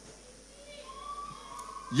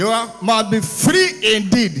 You must be free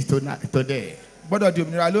indeed today. Gbọ́dọ̀ di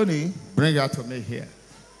òmìnira lónìí. Bring her to me here.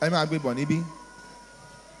 Ẹ máa gbé bọ̀ níbí.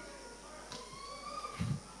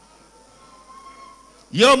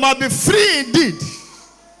 You must be free indeed.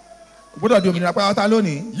 Gbọ́dọ̀ di òmìnira pátá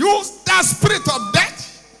lónìí. Use that spirit of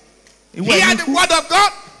death. Ìwọ Hear ẹ̀mí the kú. word of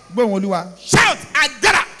God. Gbóhùn Olúwa. Shout and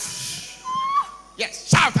get out. Yes,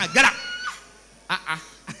 shout and get out.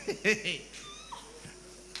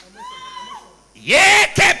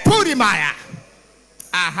 Purimaya.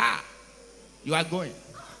 Aha. You are going.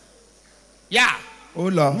 Yeah. Ó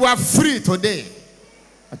lọ. You are free today.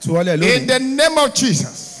 Àtúwọ́lẹ̀ In lónìí. the name of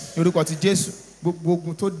Jesus. Orúkọ ti Jésù. Gbogbo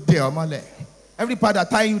ogun tó dè ọ́ mọ́lẹ̀. Every part that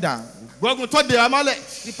tie you down. Gbogbo ogun tó dè ọ́ mọ́lẹ̀.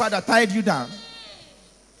 Every part that tied you down.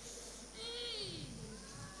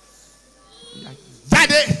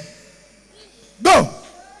 Jáde. Go.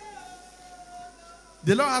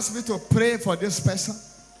 The Lord asked me to pray for this person.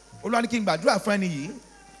 Olúwa ní kí n gbàdúrà fún ẹni yìí.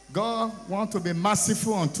 God wants to be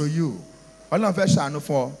merciful unto you. Ọlọ́run fẹ́ ṣàánú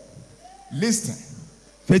fún ọ. Listen.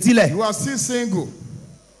 Fetílẹ̀. You are still single.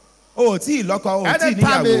 O ò tí ì lọ́kọ, o ò tí ì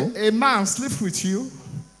Anytime níyàwó. a man sleep with you,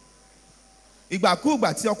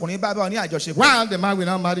 Ìgbàkúùgbà tí ọkùnrin bá bá ọ ní àjọṣepọ̀. one, the man will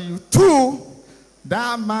not marry you. Two,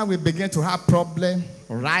 that man will begin to have problem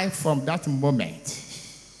right from that moment.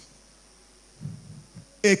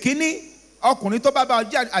 Èkíní, ọkùnrin tó bá bá ọ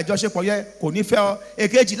jẹ́ àjọṣepọ̀ yẹ kò ní fẹ́ ọ.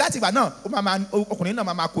 Èkejì, láti ìgbà náà ọkùnrin náà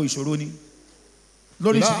máa kó ìṣòro ni.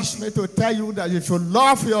 Lord Lóríṣiríṣi. asked me to tell you that if you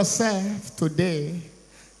love yourself today,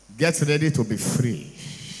 get ready to be free.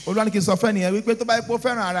 Olúwa ní kí n sọ fẹ́ nìyẹn wípé tó bá yẹ kó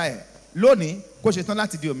fẹ́ràn ara ẹ̀ lónìí kó ṣe tán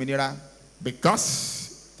láti di òmìnira.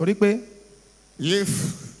 Because Torí pé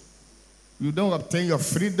if you don't obtain your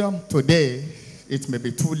freedom today, it may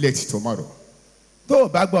be too late tomorrow. tó o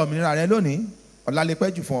bá gba òmìnira rẹ lónìí, ọ̀la lè pẹ́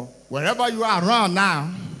jù fún ọ. Wherever you are around now,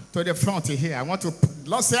 to the front here, I want to,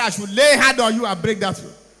 Lord say I should lay hand on you and break that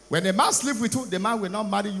through. When a man sleep with you, the man will not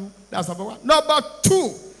marry you. That's number one. Number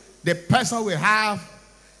two, the person will have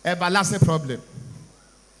everlasting problem.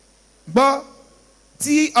 Gbọ́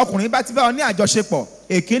tí ọkùnrin bá ti bá ọ ní àjọṣepọ̀,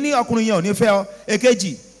 èkíní ọkùnrin yẹn ò ní fẹ́ ọ.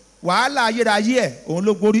 Èkejì, wàhálà ayérayé ẹ̀ òun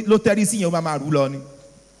ló tẹ́rí sí yẹn ó máa rú lọ ni.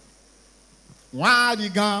 Wọ́n á rí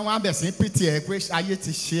gan, wọ́n á bẹ̀ sí pìtì ẹ̀ pé ayé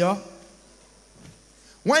ti ṣe ọ́.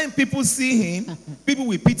 When people see him, people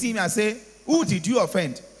will pity him and say, who did you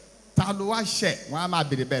offend? Ta ló wá ṣẹ̀? Wọ́n á máa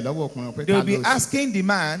bèrè bẹ́ẹ̀ lọ́wọ́ ọkùnrin pé They ta will be ló ṣẹ̀. asking the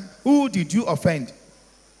man, who did you offend?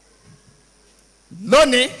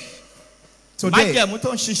 Lónìí, Today, májẹ̀mú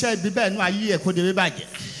tó ń ṣiṣẹ́ ibi bẹ́ẹ̀ nú ayé ẹ̀ kó de bí bàjẹ́.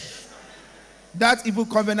 that evil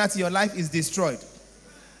covenant in your life is destroyed.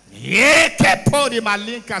 Yeke pori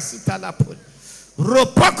malinka sitala pori.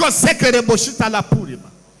 Ropoko sekere boshitala pori ma.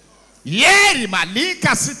 Yeri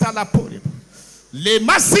malinka sitala pori. Le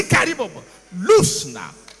masikari bobo. Loose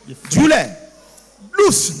now. Júlẹ̀,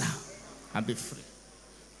 Loose now and be free.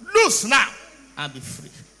 Loose now and be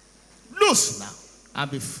free. Loose now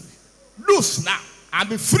and be free. Loose now and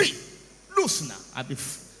be free. Loose now and be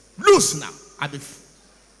free. Loose now and be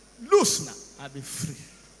free. Loose now and be free.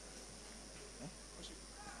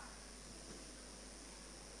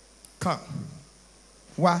 Come.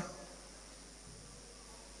 Wá.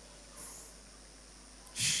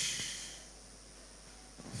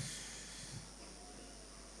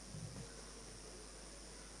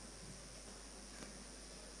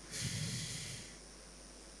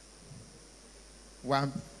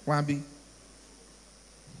 One be.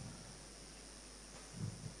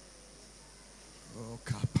 Oh,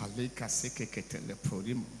 kapalika sekeketele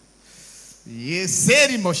porimo.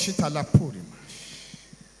 Yeseri moshita la porima.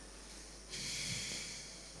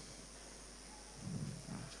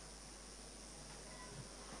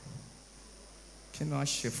 Kí ni wọ́n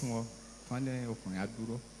ṣe fún ọ? Wọ́n ní ọkùnrin á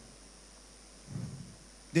dúró.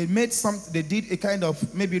 They did a kind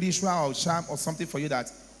of maybe ritual or charm or something for you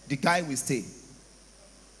that the guy will stay.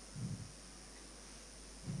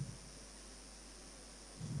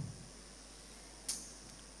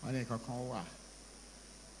 Wọ́n ní kankan wà.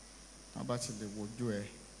 Wọ́n bá ti lè wojú ẹ.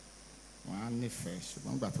 Wọ́n á nífẹ̀ẹ́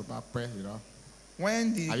ṣùgbọ́n ìgbà tó bá pẹ́ irọ́.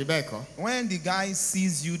 When the guy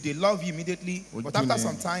sees you, they love you immediately. But after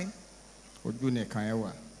some time,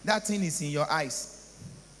 that thing is in your eyes.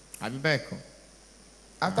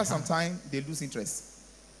 After some time, they lose interest.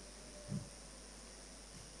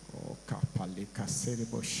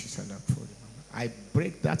 I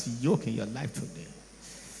break that yoke in your life today.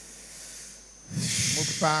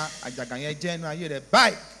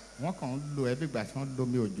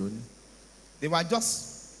 They were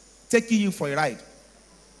just taking you for a ride.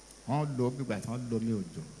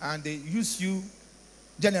 And they use you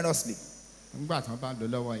generously. In fact,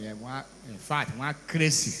 one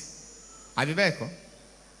crazy.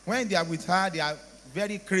 When they are with her, they are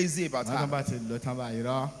very crazy about her.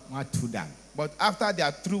 But after they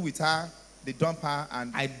are through with her, they dump her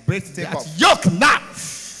and I break take that off. yoke now.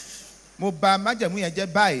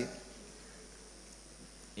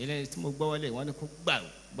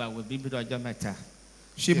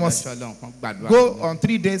 She must go on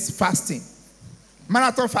 3 days fasting.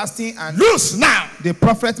 Marathon fasting and loose now. The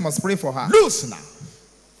prophet must pray for her. Loose now.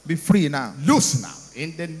 Be free now. Loose now.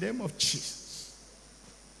 In the name of Jesus.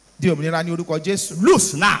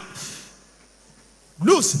 Loose now.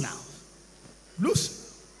 Loose now. Loose.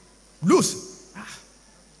 Loose.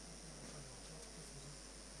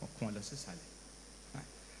 All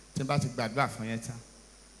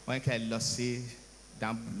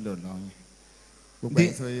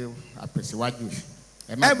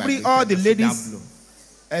the ladies,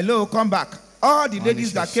 hello, come back. All the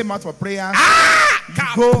ladies that came out for prayer,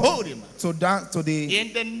 go to the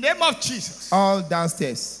in the name of Jesus. All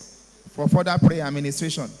downstairs for further prayer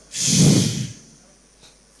administration.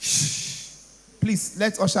 Please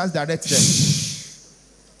let ushers direct them.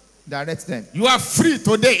 Direct them. You are free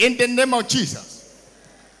today in the name of Jesus.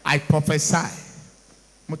 I prophesy.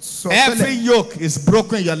 Every yoke is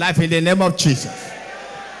broken in your life in the name of Jesus.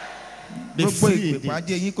 Be free indeed.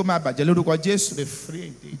 Be free indeed.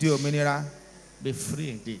 Be free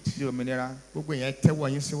indeed.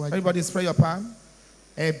 Everybody spray your palm.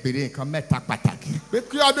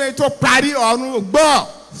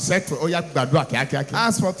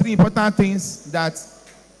 Ask for 3 important things that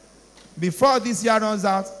before this year runs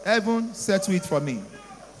out, heaven settle it for me.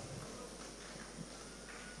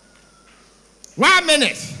 1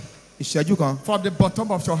 minute. From the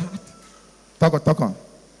bottom of your heart. Talk on.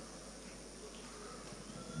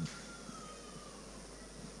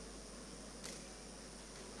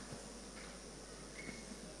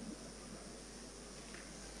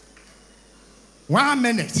 One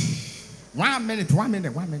minute.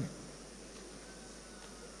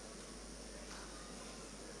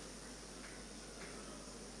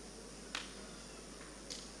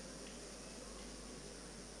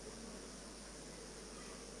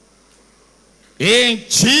 In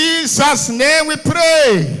Jesus' name we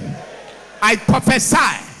pray. I prophesy.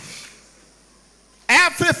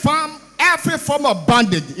 Every form of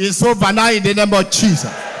bondage is over now in the name of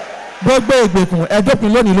Jesus.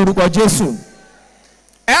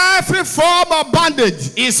 Every form of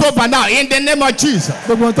bondage is over now in the name of Jesus.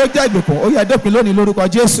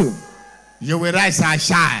 You will rise and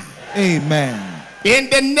shine. Amen. In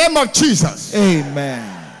the name of Jesus.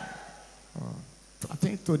 Amen. I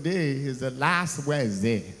think today is the last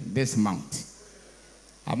Wednesday this month.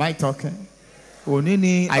 Am I talking?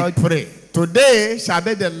 I pray. Today shall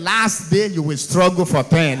be the last day you will struggle for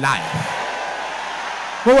pain in life.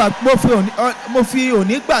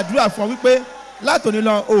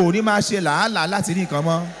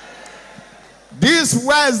 This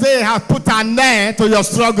Wednesday has put an end to your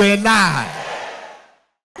struggle in life.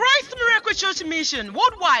 Christ Miracle Church Mission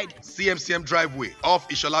Worldwide. CMCM Driveway off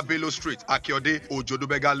Ishola Bello Street, Akiode,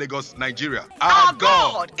 Ojodubega, Lagos, Nigeria. Our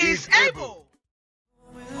God is able.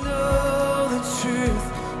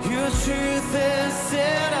 truth has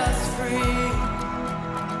set us free.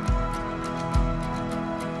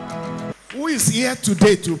 Who is here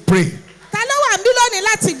today to pray? Ta ló wà níbí lónìí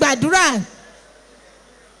láti gbàdúrà?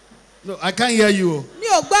 No, I can't hear you. Mi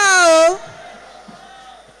ò gbọ́ o.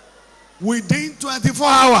 Within 24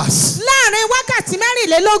 hours, Láàárín wákàtí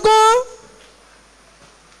mẹ́rìnlélógún,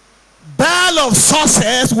 bell of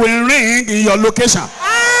success will ring in your location.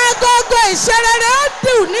 agogo ìṣerere ó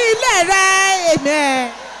dùn ní ilé rẹ.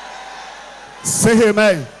 Amen. Say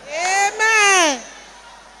amen. Amen.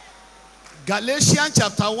 Galatians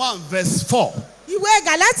chapter 1 verse 4. Ìwé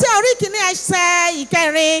Gàlátíà orí kìíní ẹsẹ̀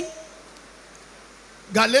ìkẹrin.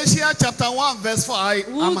 Galatians chapter 1 verse 4. I'm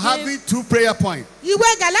Who having 2 prayer points.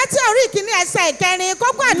 Ìwé Gàlátíà orí kìíní ẹsẹ̀ ìkẹrin.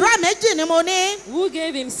 Kókó àdúrà méjì ni mo ní. Who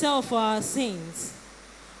gave himself for our sins,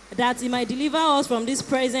 that he might deliver us from this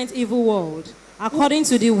present evil world, according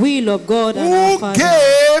to the will of God and our Who Father.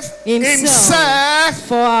 gave Himself himself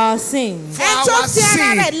for our sins, for Ẹni tó our fi ara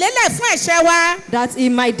sin? rẹ̀ lélẹ̀ fún ẹ̀ṣẹ̀ wa. that he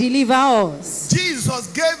might deliver us. Jesus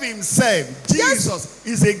gave himself. Jesus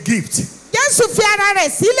is a gift Jésù fi ara rẹ̀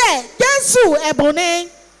sílẹ̀. Jésù ẹ̀bùn ni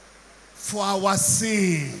for our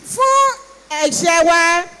sin. fún ẹ̀ṣẹ̀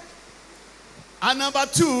wa. And number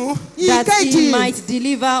 2, That he Ìkejì, might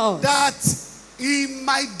deliver us that he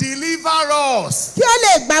might deliver us kí ó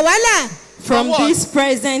lè gbà wá là from what? this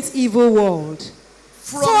present evil world.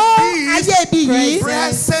 from fún this ayé ibi yìí.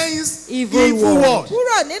 present Evil evil world. world.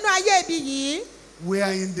 Kúrò nínú ayé ibi yìí. We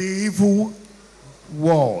are in the evil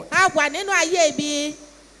world. A wà nínú ayé ibi.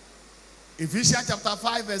 Ephesians chapter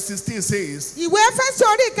 5 verse 16 says, Ìwé Éfésù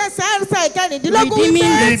orí ìkẹsàn-án ẹsẹ̀ ìkẹrìndínlógún Redeeming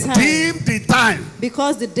wípé the time. redeem the time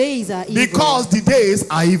Because the days are evil. because the days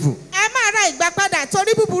are evil. ẹ máa ra ìgbà padà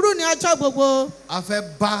torí búburú ní ọjọ́ gbogbo. A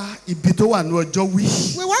fẹ́ bá ibi tó wà ní ọjọ́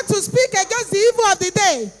wí. We want to speak against the evil of the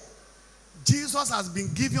day. Jesus has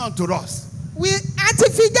been given unto us A ti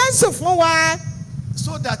fi Jésù fún wa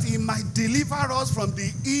so that he might deliver us from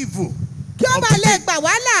the evil. kí ó of bá the lè day. gbà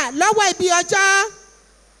wá là lọ́wọ́ ibi ọjọ́.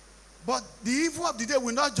 But the evil of the day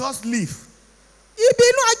will not just leave. Ibi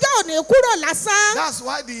inú ọjọ́ ò ní kúrò lásán. That's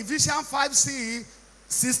why the Ephesians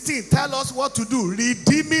 5:16 tell us what to do.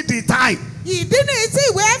 Redeeming the time. Ìdí nìyí tí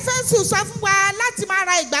ìwé Éfésù sọ fún wa láti máa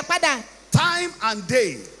ra ìgbà padà. Time and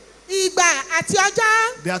day, Ìgbà àti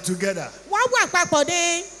ọjọ́ they are together. wọ́n wà papọ̀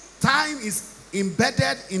ni. Time is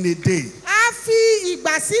embedded in a day. A fi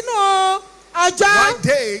ìgbà sínú ọjọ́. One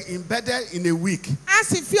day embedded in a week. A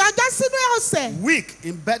sì fi ọjọ́ sínú ọ̀sẹ̀. Week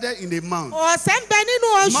embedded in a month. Ọ̀sẹ̀ ń bẹ nínú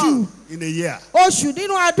oṣù. Month in a year. Oṣù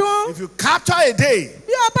nínú ọdún. If you capture a day,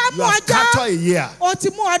 Bí o bá you mú have captured a ọjọ́, year. o ti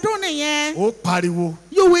mú ọdún nìyẹn. Oh, pariwo.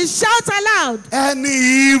 You will shout aloud. Any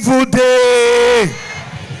evil day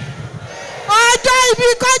Ọjọ́ ibi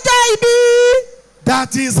kọjọ́ ibi.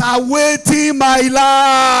 that is awaiting my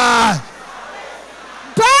life.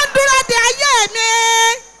 Tó ń dúró de ayé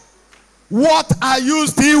mi. What are you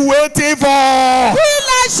still waiting for? Kí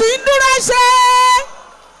lẹ ṣì ń dúró ṣe?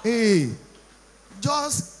 Hey,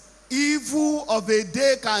 just evil of a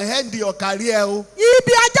day can end your career. Oh.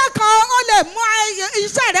 Ibi ọjọ́ kan ó lè mú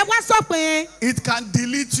iṣẹ́ rẹ wá sópin. It can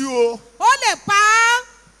delete you. Oh. Ó lè pa á.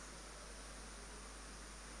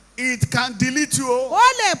 It can delete you. Oh. Ó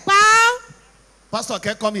lè pa á. Pastor,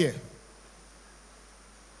 okay, come here.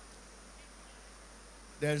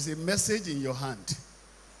 There is a message in your hand.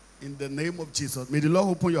 In the name of Jesus. May the Lord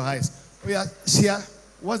open your eyes. Oh yeah, share.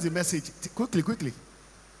 What's the message? Quickly, quickly.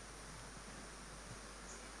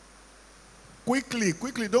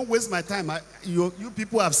 Quickly. Don't waste my time. You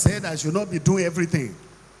people have said I should not be doing everything.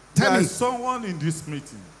 Tell There me. is someone in this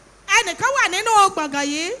meeting. Ẹnìkan wà nínú gbọ̀ngàn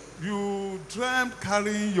yìí. You dreamt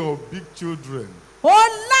carrying your big children. Ó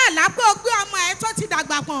lálàá pé ó gbé ọmọ ẹ̀ tó ti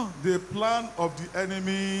dàgbà pọ̀n. The plan of the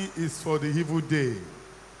enemy is for the evil day.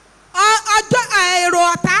 Ọjọ́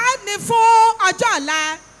èrò ọ̀tá ni fún ọjọ́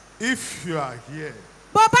ọ̀la. If you are here,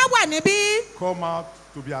 Bó bá wà níbí, come out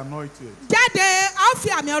to be anointed. jáde, á fi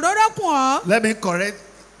àmì òróró kùn ọ́. Let me correct.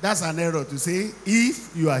 That's an error to say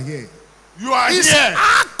if you are here. You are It's- here.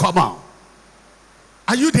 Come on.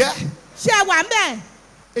 Are you there? Ṣé ẹ wà ń bẹ̀?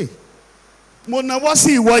 Hey. Mo nawọ́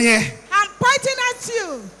sí ìwọ yẹn. I'm pointing at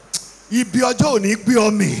you. Ibi ọjọ́ ò ní gbé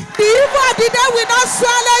ọ mì. The evil of the day will not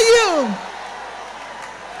swallow you.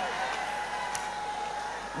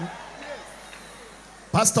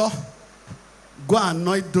 Pastor, go and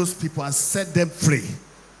anoint those people and set them free.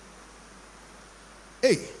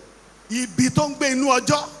 Hey, ibi tó ń gbé inú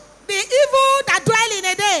ọjọ́. The evil that dwell in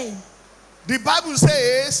a day. The Bible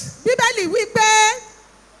says Bíbélì wí pé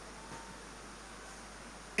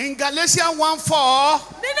in Galatians 1:4,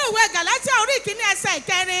 nínú ìwé Gàlátíà orí ìkíní ẹsẹ̀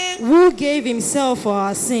ìkẹrin. Who gave himself for our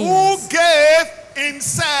who sins, gave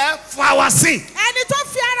himself for our sin. Ẹni tó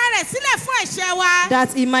fi ara rẹ̀ iṣẹ́ wa.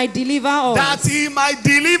 That he might deliver us. That he might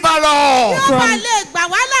deliver us. Kí ó bá lè gbà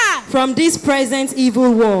wá là. From this present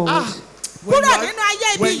evil world. Kúrò nínú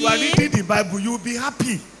ayé ibi yìí. When you are reading the Bible, you will be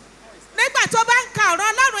happy. Nígbà tó bá ń ka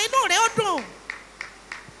ọ̀rọ̀ Ọlọ́run inú rẹ̀ ó dùn.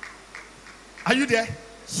 Are you there?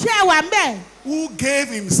 Ṣé ẹ wà ń bẹ̀? Who gave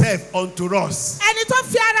himself unto us? Ẹni tó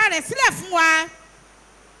fi ara rẹ̀ sílẹ̀ fún wa.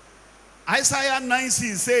 Isaiah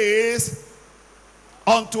 9:6 says,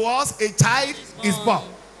 unto us a child is born.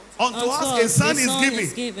 Unto us a son is given.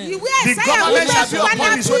 Ìwé The Àìsáyà government wípé shall be fún wa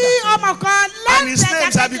upon his bí shoulder. ọmọ kan And his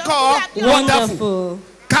name shall be called Wonderful.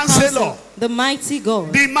 Counselor, The mighty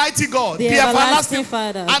God. the mighty God, The everlasting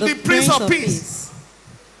Father. and the Prince of Peace.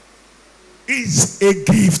 Is a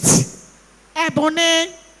gift. Ẹ̀bùn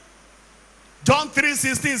ni. John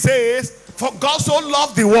 3:16 says, for God so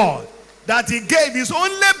loved the world that he gave his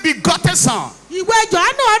only begotten son. Ìwé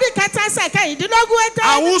Jòhánù orí kẹta ẹsẹ̀ kẹrìndínlógún ẹ̀tẹ́.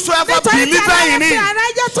 And whosoever believeth in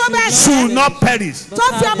him should not perish. Tó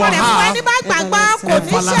fi ọmọ rẹ̀ fún ẹni bá gbàgbọ́ kò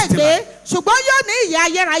ní ṣègbé ṣùgbọ́n yóò ní ìyè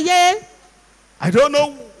ayérayé. I don't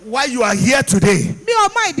know why you are here today. Mi ò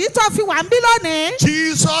mọ ìdí tó fi wà ń bí lónìí.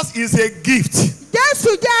 Jesus is a gift.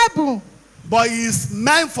 Jésù jẹ́ ẹ̀bùn. But he is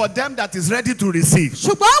meant for them that is ready to receive.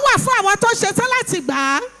 Ṣùgbọ́n ó wà fún àwọn tó ṣetán láti gbà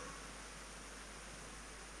á.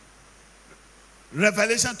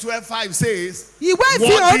 Revelation 12:5 says, Ìwé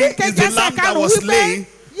ìfi orí worthy is kejì the ẹsẹ̀ lamb that karùn-ún was wípé slain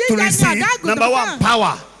to yíyá ni receive, ọ̀dọ́ àgùntàn number one, náà.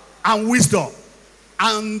 power and wisdom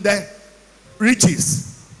and riches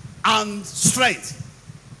and strength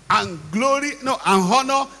and glory, no, and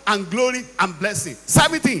honor and glory and blessing.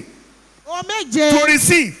 17. Ó méje. To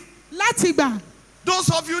receive. Láti gbà.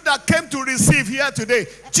 Those of you that came to receive here today,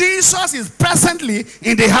 Jesus is presently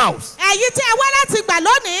in the house. Ẹ̀yin tí ẹ wá láti gbà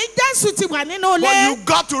lónìí, Jésù ti wà nínú ilé. But you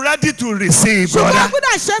got to ready to receive, Ṣùgbọ́n o brother.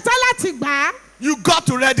 gbúdọ̀ ṣetán láti gbà á. You got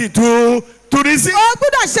to ready to receive. O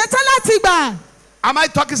gbúdọ̀ ṣetán láti gbà. Am I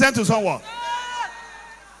talking sense to someone?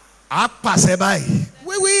 Apàṣẹ báyìí.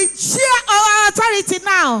 We will share our authority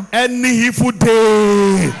now. Any evil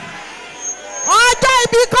day Ọjọ́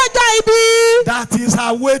ibi kọjọ́ ibi. that is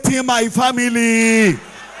awaiting my family,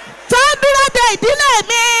 Tó dúró de ìdílé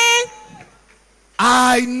mi.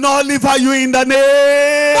 I nullify you in the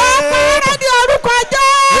name. Ó parẹ́ ní orúkọ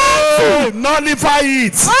Jésù. Hey, nullify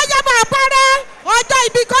it. Ó yẹ máa parẹ́. Ọjọ́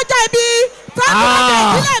ibi kọjọ́ ibi. Tó dúró de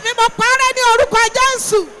ìdílé mi mo parẹ́ ní orúkọ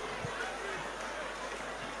Jésù.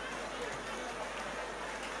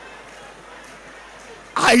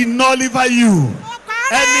 I nullify you.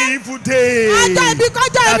 Any evil day Ọjọ́ ibi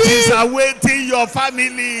kọjọ́ that ibi. is awaiting your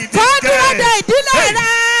family. Tó dúró de This ìdílé day.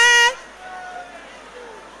 rẹ.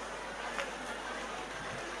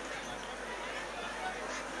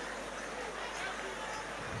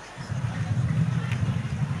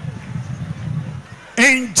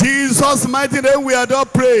 In Jesus' mighty name we adore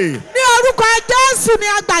pray. Ní orúkọ Jésù ni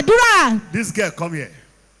a gbàdúrà. This girl, come here.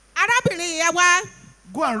 Arábìnrin yẹn wá.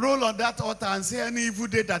 Go and roll on that altar and say any evil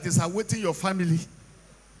day that is awaiting your family.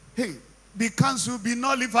 Hey, be cancelled, be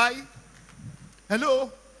nullified.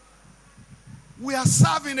 Hello? We are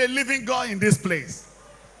serving a living God in this place.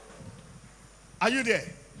 Are you there?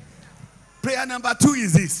 Prayer number 2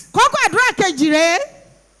 is this. Kókó àdúrà kejì rèé.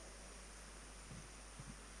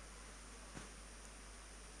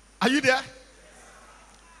 Are you there?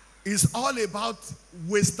 It's all about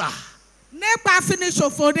waster. Nípa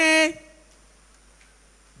finiṣòfò ni.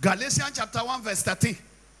 Galatians chapter 1 verse 13.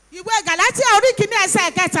 Ìwé Gàlátíà orí kìíní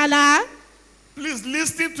ẹsẹ̀ kẹtàlá. Please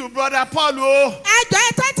listen to brother Paul. Oh. Ẹ jọ̀ọ́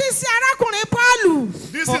ẹ tẹ́tí sí arákùnrin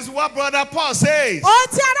Pọ́ọ̀lù. This is what brother Paul says. Ohun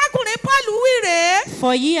tí arákùnrin Pọ́ọ̀lù wí rèé.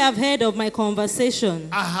 For ye have heard of my conversation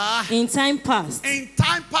in time past, In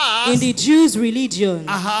time past, in the Jews' religion,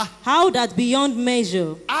 Uh-huh. how that beyond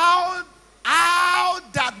measure how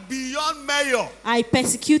that beyond measure, I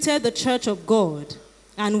persecuted the church of God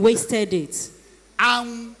and wasted it.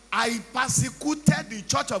 and I persecuted the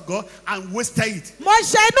church of God and wasted it. Mo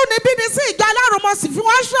ṣe inú níbí ni sí ìjọ Ọlọ́run mo sì fi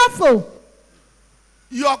wọ́n ṣòfò.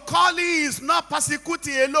 Your calling is not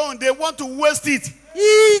persecuting alone. They want to waste it.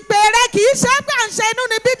 Ìpè rẹ kì í ṣe pé à ń ṣe inú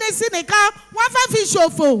níbí ni sí nìkan, wọ́n fẹ́ fi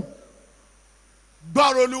ṣòfò.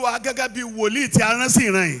 Gbọ́rọ̀ Olúwa gẹ́gẹ́ bí wòlíì tí a rán sí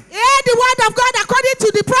ìran yìí. Hear the word of God according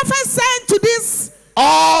to the prophet sent to this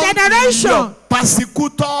All generation. your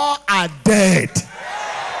persecutors are dead.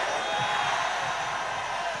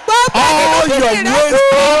 Gbogbo All ẹni tó your fi rẹ kú.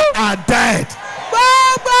 wasters are dead.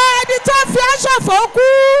 Gbogbo ẹni tó fi ọ́ ṣòfò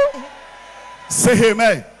kú. Say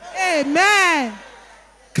amen. Amen.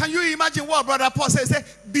 Can you imagine what brother Paul says? Say,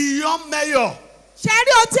 beyond measure. Ṣé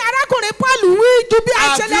rí ohun tí arákùnrin Paul wí ju bí a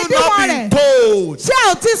Have ṣe lè you not díwọ̀n been rẹ̀? told Ṣé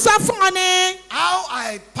ò ti sọ fún ọ ni? how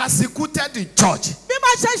I persecuted the church Bí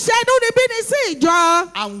mo ṣe ṣe inú níbí ni sí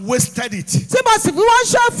ìjọ and wasted it? tí mo sì fi wọ́n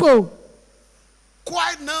ṣòfò.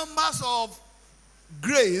 quite numbers of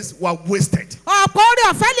grace were wasted. ọ̀pọ̀ orí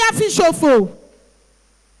ọ̀fẹ́ ni a fi ṣòfò.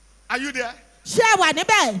 Are you there? ṣé ẹ wà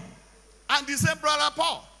níbẹ̀? And the same brother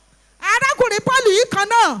Paul. arákùnrin Paul yìí kan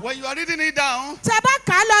náà. When you are reading it down, tẹ bá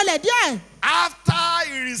kà á lọlẹ̀ díẹ̀. after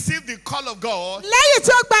he received the call of God, lẹ́yìn tí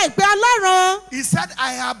ó gba ìpè Ọlọ́run. he said,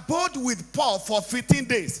 I abode with Paul for 15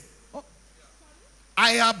 days.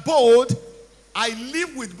 I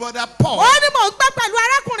lived with brother Paul ó ní mò ń gbé pẹ̀lú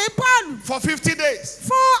arákùnrin Paul. for 50 days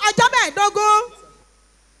fún ọjọ́ mẹ́ẹ̀ẹ́dógún.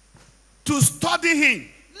 to study him,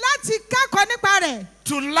 láti kẹ́kọ̀ọ́ nípa rẹ̀.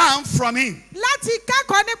 to learn from him. láti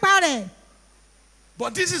kẹ́kọ̀ọ́ nípa rẹ̀.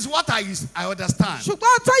 But this is what I understand.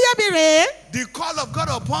 ṣùgbọ́n tó yé mi rèé. The call of God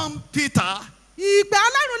upon Peter ìpè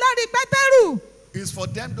Ọlọ́run lórí Pétérù. is for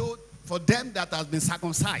them that has been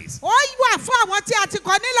circumcised. ó wà fún àwọn tí a ti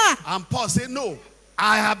kọ nílà. And Paul said, no,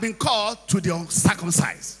 I have been called to the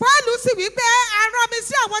uncircumcised. Pọ́ọ̀lù sì wí pé a rán mi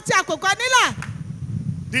sí àwọn tí a kò kọ nílà.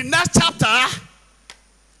 The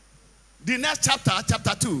next chapter,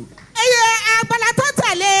 chapter 2. Eye agbala tó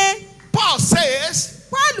tẹ̀lé. Paul says,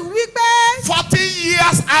 Pọ́ọ̀lù wí pé 40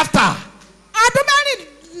 years after, ọdún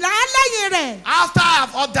mẹ́rìnlá lẹ́yìn rẹ̀. after I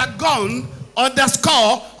have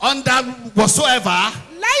under whatsoever,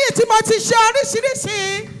 lẹ́yìn tí mo ti ṣe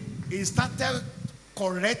oríṣiríṣi. he started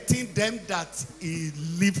correcting them that he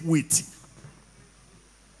lived with.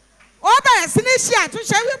 ó bẹ̀rẹ̀ sí ní ṣe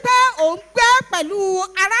àtúnṣe wípé òun gbé pẹ̀lú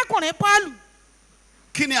arákùnrin Pọ́ọ̀lù.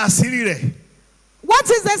 Kí ni àṣírí rẹ̀? What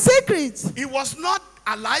is the secret? He was not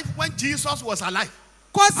alive when Jesus was alive.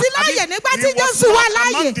 Kò sí láàyè nígbà tí He was Jésù wà not láàyè.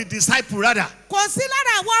 among the disciples rather. Kò sí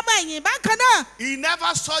lára àwọn ọmọ ẹ̀yìn bákan náà. He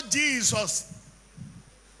never saw Jesus.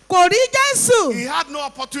 Kò rí Jésù. He had no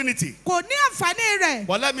opportunity. Kò ní àǹfààní rẹ̀.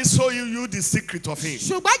 But let me show you the secret of him.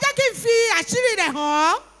 ṣùgbọ́n jẹ́ kí n fi àṣírí rẹ̀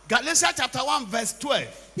hàn. Galatians chapter 1 verse 12.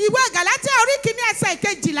 ìwé Gàlátíà orí kìíní ẹsẹ̀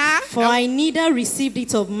ìkejìlá. For I neither received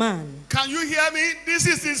it of man. Can you hear me? This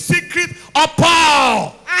is the secret of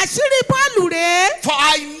Paul. àṣírí Pọ́ọ̀lù rèé. For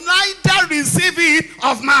I neither received it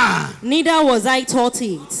of man. Neither was I taught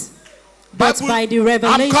it, but Bible- by the I'm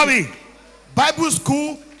revelation. coming. Bible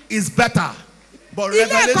school is better. But ilé ẹ̀kọ́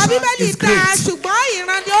revelation bíbélì is dáa great. ṣùgbọ́n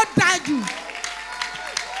ìran ni ó dáa jù.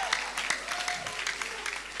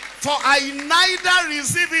 For I neither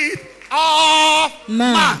received it of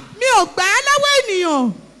man. mi ò gbà á lọ́wọ́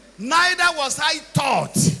ènìyàn. Neither was I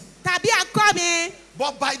taught. tàbí akọ́ mi.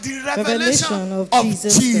 But by the Revelation revelation of of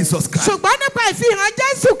Jesus Jesus Christ. ṣùgbọ́n nípa ìfihàn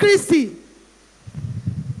Jésù Kristi.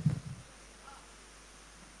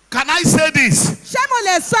 Can I say this? ṣé mo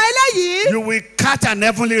lè sọ eléyìí? You will catch an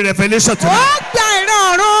heavenly revelation ó tonight. gba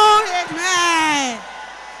ìran ọ̀run. Amen.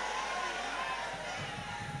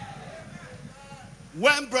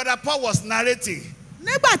 When Brother Paul was narrating,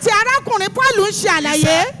 nígbà tí arákùnrin Pọ́ọ̀lù ń ṣe he àlàyé.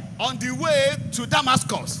 said, on the way to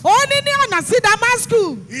Damascus, ó ní ní ọ̀nà sí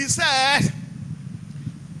Damascus. he said,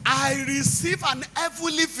 I received an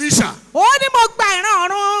heavenly vision ó ní mo gba ìran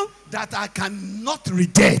ọ̀run that I cannot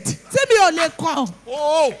reject. tí mi ò lè kọ̀.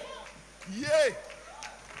 Oh, yeah.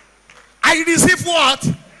 I received what?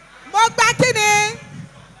 mo gba kí ni?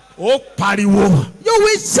 Oh, pariwo. you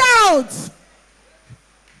will shout.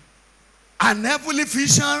 An heavenly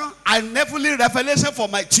vision, an heavenly revelation for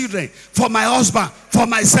my children, for my husband, for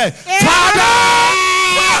myself. Father!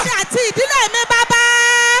 Fún àti ìdílé mi bàbá.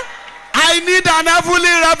 I need an heavenly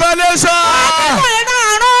revelation Mo ìran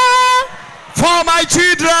ọ̀run. for my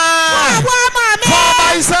children, Fún àwọn ọmọ mi. for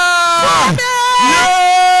myself. Fún mi.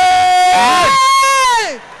 Yeah.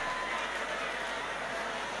 Hey!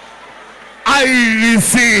 I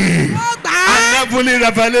receive Mo gbà an á. heavenly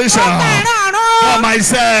revelation Mo gba ìran ọ̀run. for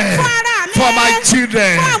myself, Fún ara mi. for my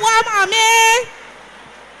children. Fún àwọn ọmọ mi.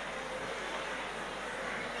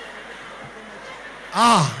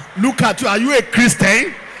 Look at you. Are you a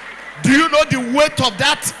Christian? Do you know the weight of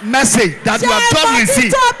that message that you Ṣé have just ẹ̀kọ́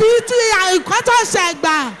received? títóbi tí nǹkan tó ṣe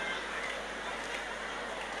gbà?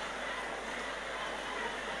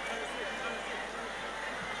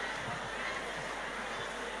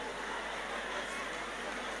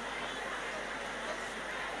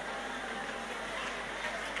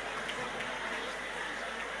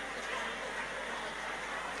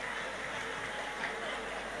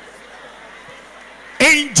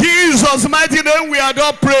 In Jesus' mighty name, we are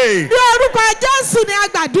not praying. Ní orúkọ Jésù ni a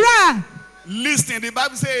gbàdúrà. Listen, the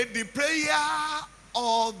Bible says the prayer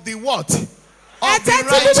of the what? Of the Ẹ̀tẹ́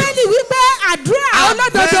tí righteous Bíbélì wípé àdúrà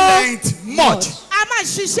olódodo availeth much. a máa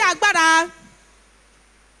ṣiṣẹ́ agbára.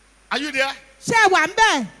 Are you there? Ṣé ẹ wà ń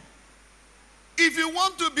bẹ̀? If you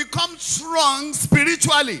want to become strong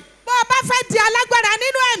spiritually, Bó o bá fẹ́ di alágbára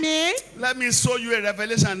nínú ẹ̀mí. Let me show you a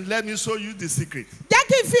revelation. Let me show you the secret Jẹ́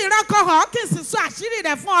kí n fi ìran kan hàn kí n sì sọ àṣírí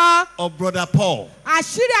rẹ̀ fún ọ. of Brother Paul.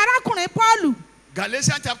 Àṣírí arákùnrin Pọ́ọ̀lù.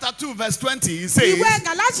 Galatians chapter 2 verse 20. He says, Ìwé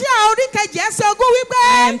Gàlátíà orí kejì ẹsẹ̀ ogún wípé.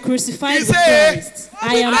 I am crucified with Christ.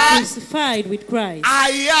 I am crucified with Christ.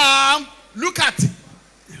 I am, look at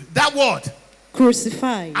that word.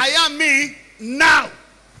 Crucified. I am me now.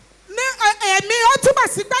 Ní ẹ̀mí ó túbọ̀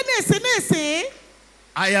sí pé nísìn.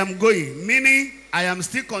 I am going, meaning I am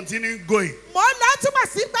still continuing going. Mo lọ túbọ̀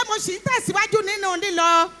sí pé mo sì ń tẹ̀síwájú nínú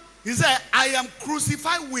lílọ. He said, I am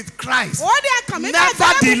crucified with Christ. Ó ní ẹ̀kàn mi náà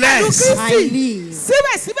gbọ́dọ̀ pẹ̀lú Nevertheless, I Kristi. live.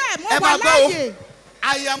 Síbẹ̀síbẹ̀ mo wà láàyè.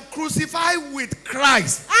 I am crucified with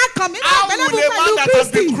Christ. Ẹ̀kàn mi náà How gbọ́dọ̀ will a pẹ̀lú man that has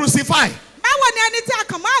Kristi. been crucified Báwo ni ẹni tí a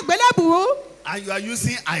kàn mọ́ àgbélébùú and you are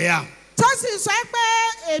using I am? tó sì sọ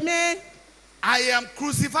pé èmi I am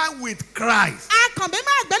crucified with Christ. a kàn mí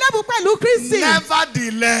mọ́ àgbélébùú pẹ̀lú Kristi.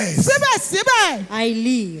 Nevertheless, Síbẹ̀síbẹ̀ I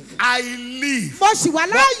live. I live. mo sì wà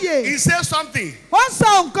But láàyè. he says something. Ó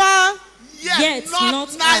sọ nǹkan. Yet not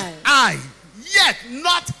I. Yet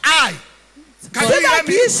not I. Can you Síbẹ̀ hear kì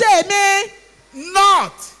me? í ṣe èmi.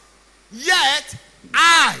 Not yet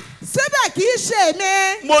I. Síbẹ̀ kì í ṣe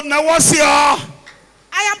èmi. Mo nawọ́ sí ọ.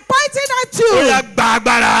 I am pointing at Ó you. yá gba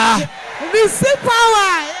agbára. Receive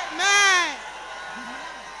power. Amen.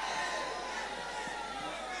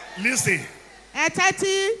 Listen. Ẹ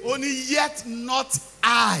tẹ́tí. Only yet not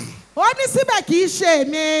I. Ó ní síbẹ̀ kì í ṣe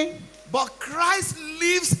èmi. But Christ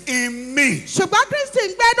lives in me. Ṣùgbọ́n Kristi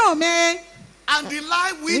ń gbẹ́nu mi. And the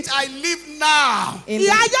life which I live now, In Ìyà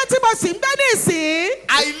the, ayé tí mo sì ń gbé nísìn.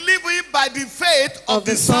 I live it by the faith of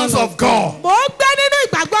the sons of God. Mo ń gbé nínú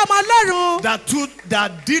ìgbàgbọ́ ọmọ Ọlọ́run.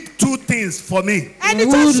 That did two things for me. Ẹni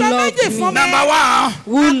tó Who ṣe loved méjì me. fún mi. Number one,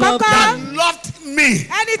 who loved Àkọ́kọ́. me that loved me.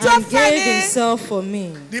 Ẹni tó and fẹ́ gave mi. himself for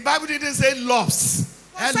me. The Bible didn't say loves.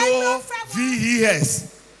 Ó fẹ́ ló fẹ́ wọ́n. L-O-V-E-S.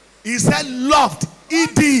 It said loved.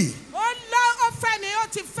 E-D. Ó fẹ́ mi, ó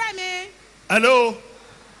ti fẹ́ mi. Hello?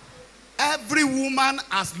 Every woman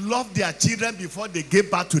has loved their children before they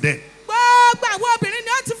gave birth to them. Gbogbo àwọn obìnrin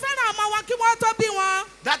ni ó ti fẹ́ràn ọmọ wọn kí wọ́n tó bí wọn.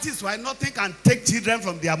 That is why nothing can take children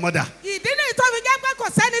from their mother. Ìdí nìyí tó fi jẹ́ pé kò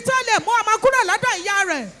sẹ́ni tó lè mú ọmọ kúrò lọ́dọ̀ ìyá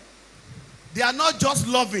rẹ̀. They are not just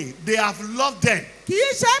loving, they have loved them. Kì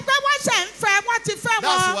í ṣe pé wọ́n ṣe ń fẹ́, wọ́n ti fẹ́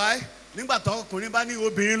That's wọn. why nígbà tó ọkùnrin bá ní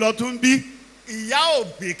obìnrin lọ tún bí, ìyá ò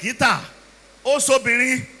bìkítà. Ó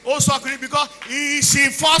sọbìnrin, ó sọkùnrin because she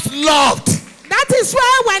first loved. That is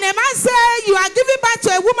why when a man say you are giving birth to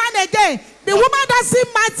a woman again, the woman doesn't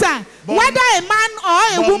matter But- whether a man or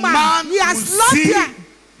a But woman. He has loved her.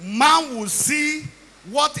 man will see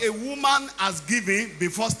what a woman has given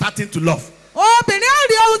before starting to love. Obìnrin ò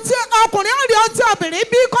rí ohun tí ọkùnrin ò rí ohun tí obìnrin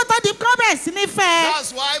bí kó tó di comments nífẹ̀ẹ́.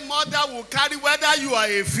 That's why mother will carry whether you are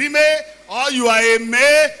a female or you are a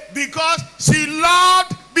male because she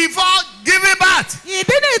loved before giving birth.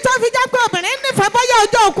 Ìdí nìyí tó fi jẹ́ pé obìnrin nífẹ̀ẹ́ bóyá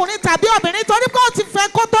ọjọ́ ọkùnrin tàbí obìnrin torí pé ó ti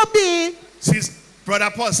fẹ́ kó tó bí i.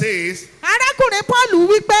 Brother Paul says, Arákùnrin Paul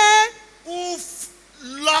wípé who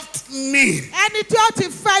loved me ẹni tí ó ti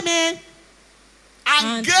fẹ́ mi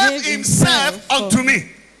and gave himself unto me.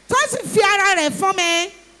 tó sì fi ara rẹ̀ fún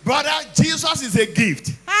mi. Brother, Jesus is a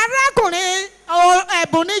gift. Arákùnrin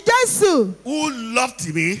ẹ̀bùn ni Jésù. Who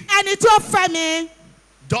loved me? Ẹni tí ó fẹ́ mi.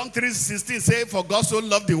 John 3:16 say, for God so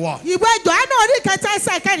loved the world. Ìwé Jòhánù orí kẹta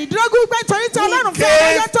ẹsẹ̀ kẹrìndínlógún pé torí tí Who Ọlọ́run fẹ́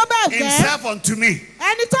ayé gave tó bẹ́ẹ̀ gẹ́. himself unto me.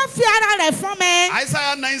 Ẹni tó fi ara rẹ̀ fún mi.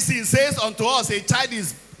 Isaiah 9:6 says, unto us a child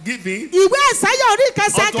is given. Ìwé Àìsáyà orí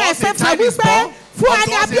kẹsàn-án Unto us a kẹfẹ́ fún child is wípé born. fún wa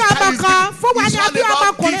Unto ní us a abí child ọmọ is kan given. fún wa It's ní all abí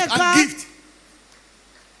about ọmọkùnrin gift and kan. gift.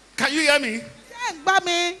 Can you hear me? Ṣé ń gbọ́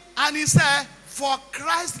mi? And he said, for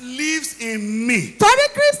Christ lives in me. Torí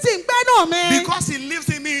Kristi ń gbẹ́nu mi. Because he lives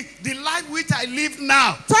in me, the life which I live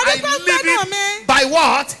now, Torí I pé live gbẹ́nu it mi. by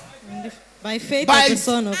what? By faith By- of the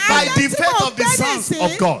Son of by God. the Ayé tí faith mo of the gbé sons nísìn,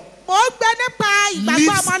 of God. Mo gbé nípa ìgbàgbọ́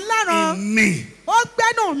Lives ọmọ Ọlọ́run. in me. Ó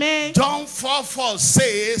gbẹ́nu mi. John 4:4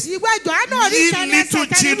 says, Ìwé Jòhánù orí ye kẹrin little ẹsẹ̀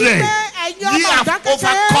kẹrin children, wípé ẹ̀yin ye ọmọ have ọ̀dọ́ kékeré.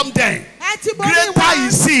 overcome them. Ẹ ti borí Greater wọn.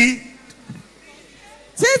 is he.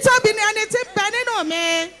 Títóbi ni ẹni tí ń bẹ nínú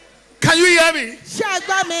mi. Can you hear me? Ṣé ẹ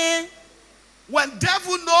gbọ́ mi? When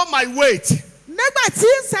devil know my weight, Nígbà tí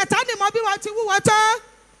Sátánì mọ bí wọ́n ti wúwo tó,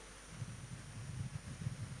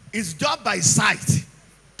 it's just by sight.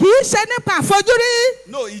 kì í ṣe nípa àfojúrí,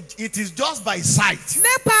 No, it is just by sight.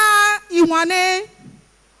 nípa ìwọ̀n ni.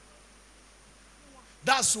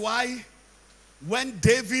 That's why when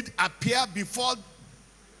David appeared before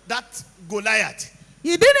that Goliath,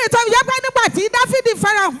 Ìdí ni tó yẹ pé nígbà tí Dáfídì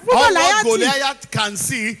fẹ́ràn fún all what Gòláyátì. Goliath can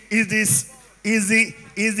see is this is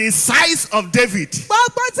the size of David.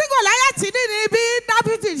 Gbogbo tí Gòláyátì ní ni bí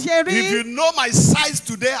Dáfídì ṣe rí. If you know my size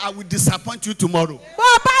today, I will disappoint you tomorrow. Bó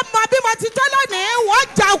o bá mọ bí mo ti tó lónìí,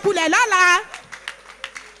 wọ́n já okulẹ̀ lọ́la.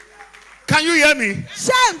 Can you hear me?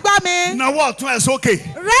 Ṣé ń gbọ́ mi? Now what? It's okay.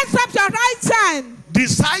 Raise up your right hand. The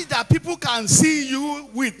size that people can see you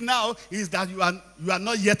with now is that you are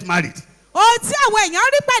not yet married. Ohun tí àwọn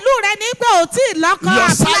èèyàn rí pẹ̀lú rẹ ní pé ò tí ì lọ́kọ Your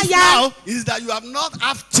size àbíláyà. now is that you have not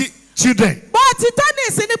have children. Bó o ti tó ní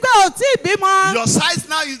ìsìn ni pé ò tí ì bímọ. Your size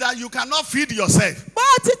now is that you cannot feed yourself. Bó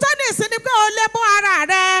o ti tó ní ìsìn ni pé o lè bọ́ ara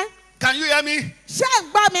rẹ. Can you hear me? Ṣé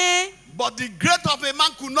ń gbọ́ mi? But the great of a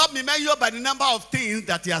man could not be measured by the number of things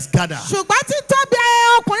that he has gathered. Ṣùgbọ́n tí tóbi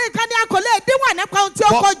ọkùnrin kan ní a kò lè díwọ̀n nípa ohun tí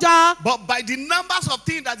ó kó jọ. But by the numbers of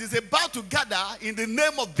things that is about to gather in the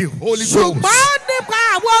name of the Holy Ghost. Ṣùgbọ́n nípa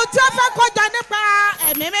àwọn ohun tí ó fẹ́ kó jọ nípa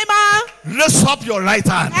ẹ̀mí mímọ́. Raise up your right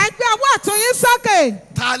hand. Ẹgbẹ́ ọwọ́ ọ̀tún yín sókè.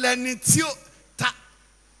 Ta lẹni tí ó ta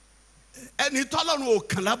ẹni tọ́lọ́run ò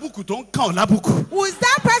kàn lábùkù tó ń kàn ọ́ lábùkù. Who is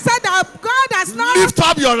that person that God has not? Lift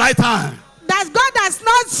up your right hand. That God has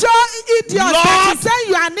not shown idiot that is saying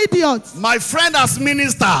you are an idiot. My friend as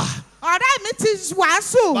minister. Ọ̀rẹ́ mi ti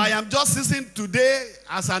wàásù. I am just using today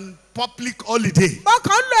as a public holiday. Mo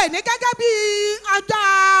kàn ń lo èní gẹ́gẹ́ bí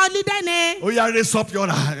ọjọ́ holiday ni. Oh yeah, raise up your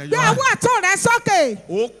hand. Gbé ọwọ́ ọ̀tún rẹ sókè.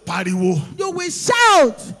 Ó pariwo. You will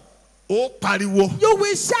shout. Ó pariwo. You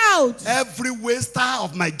will shout. Every waster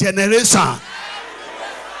of my generation.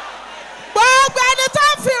 Gbogbo ẹni tó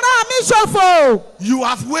ń fìràn mi ṣòfò. You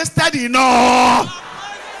have wasted enough.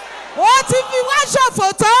 Ó ti fi wá ṣòfò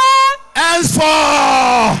tó.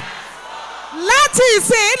 Henceforth. Láti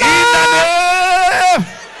ìsìn lọ. In the name.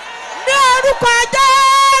 Ní orúkọ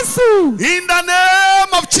Jésù. In the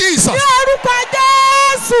name of Jesus. Ní orúkọ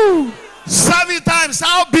Jésù. 7 times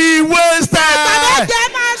I'll be wasted. Ìpàdé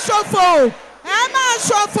ẹ máa ṣòfò. Ẹ máa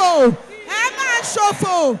ṣòfò. Ẹ máa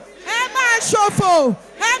ṣòfò. Ẹ máa ṣòfò.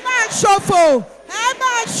 Ẹ máa ṣòfò. Ẹ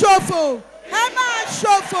máa ṣòfò. Ẹ máa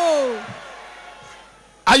ṣòfò.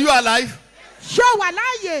 Are you alive? Ṣé o wà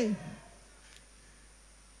láàyè?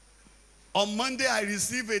 On Monday, I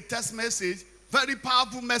received a text message, very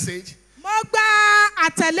powerful message. Mo gba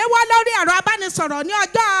àtẹ̀léwọ́ lórí ẹ̀rọ abánisọ̀rọ̀ ní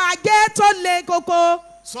ọjọ́ Ajé tó le koko.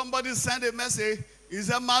 Somebody sent a message. He's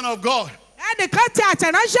a man of God. Ẹnìkan ti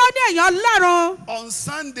àtẹ̀ránṣẹ́ ní èèyàn Ọlọ́run. On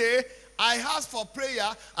Sunday, I asked for prayer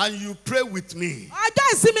and you pray with me.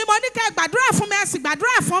 Ọjọ́ ìsinmi mo ní kẹ́ gbàdúrà fún mi, ẹ sì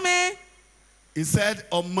gbàdúrà fún mi. He said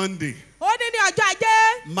on Monday, Ó ní ní ọjọ́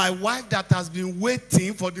Ajé. my wife that has been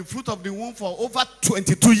waiting for the fruit of the womb for over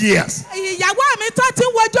 22 years. Ìyàwó mi tó ti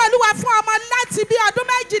ń wojú Olúwa fún ọmọ láti bí ọdún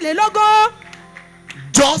 22.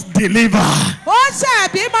 Just deliver. Ó ṣe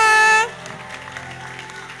bímọ.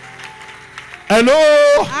 Hello.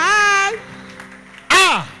 Hi.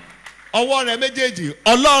 Ọwọ́ rẹ̀ méjèèjì.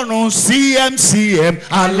 Ọlọ́run CMCM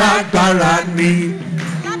alágbára ni.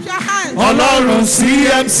 Clap your hands. Ọlọ́run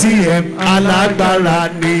CMCM alágbára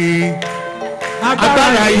ni.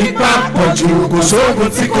 Agbára yìí papọ̀ jù kò sóògùn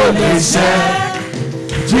tí kò lè ṣẹ.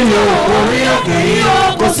 Jíyò orí òkè yìí ó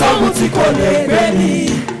kò sóògùn tí kò lè gbé mi.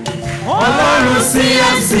 Ọlọ́run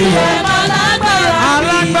CMCM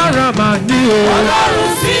alágbára mà ní o.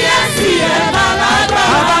 Ọlọ́run CMCM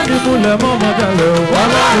alágbára. Abánimúlẹ̀ mọ́ mọ́dàlẹ̀ o.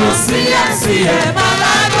 Ọlọ́run CMCM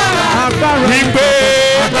alágbára. Agbára Wípé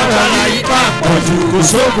agbára yìí papọ̀ jù kò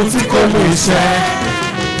sóògùn tí kò lè ṣẹ.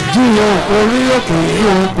 jíyọ orí òkè yìí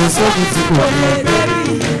o kò sóògùn tí kò lè gbé.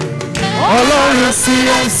 Ọlọ́run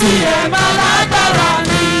CMCM alágbára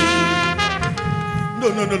ni.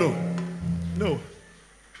 No.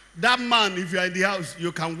 That man, if you are in the house,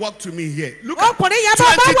 you can walk to me here. Look Ọkùnrin yẹn bá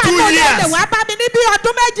wà 22 lórí years. ẹ̀lẹ̀ wá bá mi ní bí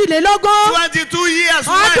ọdún 22. 22 years.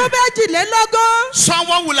 Ọdún When 22.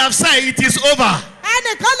 someone will have said it is over.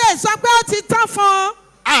 Ẹnìkan lè sọ pé ó ti tán fún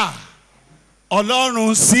un.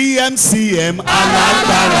 Ọlọ́run CMCM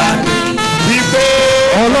alágbára ni. Wípé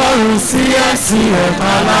Ọlọ́run CMCM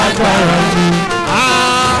alágbára ni.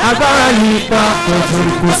 Agbára yìí papọ̀ jù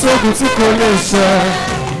kò sóògùn tí kò lè ṣẹ.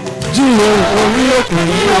 Jíyọ orí òkè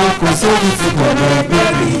yìí o kò sóògùn tí kò lè gbé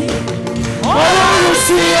mi. Ọlọ́run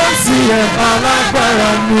CMCM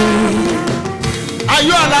alágbára ni. Are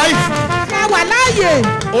you alive? Ṣé wà láàyè?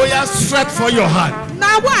 Oh yeah, stretch for your hand.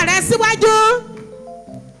 Nawọ́ rẹ síwájú.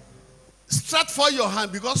 Stretch for your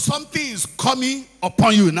hand because something is coming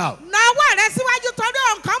upon you now. Nawọ́ rẹ síwájú torí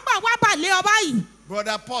nǹkan bọ̀ wá balẹ̀ ọba yìí.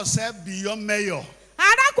 Brother Paul said, beyond mayor.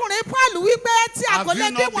 Arákùnrin Paul wípé tí a Have kò you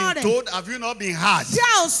lè not díwọ̀n been rẹ̀. told? Have you not been heard? Ṣé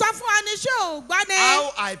ò sọ fún wa ni ṣé ò gbọ́ ni?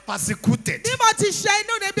 How I persecuted Bí mo ti ṣe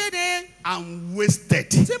inú níbí ni. and wasted.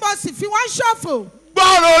 Tí mo sì fi wọ́n ṣòfò.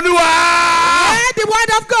 Gbọ́rọ̀ Olúwa. Hear the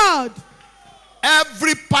word of God.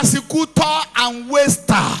 every persecutor and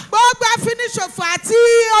waster Gbogbo afiniṣòfò àti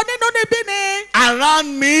onínúnibíni.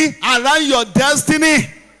 around me, around your destiny.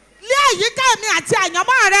 Lé àyíká mi àti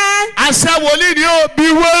àyànmọ́ rẹ. Àṣẹ wòlíì ni ó be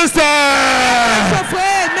wasted. Ṣòfò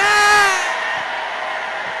amen.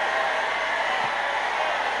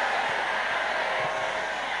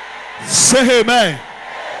 Say amen.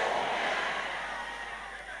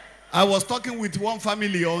 I was talking with one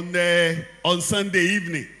family on Sunday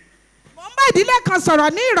evening. Mo ń bá ìdílé kan sọ̀rọ̀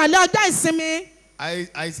ní ìrọ̀lẹ́ ọjọ́ ìsinmi.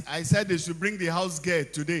 I said they should bring the house girl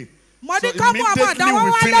today. Mo ní ká mú ọmọ ọ̀dọ́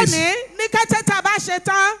wọn wá lónìí ní kété tá a bá ṣe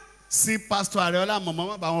tán. See Pastor Areola,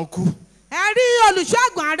 Mama bá wọn kú. Ẹ rí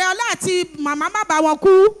olùṣọ́àgùn Areola àti màmá má bá wọn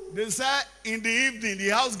kú. They said in the evening the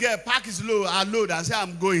house girl pack his load and say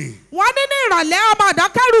I'm going. Wọ́n ní ìrọ̀lẹ́ ọmọ ọ̀dọ́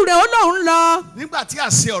kẹ́rù rẹ̀ ó lòun lọ. Nígbà tí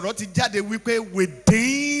àṣẹ ọ̀rọ̀ ti jáde wípé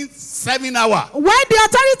within 7 hours. When the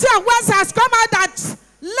authority of West has come out that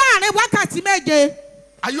láàrin wákàtí méje.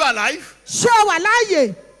 Are you alive? Ṣé o wà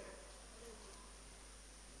láàyè?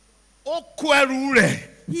 Ó kó ẹrù rẹ̀.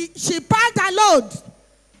 She packed her load.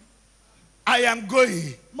 I am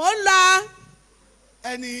going. Mo ń lọ.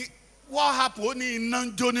 Ẹni what happened? Ó ní iná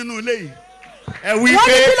ń jó nínú ilé yìí. Ẹ wí Wọ́n ní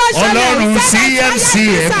pé kí ló ṣẹlẹ̀? Ọlọ́run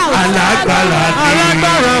CMCM alágbára ni.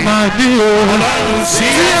 Alágbára máa ní o. Ọlọ́run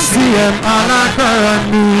CMCM alágbára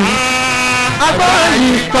ni. Agbára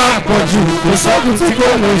yìí papọ̀ jù kò sóògùn tí kò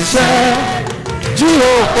lè ṣẹ́. Jí o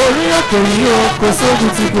orí òkè yìí o kò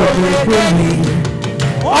sóògùn tí kò lè gbé mi.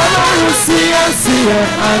 Ọlọ́run CMCM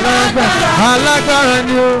alágbára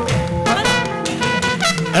ni o.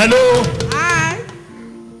 Hello. Hi.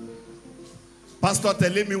 Pastor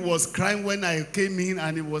Telemi was crying when I came in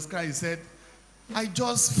and he was crying. He said, I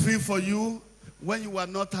just feel for you when you were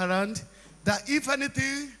not around that if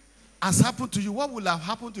anything has happened to you, what will have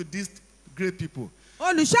happened to these great people?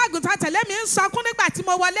 Olùṣọ́àgùntàn Tẹ̀lémi ń sọkún nígbà tí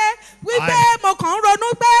mo wọlé wípé mo kàn ń ronú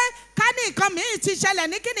pé ká ní nǹkan míì ti ṣẹlẹ̀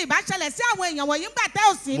ní kí ni ìbá ṣẹlẹ̀ sí àwọn èèyàn wọ̀nyí ńgbà tẹ́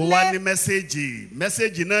ò sí Mo wá lé. ní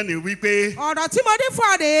mẹ́sẹ̀gì náà ni wípé Ọ̀rọ̀ tí mo ní fún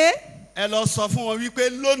ọ rèé. ẹ lọ sọ fún wọn wípé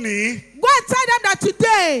lónìí Go and tell them that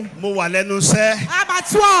today mo wà lẹ́nu iṣẹ́. I'm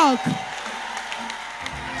at work.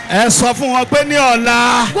 Ẹ sọ fún wọn pé ní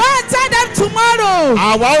ọ̀la Go and tell them tomorrow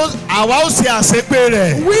àwa ó ṣe àṣepé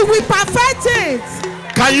rẹ̀. we will perfect it.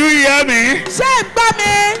 Can you hear me? Ṣé ń gbọ́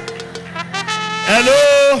mi? Hello.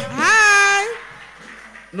 Hi.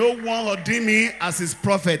 No one ordained me as his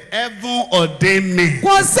prophet. Heaven ordained me.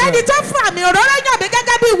 Kò sẹ́ni tó fún àmì òróró yàn mí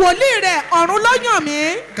gẹ́gẹ́ bí wòlíì rẹ̀ ọ̀run ló yàn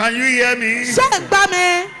mí. Can you hear me? Ṣé ń gbọ́ mi?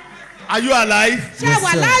 Are you alive? Ṣé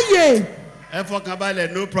wà láàyè? Ẹ fọkàn balẹ̀,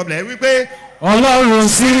 no problem. Wípé Ọlọ́run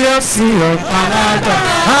CMCM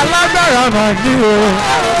alágbára máa ní o.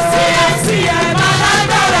 CMCM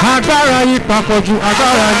alágbára. Agbára yìí papọ̀ jù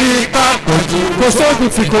agbára yìí papọ̀ jù kò sóògùn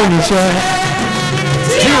tí kò lè ṣẹ́.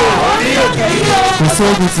 Tí o ní òkè yìí o. Kò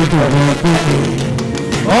sóògùn tí kò lè gbé mi.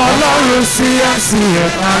 Ọlọ́run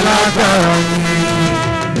CMCM alágbára ni.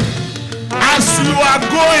 as you are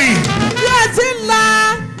going, Bí o ti ń lọ,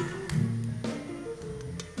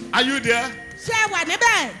 are you there? ṣé wà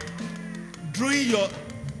níbẹ̀? During your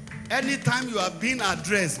anytime you are being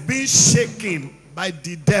addressed, being shaken by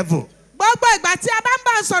the devil, Gbogbo ìgbà tí a bá ń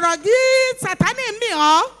bá a sọ̀rọ̀ kí Sàtánì mì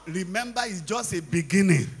ọ́, remember it's just a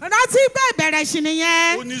beginning. rántí pé ìbẹ̀rẹ̀ ṣì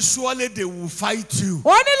nìyẹn. Only surely they will fight you.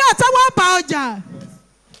 Ó nílò tó wọ́n bá ọjà.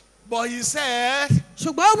 But he said,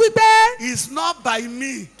 Ṣùgbọ́n ó wí pé it's not by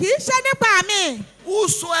me. kì í ṣe nípa mi.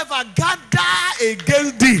 Whosoever gather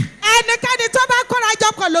against thee Ẹnikẹ́ni tó bá kóra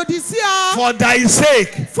jọ kò lòdì sí ọ. for thy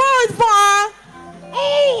sake. Fún ọ.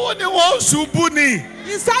 Oh, ni wọ́n ṣubú ni.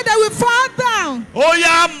 He said they will fall down. Ó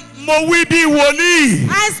yá mo wí bí wòlíì.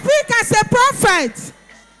 I speak as a prophet.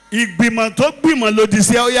 Ìgbìmọ̀ tó gbìmọ̀ lòdì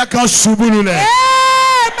sí ẹ, ó yá kan ṣubú lulẹ̀.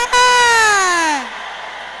 Amen.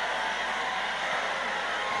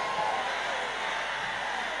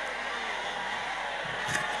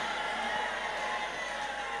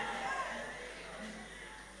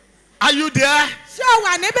 Are you there? Ṣé o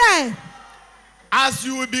wà níbẹ̀? As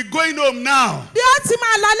you will be going home now, Bí ó ti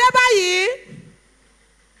máa lọlé báyìí,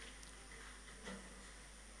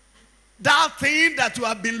 that thing that you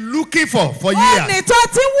have been looking for ó years. ní tó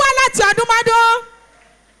ti ń wá láti ọdún mọ́dún.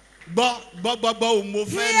 Gbọ́ mo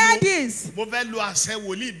Hear this. fẹ́ lo àṣẹ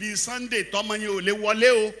wòlíì bíi Sunday tọmọ yẹn ò lè wọlé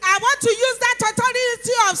o. I want to use that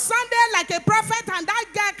authority of Sunday like a prophet and that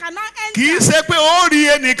girl cannot Kì í enter. ṣe pé ó rí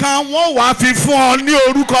ẹnìkan wọ́n wàá fi fún ọ ní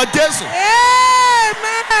orúkọ Jésù.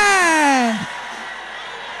 Amen.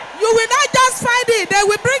 You will not just find it, they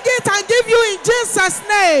will bring it and give you in Jesus'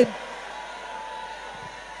 name.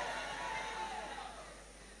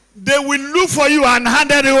 They will look for you and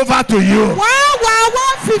hand it over to you. Wọ́n wá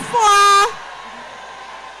wọ́n fi fún ọ.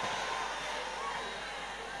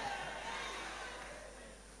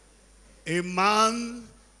 A man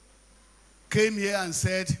came here and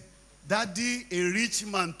said, Daddy, a rich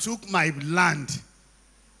man took my land.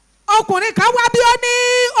 Ọkùnrin kan wá bí ó ní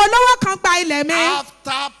olówó kan gba ilẹ̀ mi.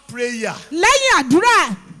 After prayer, Lẹ́yìn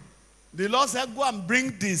àdúrà. the Lord said, go and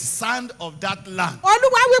bring the sand of that land.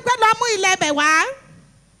 Olúwa wípé lọ mú ilẹ̀ bẹ̀ wá.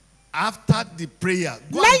 After the prayer,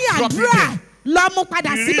 go Lẹ́yìn and drop àdúrà it lọ mú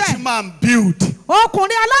padà there. The síbẹ̀. rich man built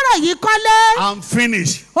Ọkùnrin ọlọ́rọ̀ yìí kọ́lé. and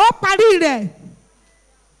finished. Ó parí rẹ̀.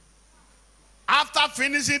 After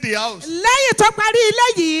finishing the house, Lẹ́yìn tó parí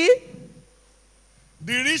ilé yìí.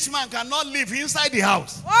 the rich man cannot live inside the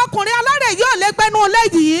house. Ọkùnrin ọlọ́rọ̀ yìí ò lè gbénú ilé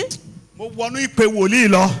yìí. Mo wọnú ìpè wòlíì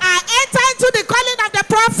lọ. I enter into the calling of the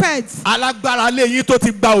prophets. Alágbára lé yín tó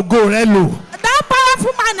ti gba ògo rẹ lò. That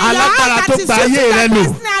powerful man in your Alágbára house tó that is gba ayé using rẹ your lò.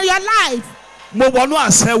 destiny and your life. Mo wọnú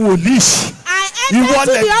àṣẹ wòlíì. I enter Ìwọ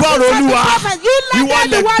into lè the gbọ́rọ̀ office of the Olúwa. prophet. You Ìwọ like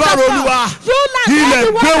lè the word of gbọ́rọ̀ Olúwa. God. You like Ilẹ̀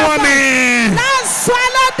the word gbé of wọn God. mì. Let's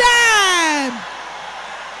swallow them.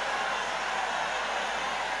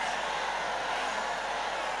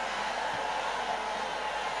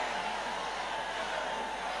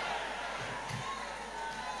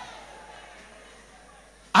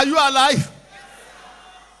 Are you alive?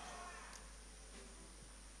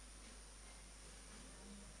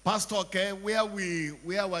 Pastor, okay, where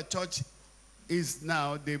our church is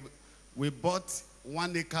now, we bought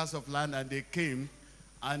 1 acre of land and they came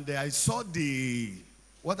and I saw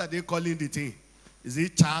what are they calling the thing? Is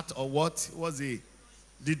it chart or what? Was the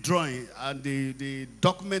drawing and the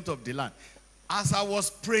document of the land? As I was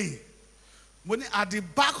praying, when at the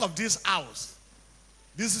back of this house,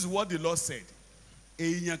 this is what the Lord said.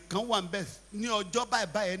 They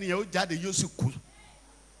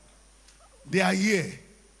are here.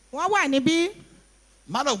 Wọ́n wà níbí.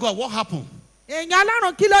 Man of God, what happened? Èèyàn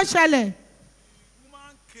Ọlọ́run kí ló ṣẹlẹ̀?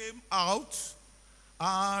 Woman came out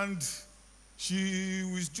and she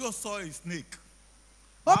just saw a snake.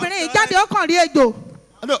 Obìnrin yìí jáde ó kàn rí ejò.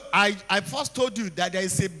 No, I first told you that there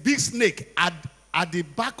is a big snake at the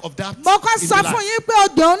back of that. Mo kọ́ sọ fún yín pé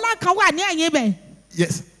odò ńlá kan wà ní ẹ̀yìn ibẹ̀.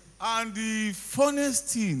 Yes. And the funniest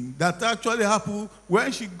thing that actually happened,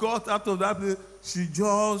 when she got out of that place, she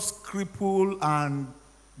just crippled and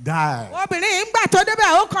died. Obìnrin yìí ń gbà tó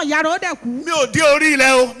débẹ̀ ó kàn yàrá ó dẹ̀ kú. Mi ò dé orí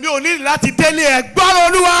ilẹ̀ o, mi ò ní láti délé ẹ̀ gbọ́rọ̀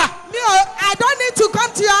Olúwa. I don't need to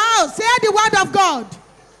come to your house. Hear the word of God.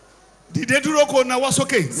 Dìde dúró kó nawọ́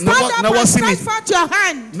sókè. Stand up Nawọ́ and sí mi. stretch forth your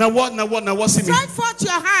hand. Nawọ́ sí mi. Stretch forth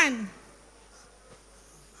your hand.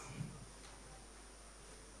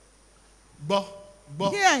 Gbọ́.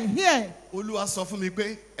 Here. Olúwa sọ fún mi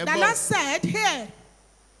pé ẹ The Lord gbọ́. said, here.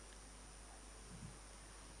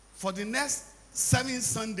 For the next 7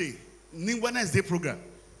 Sunday, ní Wednesday program.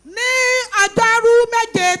 Ní ọjọ́rú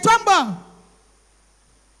méje tó ń bọ̀.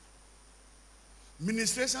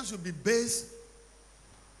 Ministration should be based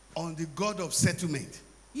on the God of settlement.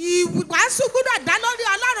 Ìwàásù gbọ́dọ̀ dá lórí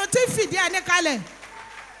Ọlọ́run tí ń fìdí ẹni kalẹ̀.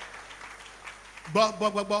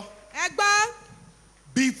 Gbọ́. Ẹ gbọ́.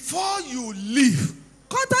 Before you leave,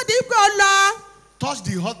 Kó tó di pé o lọ. touch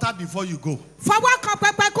the altar before you go. Fọwọ́ kan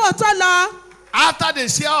pẹpẹ kó o tó lọ. After the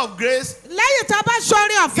share of grace, Lẹ́yìn tó bá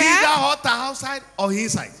ṣorin either ọ̀fẹ́. altar outside or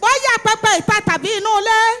inside. Bóyá pẹpẹ ìta tàbí inú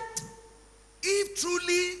ilé. If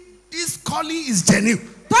truly this calling is genuine.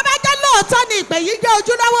 Tó bá jẹ́ lóòótọ́ ni ìpè yìí jẹ́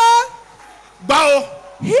ojúlówó. Gbá o.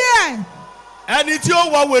 Here. Ẹni tí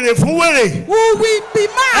ó wọ wèrè fún wèrè. Who will be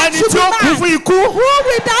mad Ẹni should tí be ó kú mad. fún ikú. Who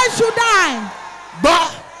will die should die.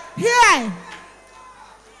 Gbọ́. Here.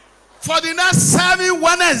 For the next 7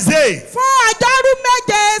 Wednesday, Fún ọjọ́rú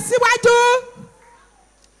méje síwájú.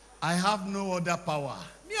 I have no other power.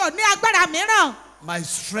 Mi ò ní agbára mìíràn. My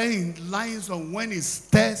strength lies on when it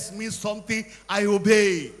tells me something, I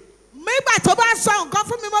obey. Nígbà tó bá sọ nǹkan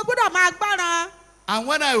fún mi, mo gbọ́dọ̀ máa gbọ́ràn. And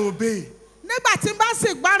when I obey, Nígbà tí n bá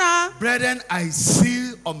sì gbọ́ràn. brethren, I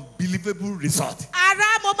see unbelievable result.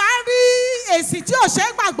 Ara mo máa ń rí èsì tí ò ṣe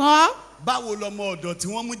é gbàgbọ́. Báwo lọmọ ọ̀dọ̀ tí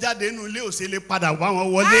wọ́n mú jáde nínú ilé òṣèlè padà wá wọn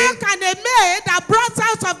How wọlé? can a maid that brought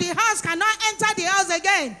out of the house cannot enter the house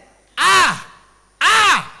again?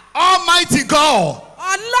 Almighty God.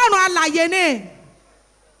 Ọlọ́run alàyè ni.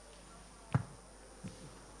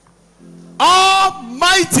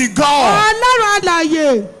 Almighty God. Ọlọ́run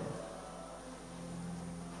alàyè.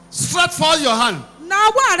 Stretch forth your hand.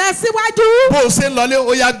 Nawọ́ rẹ síwájú. Bó o ṣe ń lọlé,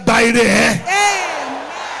 ó yá gba ire ẹ. Amen.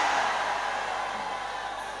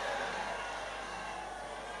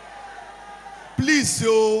 Please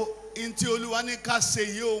o, ntí Olúwa ní ká ṣe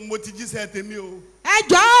yìí o, mo ti jíṣẹ́ tèmi o. Ẹ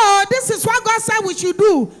jọ̀ọ́, this is what God said we should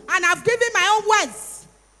do, and I've given my own words.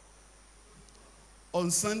 On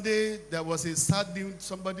Sunday, there was a sad news.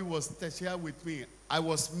 Somebody was here with me. I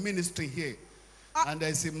was ministering here. And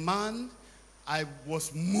there's a man, I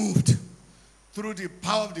was moved. through the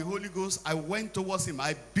power of the Holy Ghost, I went towards him.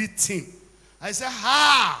 I beat him. I said,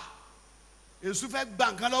 ha! Go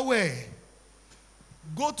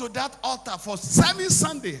to that altar for 7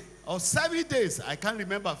 Sundays or 7 days. I can't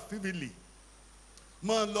remember vividly.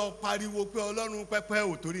 That's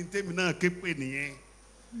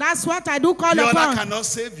what I do call Your upon. brother cannot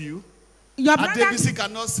save you. Your brother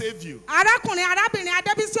cannot save you. But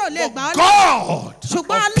God of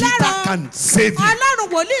Peter can save you.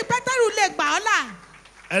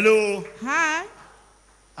 Hello. Hi.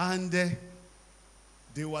 And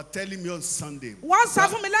they were telling me on Sunday. What's up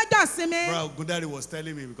for me? Brother Gundari was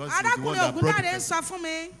telling me because he's the one that brought the person.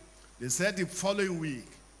 me. They said the following week,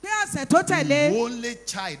 The the only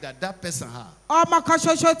child that person had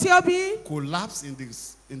collapsed in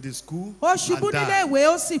the school and died.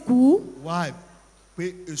 Why?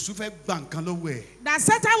 That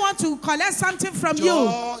Satan want to collect something from you.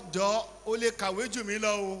 You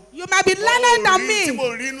might be learning than me.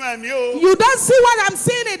 You don't see what I'm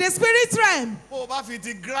seeing in the spirit realm.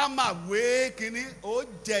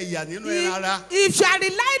 If you are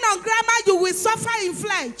relying on grammar, you will suffer in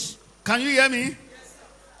flesh. Can you hear me?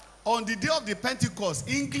 On the day of the Pentecost,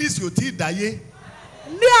 English you ti daye.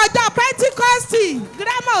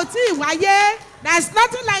 There's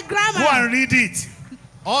nothing like grammar. Go and read it.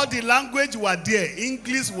 All the language were there.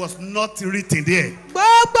 English was not written there.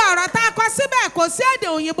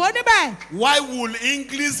 Why will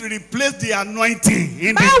English replace the anointing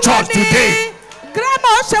in the church today?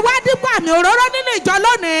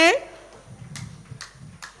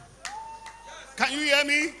 Can you hear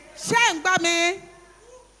me?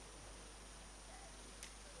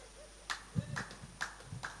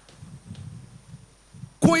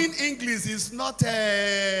 Queen English is not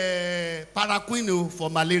a paraquino for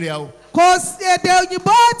malaria.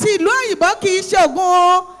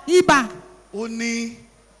 Only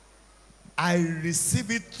I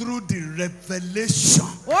receive it through the revelation.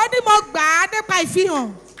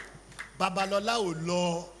 Babalola ò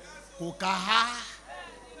lọ kò ká há.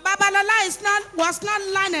 Babalola was not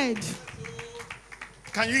learned.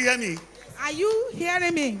 Can you hear me? Are you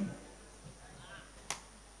hearing me?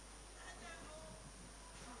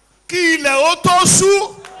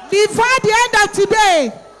 Before the end of today.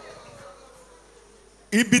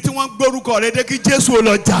 Ibi tí wọ́n gbórúkọ rẹ̀ dé kí Jésù ó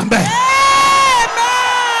lọ jàmbẹ́.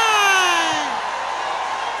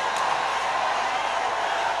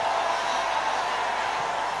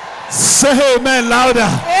 Say amen louder.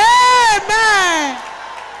 Amen.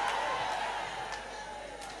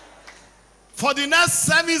 For the next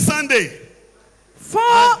 7 Sunday.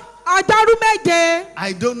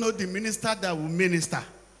 I don't know the minister that will minister.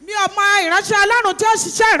 But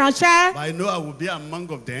I know I will be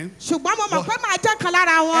among of them. Every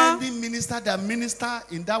minister that minister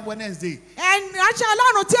in that Wednesday.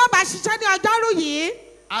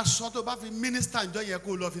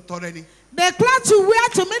 The clothes you wear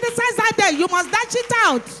to minister that day, you must dash it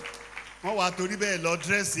out.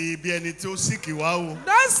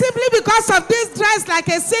 Don't simply because of this dress like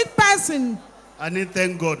a sick person.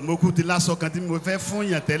 Thank God.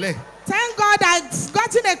 Thank God I've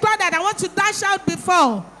gotten a cloth that I want to dash out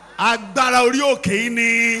before.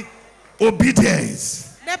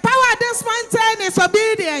 Obedience. The power of this mountain is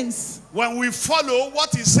obedience. When we follow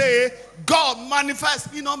what he say, God manifests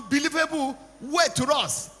in unbelievable way to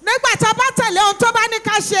us.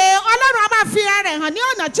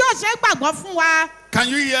 Can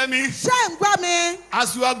you hear me?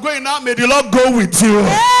 As you are going out, may the Lord go with you.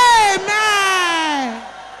 Amen.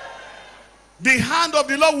 The hand of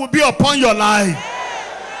the Lord will be upon your life.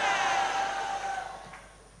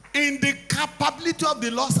 In the capability of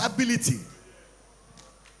the Lord's ability.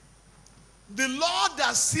 The Lord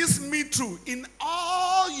that sees me through in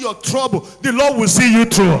all your trouble, the Lord will see you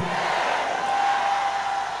through.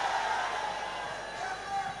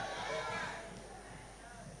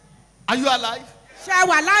 Are you alive?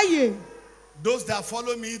 Those that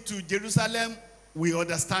follow me to Jerusalem will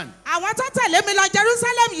understand.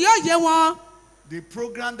 The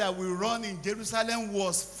program that we run in Jerusalem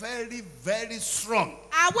was very, very strong.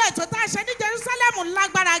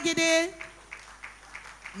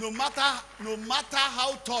 No matter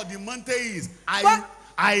how tall the mountain is, I run.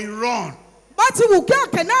 I run.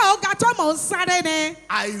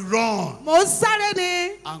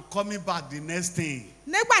 I'm coming back the next thing.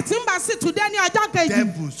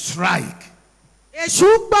 Devil strike.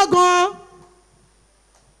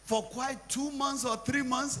 For quite 2 months or 3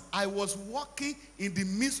 months, I was walking in the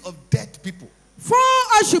midst of dead people.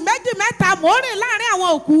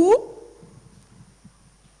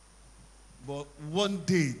 But one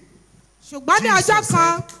day, Jesus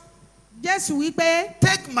said,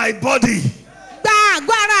 take my body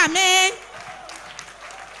àgọ́ ara mi.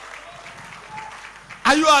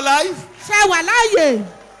 Are you alive? Ṣé wà láàyè?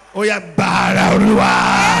 Ó yá gbàrà Olúwa.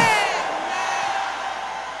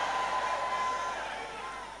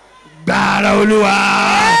 Gbàrà Olúwa.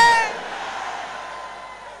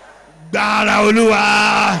 Gbàrà Olúwa.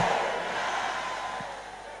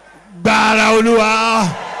 Gbàrà Olúwa.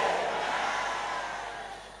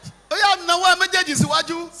 Ó yá nawọ́ ẹ méjèèjì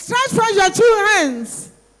síwájú. Stretch forth your two hands.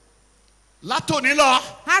 Látòní lọ.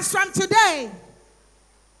 As from today.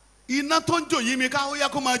 Iná tó ń jò yí mi ká ó yá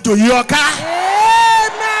kó máa jò yí ọ ká.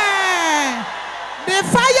 Amen. The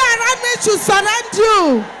fire around me should surround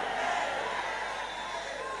you.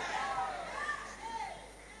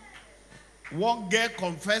 One girl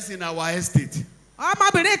confessed in our estate.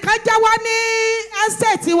 Ọmọbìnrin kan jẹ́wọ́ ní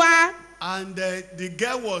estate wa. And the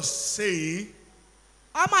girl was saying.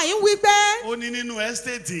 Ọmọ yìí wí pé. Ó ní nínú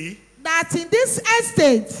estate yìí. That in this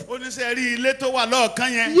estate. Ó ní sẹ́ rí ilé tó wà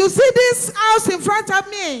lọ́ọ̀kan yẹn. You see this house in front of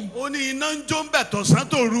me. Ó ní iná ń jó ń bẹ̀ tọ̀sán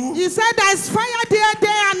tòru. He said there is fire there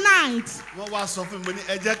day and night. Wọ́n wá sọ fún mi ní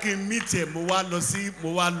ẹ jẹ́ kí n meet ẹ̀ mo wá lọ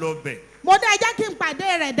bẹ̀. Mo ní ẹ jẹ́ kí n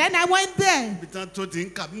pàdé rẹ̀, then I went there. Ibi tán tó ti ń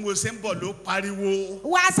kà bí mo ṣe ń bọ̀ ló pariwo.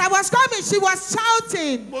 As I was coming, she was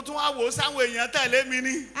shouting. Mo tún wá wò ó sáwọn èèyàn tẹ̀lé mi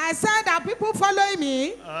ní. I said that people following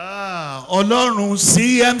me. Ọlọ́run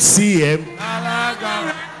CMCM.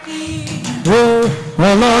 Alágbára.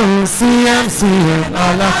 Ọlọ́run CMCM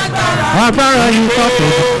alágbára. Agbára yìí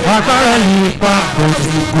papọ̀, agbára yìí papọ̀,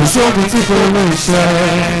 kò sóògùn tí kò lè ṣe.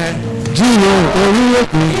 Jíò orí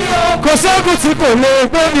òkè, kò sóògùn tí kò lè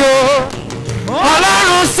gbé mi o.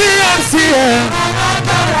 Ọlọ́run CMCM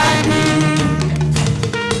alágbára yìí.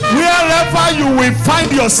 Wherever you will find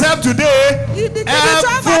yourself today, heaven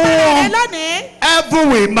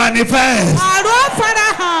will manifest.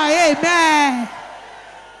 Amen.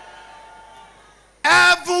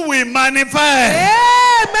 Heaven will manifest.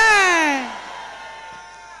 Amen.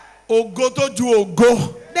 Ògo tó ju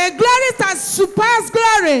ògo. The glory that surpasses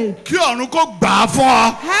glory. Kí ọ̀run kó gbà á fún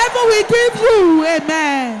ọ. Heaven will give you.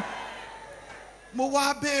 Amen. Mo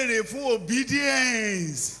wá béèrè fún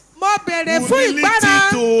obedience. Mo béèrè fún ìgbára.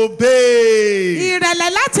 Humility to obey. Ìrẹ̀lẹ̀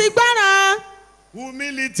láti gbára.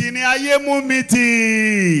 Humility ni ayé mú mi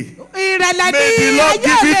tì. Ìrẹ̀lẹ̀ ni ayé May the Lord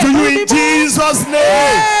give it to you in Jesus'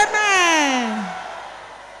 name. Amen.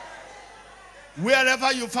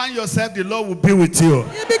 Wherever you find yourself, the Lord will be with you.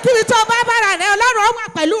 Ibikíbi tó bá bára rẹ, Ọlọ́run wà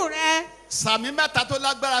pẹ̀lú rẹ. Sàmì mẹ́ta tó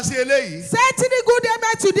lágbára sí eléyìí. Say 3 good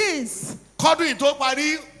amen to this. Kọ́dún yìí tó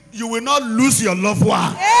parí, you will not lose your loved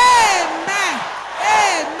one. Amen.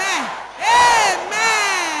 Amen.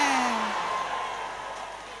 Amen.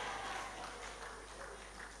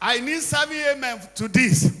 I need 7 amen to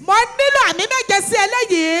this. Mo nílò àmì méje sí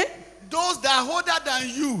eléyìí. Those that are older than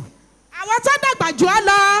you. Àwọn tó dàgbà jù ọ́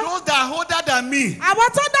lọ. Those that are older than me. Àwọn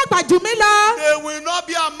tó dàgbà jù mí lọ. They will not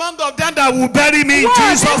be among of them that will bury me in Wọ́n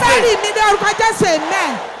Jesus' ní bẹ́ẹ̀rì name. mi ní orúkọ Jésù.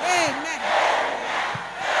 Amen. Amen.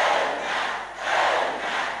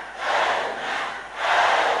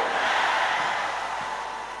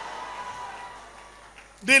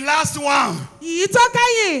 The last one. Ìyí tó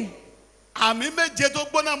kẹ́yìn. Àmì méje tó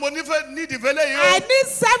gbóná mo nídìí fẹ́lẹ́ yìí o. I need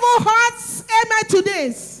 7 hot amen to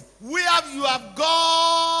this. Where you have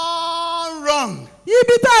gone wrong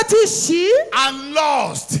Ibi tó ti ṣí. and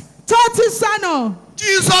lost. Tó ti sọnù.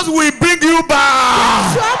 Jesus will bring you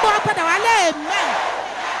back. Jésù ọmọ padà wálé. Amen.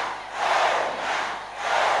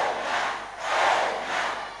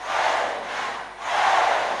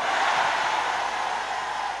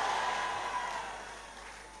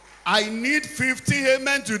 I need 50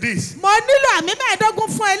 amen to this. Mo nílò àmì mẹ́ẹ̀ẹ́dógún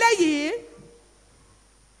fún eléyìí.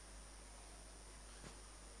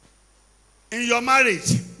 In your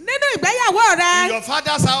marriage. Nínú ìgbéyàwó rẹ. In your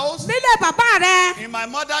father's house. Nílé bàbá rẹ. In my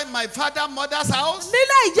mother's house.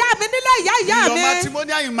 Nílé ìyá mi, nílé ìyá In mi. your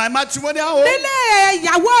matrimonial, in my matrimonial home. Nílé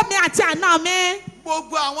ìyàwó mi àti àná mi.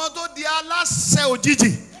 Gbogbo àwọn tó di aláṣẹ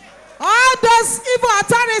òjijì. All those evil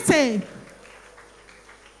authority.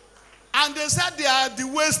 And they said they are the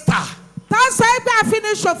waster. Tó sọ pé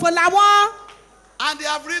àfiniṣòfò làwọn. And they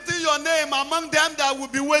have written your name among them that will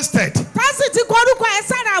be wasted. Tó sì ti korúkọ ẹ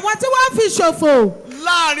sára àwọn tí wọ́n fi ṣòfò.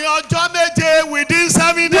 Láàrin ọjọ́ méje within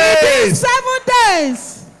 7 Within days. 7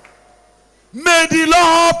 days. May the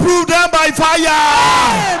Lord prove them by fire.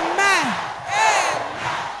 Amen.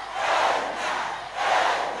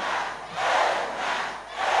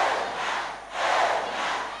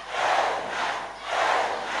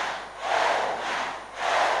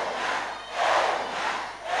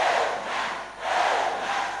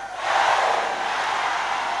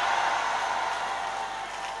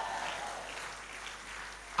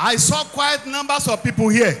 I saw quite numbers of people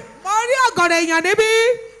here. Mo rí ọ̀gọ̀rọ̀ èèyàn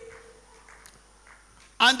níbí.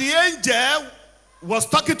 And the angel was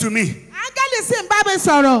talking to me. Áńgẹ́lì sì ń bá mi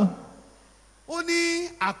sọ̀rọ̀. Ó ní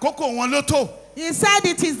àkókò wọn ló tó. He said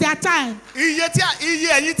it is their time. Iye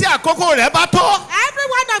ẹ̀yin tí àkókò rẹ̀ bá tó. Every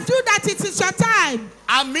one of you that it is your time.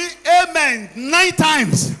 Àmì amen 9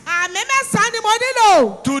 times. Àmì mẹ́sàn-án ni mo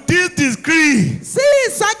nílò. To this degree. Sí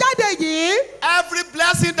ìsọjáde yìí. Every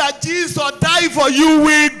blessing that Jesus died for you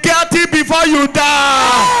will get it before you die.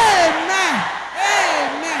 Amen.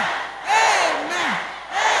 Amen. Amen.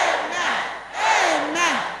 Amen.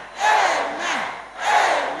 Amen. Amen.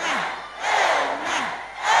 Amen.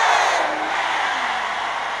 Amen.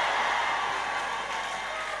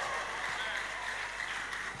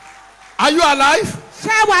 Are you alive?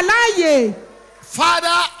 Ṣé wà láàyè?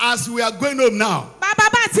 Father, as we are going home now, Bàbá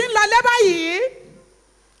bá ti ń lọ lẹ́bàá yìí.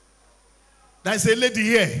 there is a lady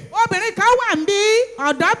here. Obìnrin kan wà níbí,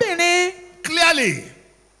 ọ̀dọ́bìnrin. Clearly,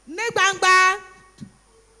 Ní gbangba.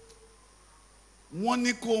 wọ́n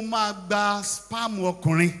ní kó máa gba spam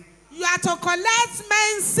ọkùnrin. You are to collect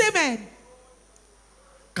men's semen.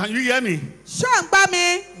 Can you hear me? Ṣé ò ń gbọ́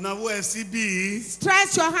mi? Nàwó ẹ̀ sí bíi.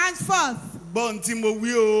 Stretch your hands forth. Gbọ́ ohun tí mo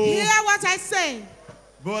wí o. Hear what I say.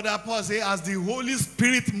 Brother Paul say as the Holy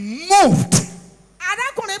Spirit moved.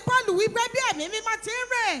 Arákùnrin Paul wí pé bí ẹ̀mí mímọ́ ti ń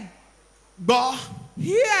rìn. Gbọ́.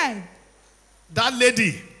 Hear. That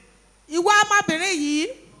lady. Ìwọ ọmọbìnrin yìí.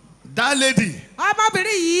 That lady.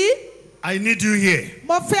 Ọmọbìnrin yìí. I need you here.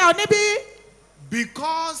 Mo fẹ́ ọ níbí.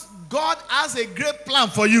 Because God has a great plan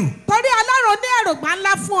for you. Torí Ọlọ́run ní èròǹgbà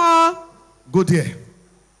ńlá fún ọ. Go there.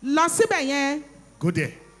 Lọ síbẹ̀ yẹn. Go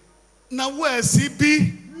there. Nàwó ẹ̀ sí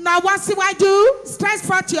bí. Nawọ́ síwájú. Stretch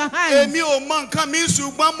forth your hands. Èmi ò mọ nǹkan mi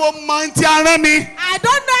ṣùgbọ́n mo mọ ohun tí a rán mi. I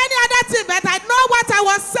don't know any other thing but I know what I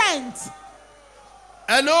was sent.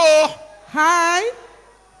 Hello. Hi.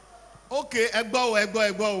 Okay, ẹ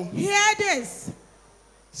gbọ́ o. Hear this.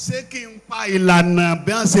 Ṣé kí n pa ìlànà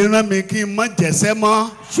bí wọ́n ṣe rán mi kí n má jẹ̀sẹ́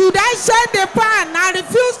mọ́? Should I shed the pan and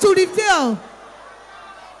refuse to reveal?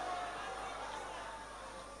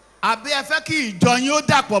 Àbí ẹ fẹ́ kí ìjọ yín ó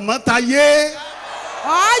dàpọ̀ mọ́ tayé?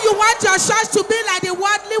 Or you want your church to be like the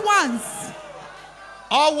worldly ones?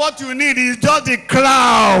 All what you need is just the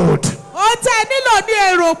crowd. Ó tẹ́ nílò ní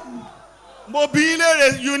èrò. Mo bí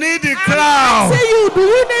léèrè, you need the I crowd. say you, do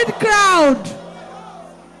you need crowd?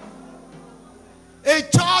 A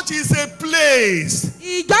church is a place.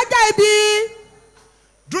 Ìjọ́jà ibi.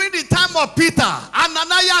 During the time of Peter,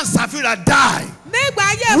 Ananias and Sapphira died. Nígbà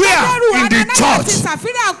ayé Where? Pétérù In the Ananias church. àti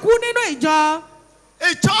Sàfírà kú nínú ìjọ.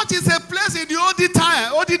 A church is a place in the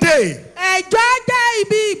olden day. Ẹ̀jọ́ jẹ́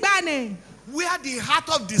ibi ìgbàanì. Where the heart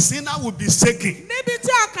of the sinner will be shaking. Níbi tí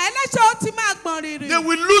ọkàn ẹlẹ́ṣẹ̀ ó ti máa gbọ̀n rìrì. They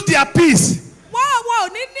will lose their peace. Wọ́n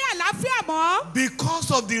ò ní ní àlàáfíà mọ́.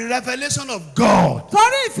 Because of the revelation of God.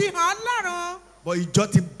 Torí ìfihàn Ọlọ́run. But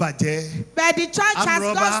ìjọ ti bàjẹ́. But the church has got Armed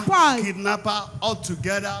robber, spoiled. kidnapper, all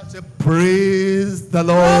together. Say praise the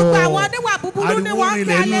Lord. Gbogbo àwọn oníwà búburú ni Ariwo wọ́n ń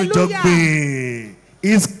nílẹ̀ kí inú ìjọ hallelujah. gbìn.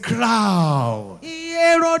 It's crowd.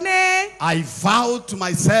 Èrò ni. I vow to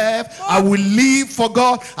myself, I will live for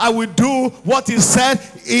God. I will do what He said,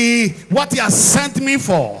 what He has sent me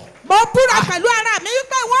for. Mo búra pẹ̀lú ara mi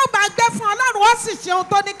wípé wọ́n bá gbé fún Ọlọ́run ó sì ṣe ohun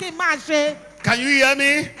tó ní kí n máa ṣe. Can you hear me?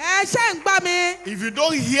 Ẹ ṣe ń gbọ́ mi. If you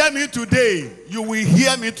don't hear me today, you will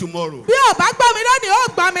hear me tomorrow. Bí ò bá gbọ́ mi lónìí,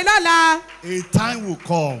 ó gbọ́ mi lọ́la. A time will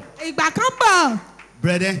come. Ìgbà kan bọ̀.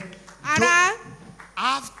 Brethren, Ara.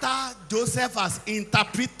 after Joseph has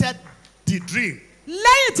interpreted the dream,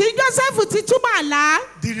 Lẹ́yìn tí Joseph ti túmọ̀ àlá.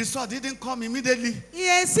 the result didn't come immediately.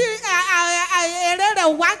 Ìyèsí èrè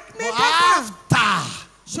rẹ̀ wá ní kankan. After,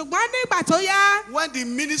 Ṣùgbọ́n nígbà tó yá. when the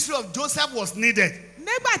ministry of Joseph was needed,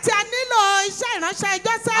 Nígbà tí a nílò iṣẹ́ ìránṣẹ́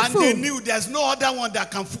Joseph. and they knew there's no other one that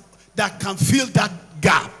can fill that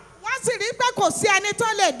gap. Wọ́n sì rí pé kò sí ẹni tó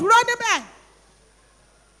lè dúró níbẹ̀.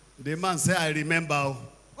 The man said, I remember.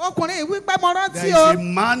 Ọkùnrin yìí wípé mo There rántí is o. a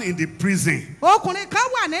man in the prison. Ọkùnrin kan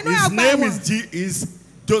wà nínú His ọgbà name ẹ̀wọ̀n. is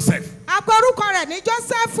Joseph. Àpérúkọ rẹ̀ ní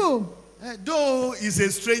Joseph. Though he's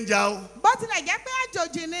a stranger. Bó tilẹ̀ jẹ́ pé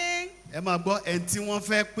àjòjì ni. Ẹ máa gbọ́ ẹni tí wọ́n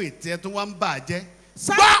fẹ́ pè tí ẹ tó wá ń bà á jẹ́.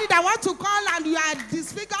 Somebody that want to call and you are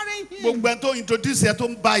disfiguring him. Gbogbo ẹni tó introduce ẹ tó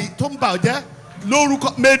ń bà ọ́ jẹ́.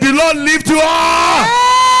 Lórúkọ, may the Lord lift you up.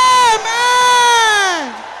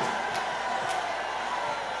 Amen.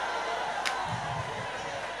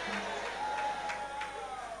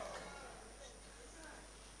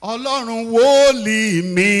 Ọlọ́run wòlíì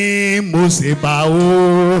mi mo ṣe bá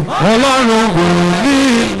o. Ọlọ́run wòlíì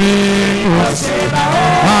mi mo ṣe bá o.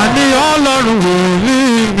 Àní Ọlọ́run wòlíì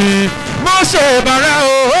mi mo ṣe bàrẹ́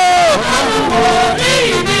o. Ọlọ́run wòlíì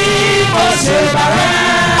mi mo ṣe bàrẹ́.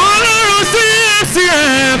 Ọlọ́run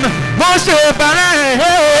CCM mo ṣe bàrẹ́.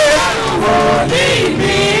 Wòlíì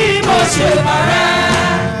mi mo ṣe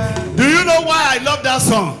bàrẹ́. Do you know why I love that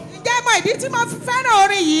song? Ǹjẹ́ mọ ìdí tí mo fi fẹ́ràn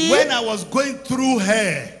orin yìí? When I was going through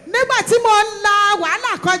hell, Nígbà tí mo ń la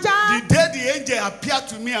wàhálà kọjá. the day the angel appeared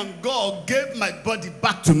to me and God gave my body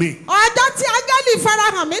back to me. Ọjọ́ tí áńgẹ́lì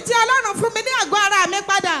farahàn mi tí Ọlọ́run fún mi ní àgọ́ ara mi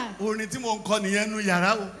padà. Orin tí mo ń kọ nìyẹn nú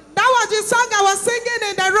yàrá o. That was the song I was singing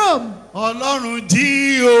in the room. Ọlọ́run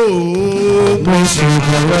jí o. Mo ṣe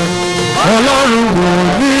bàrẹ́. Ọlọ́run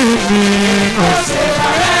wòlíì mi mo ṣe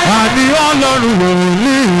bàrẹ́. Àní Ọlọ́run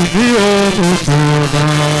wòlíì mi o mo ṣe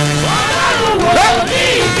bàrẹ́. Ọlọ́run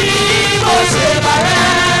wòlíì mi mo ṣe bàrẹ́.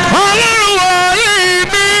 Ọlọ́run wòlíì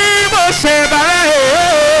mi mo ṣe bàrẹ́.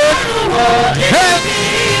 Ọlọ́run wòlíì mi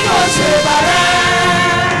mo ṣe bàrẹ́.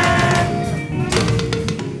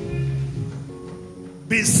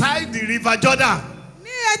 Beside the river Jordan. Ní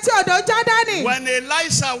etí odò Jọ́dánì. When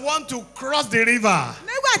Elisha want to cross the river,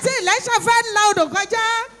 Nígbà tí Elisha fẹ́ la odò kọjá.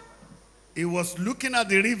 he was looking at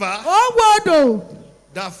the river Ó wo odò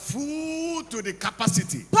that full to the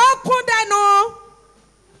capacity. tó kún dẹnu.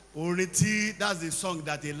 Orin tí, that's the song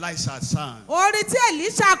that Elisha sang. Orin tí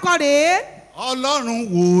Elisha kọ rèé. Ọlọ́run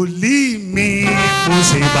wòlíì mi mo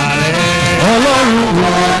ṣe bàrẹ́. Ọlọ́run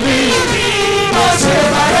wòlíì mi mo ṣe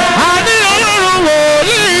bàrẹ́. Àní Ọlọ́run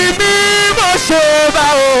wòlíì mi mo ṣe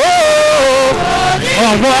bàrẹ́.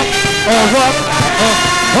 Ọwọ́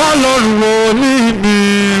Ọlọ́run wòlíì mi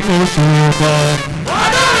mo ṣe bàrẹ́.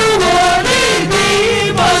 Ọlọ́run wòlíì mi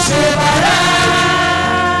mo ṣe bàrẹ́.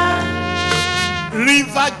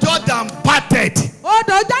 River Jordan parted.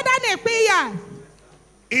 Odò Jọ́dánì pínyà.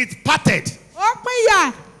 It parted. Ó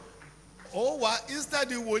pínyà. Oh, instead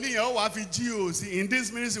the wòlíì yẹn ó wá fi Geo. See, in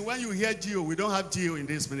this ministry, when you hear Geo, we don't have Geo in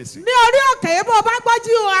this ministry. Ní orí òkè bó bá gbọ́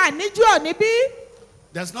jíò àníjò níbí.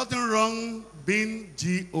 There's nothing wrong being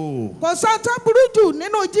Geo. Kò sọ tó burú jù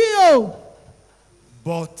nínú jíò.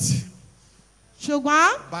 But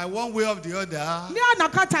Ṣùgbọ́n by one way or the other, ní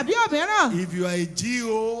ọ̀nà kan tàbí òmíràn. if you are a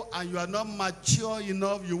Geo and you are not mature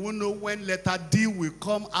enough, you won't know when letter D will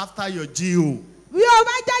come after your Geo. Bí o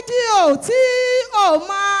bá jẹ́ jíò tí o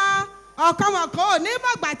mọ ọ̀kanwọ̀kan ò ní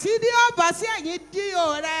mọ̀gbà tí ní ó bọ̀ sí ẹ̀yìn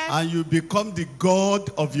jíò rẹ. And you become the God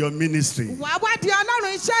of your ministry. Wàá wá di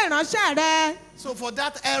Ọlọ́run iṣẹ́ ìránṣẹ́ rẹ. So for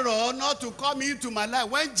that error not to come into my life,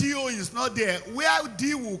 when Geo is not there, where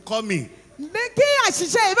D will come in? Ní kí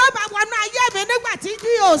àṣìṣe ìbábà wọnú ayé mi nígbà tí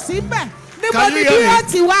jíò sí bẹ̀. Níbo Can ni you hear jíò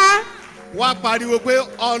me? ti wá? Wá pariwo pé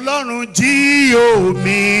Ọlọ́run Geo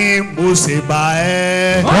mi mo ṣe bá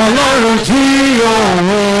ẹ. Ọlọ́run jí o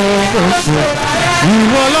mo ṣe bàrẹ́.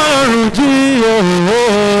 Ìwọ Ọlọ́run jí o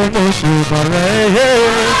mo ṣe bàrẹ́.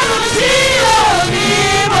 Ọlọ́run jí o mi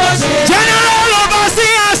mo ṣe bàrẹ́. General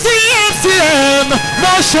Overseer CFCM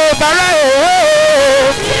mo ṣe bàrẹ́.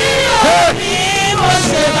 Jí o mi mo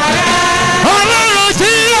ṣe bàrẹ́. Ọlọ́run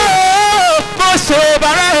jí o mo ṣe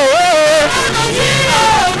bàrẹ́. Ọlọ́run jí o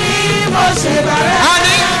mi mo ṣe bàrẹ́.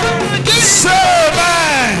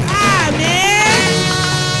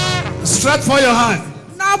 Stretch for your hand.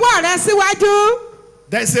 Nawọ́ rẹ síwájú.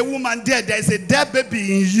 There is a woman there. There is a dead baby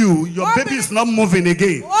in you. Your baby is not moving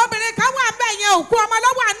again. Obìnrin kan wà bẹ́ẹ̀ yẹn òkú ọmọ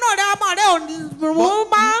lọ́wọ́ àánú rẹ ọmọ rẹ ò mú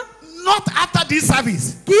mọ́. Not after this service.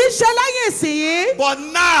 Kì í ṣe lẹ́yìn ìsìn. But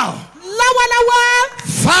now. Lọ́wọ́lọ́wọ́.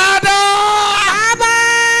 Father. Bàbá.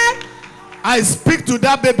 I speak to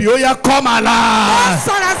that baby. Oh yeah, come Ó alive.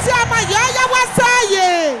 sọ̀rọ̀ sí ọmọ yìí ó yẹ wá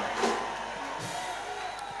sáàyè.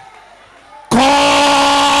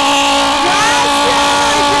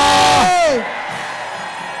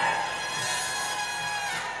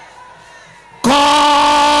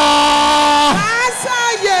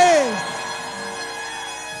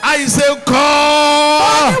 I say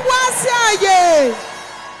call. Wá sí àyè.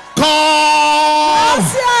 Call. Wá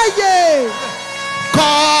sí àyè.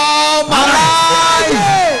 Come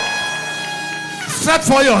alive. Stretch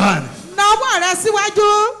for your hand. Nawọ́ rẹ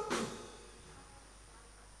síwájú.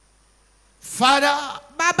 Father,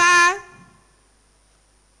 Bàbá.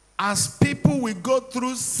 as people will go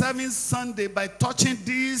through 7 Sunday by touching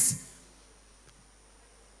this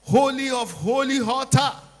holy of holy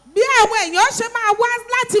altar, Bí àwọn èèyàn ṣe máa wá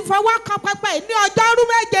láti fọwọ́ kan pẹpẹ ní ọjọ́rú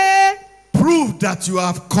méje. prove that you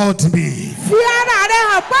have called me. Fi ara rẹ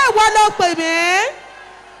hàn pé ìwọ ló pè mí.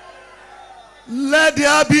 Let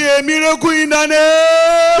there be a miracle in the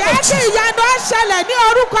name. Jẹ́ kí ìyanu ó ṣẹlẹ̀ ní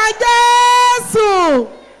orúkọ Jésù.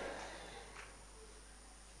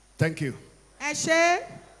 Thank you. Ẹ ṣé.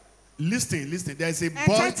 Listen. There is a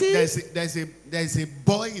boy. Tẹ́tí. There is a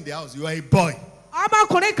boy in the house. You are a boy.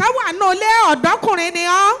 Ọmọkùnrin kan wà ní ilé ọ̀dọ́kùnrin ni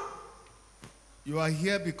ọ́. You are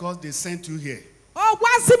here because they sent you here. Ó wá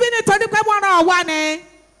síbí nítorí pé wọ́n rán ọ wá ni.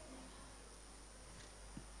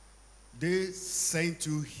 They sent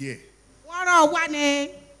you here. Wọ́n rán wa ni.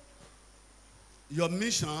 Your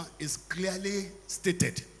mission is clearly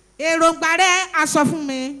stated. Èròǹgbà rẹ̀ a sọ fún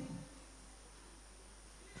mi.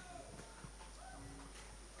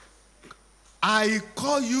 I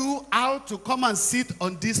call you out to come and sit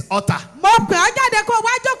on this altar. Mo pè ọ́ jáde kó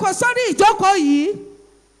wá jókòó sórí ìjókòó yìí.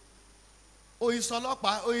 Oyinṣẹ́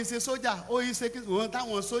ọlọ́pàá, oyinṣẹ́ sójà, oyinṣẹ́ kí wọ́n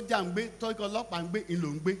táwọn sójà ń gbé, tọ́kọ ọlọ́pàá ń gbé, ìlò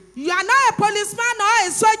ń gbé. You are not a policeman or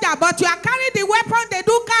a soldier, but you are carrying the weapon they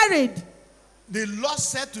do carried. The Lord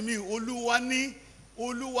said to me, Olúwa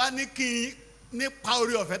ní kí n nípa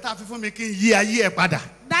orí ọ̀fẹ́ tá a fi fún mi kí n yí ayé ẹ padà.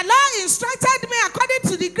 The Lord instructed me according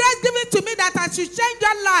to the grace given to me that I should change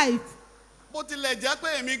your life. Bó tilẹ̀ jẹ́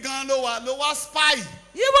pé èmi gan ló wá spy.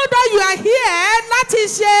 Even though you are here láti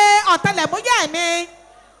ṣe ọ̀tẹlẹ̀múyẹ́ mi.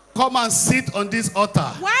 Come and sit on this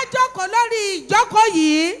altar. Wá jókòó lórí ìjókòó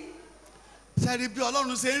yìí. Ṣé bí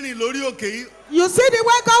Ọlọ́run ṣe ń rìn lórí òkè yìí? You see the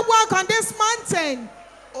way God walk on this mountain.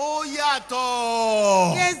 Ó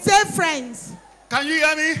yàtọ̀. There's difference. Can you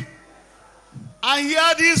hear me? And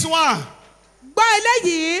hear this one. Gbọ́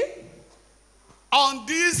eléyìí. On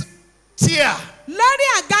this chair. Lórí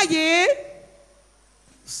àga yìí.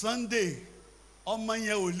 Sunday, ọmọ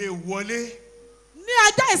yẹn ò lè wọlé. Ní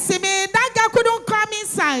ọjọ́ ìsinmi, that girl couldn't come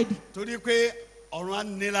inside. Torí pé ọ̀run á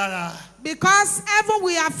ní lára. Because heaven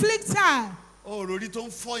will afflict her. Òròrí tó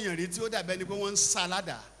ń fọyàn rí tí ó dàbẹ́ ni pé wọ́n ń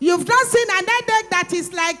sàládà. You've not seen an headache that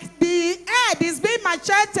is like the head is being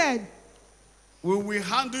macheted. We will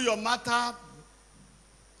handle your matter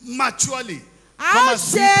maturely. A ó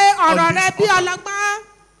ṣe ọ̀rọ̀ rẹ bí ọlọ́gbọ́n.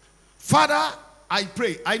 Father, I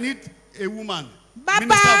pray. I need a woman. Bàbá,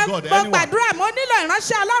 Minister of God, mo anyone. gbàdúrà, mo nílò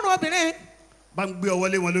ìránṣẹ́ Ọlọ́run obìnrin. Bá ń gbé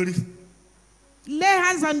ọwọ́ lé wọn lórí. Lay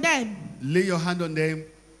hands on them. Lay your hand on them.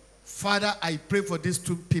 Father, I pray for these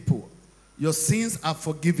two people. Your sins are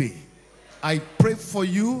forgiven. I pray for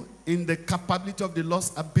you in the capability of the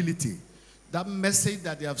lost ability. That message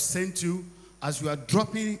that they have sent you, as you are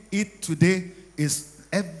dropping it today, is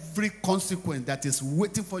every consequence that is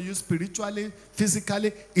waiting for you spiritually,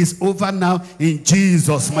 physically, is over now in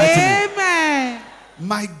Jesus' mighty name. Amen.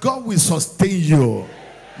 My God will sustain you.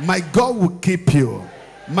 My God will keep you.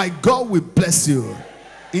 My God will bless you.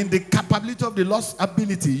 In the capability of the lost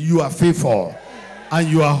ability, you are faithful and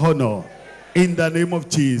you are honored. In the name of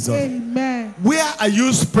Jesus. Amen. Where are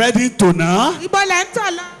you spreading to now?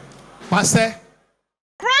 Pastor?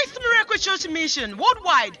 Christ Miracle Church Mission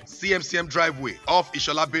worldwide. CMCM Driveway off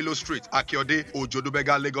Ishola Bello Street, Akiode,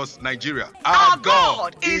 Ojodubega, Lagos, Nigeria. Our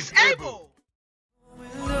God is able.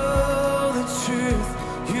 Know the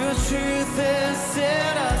truth, your truth has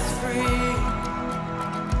set us free.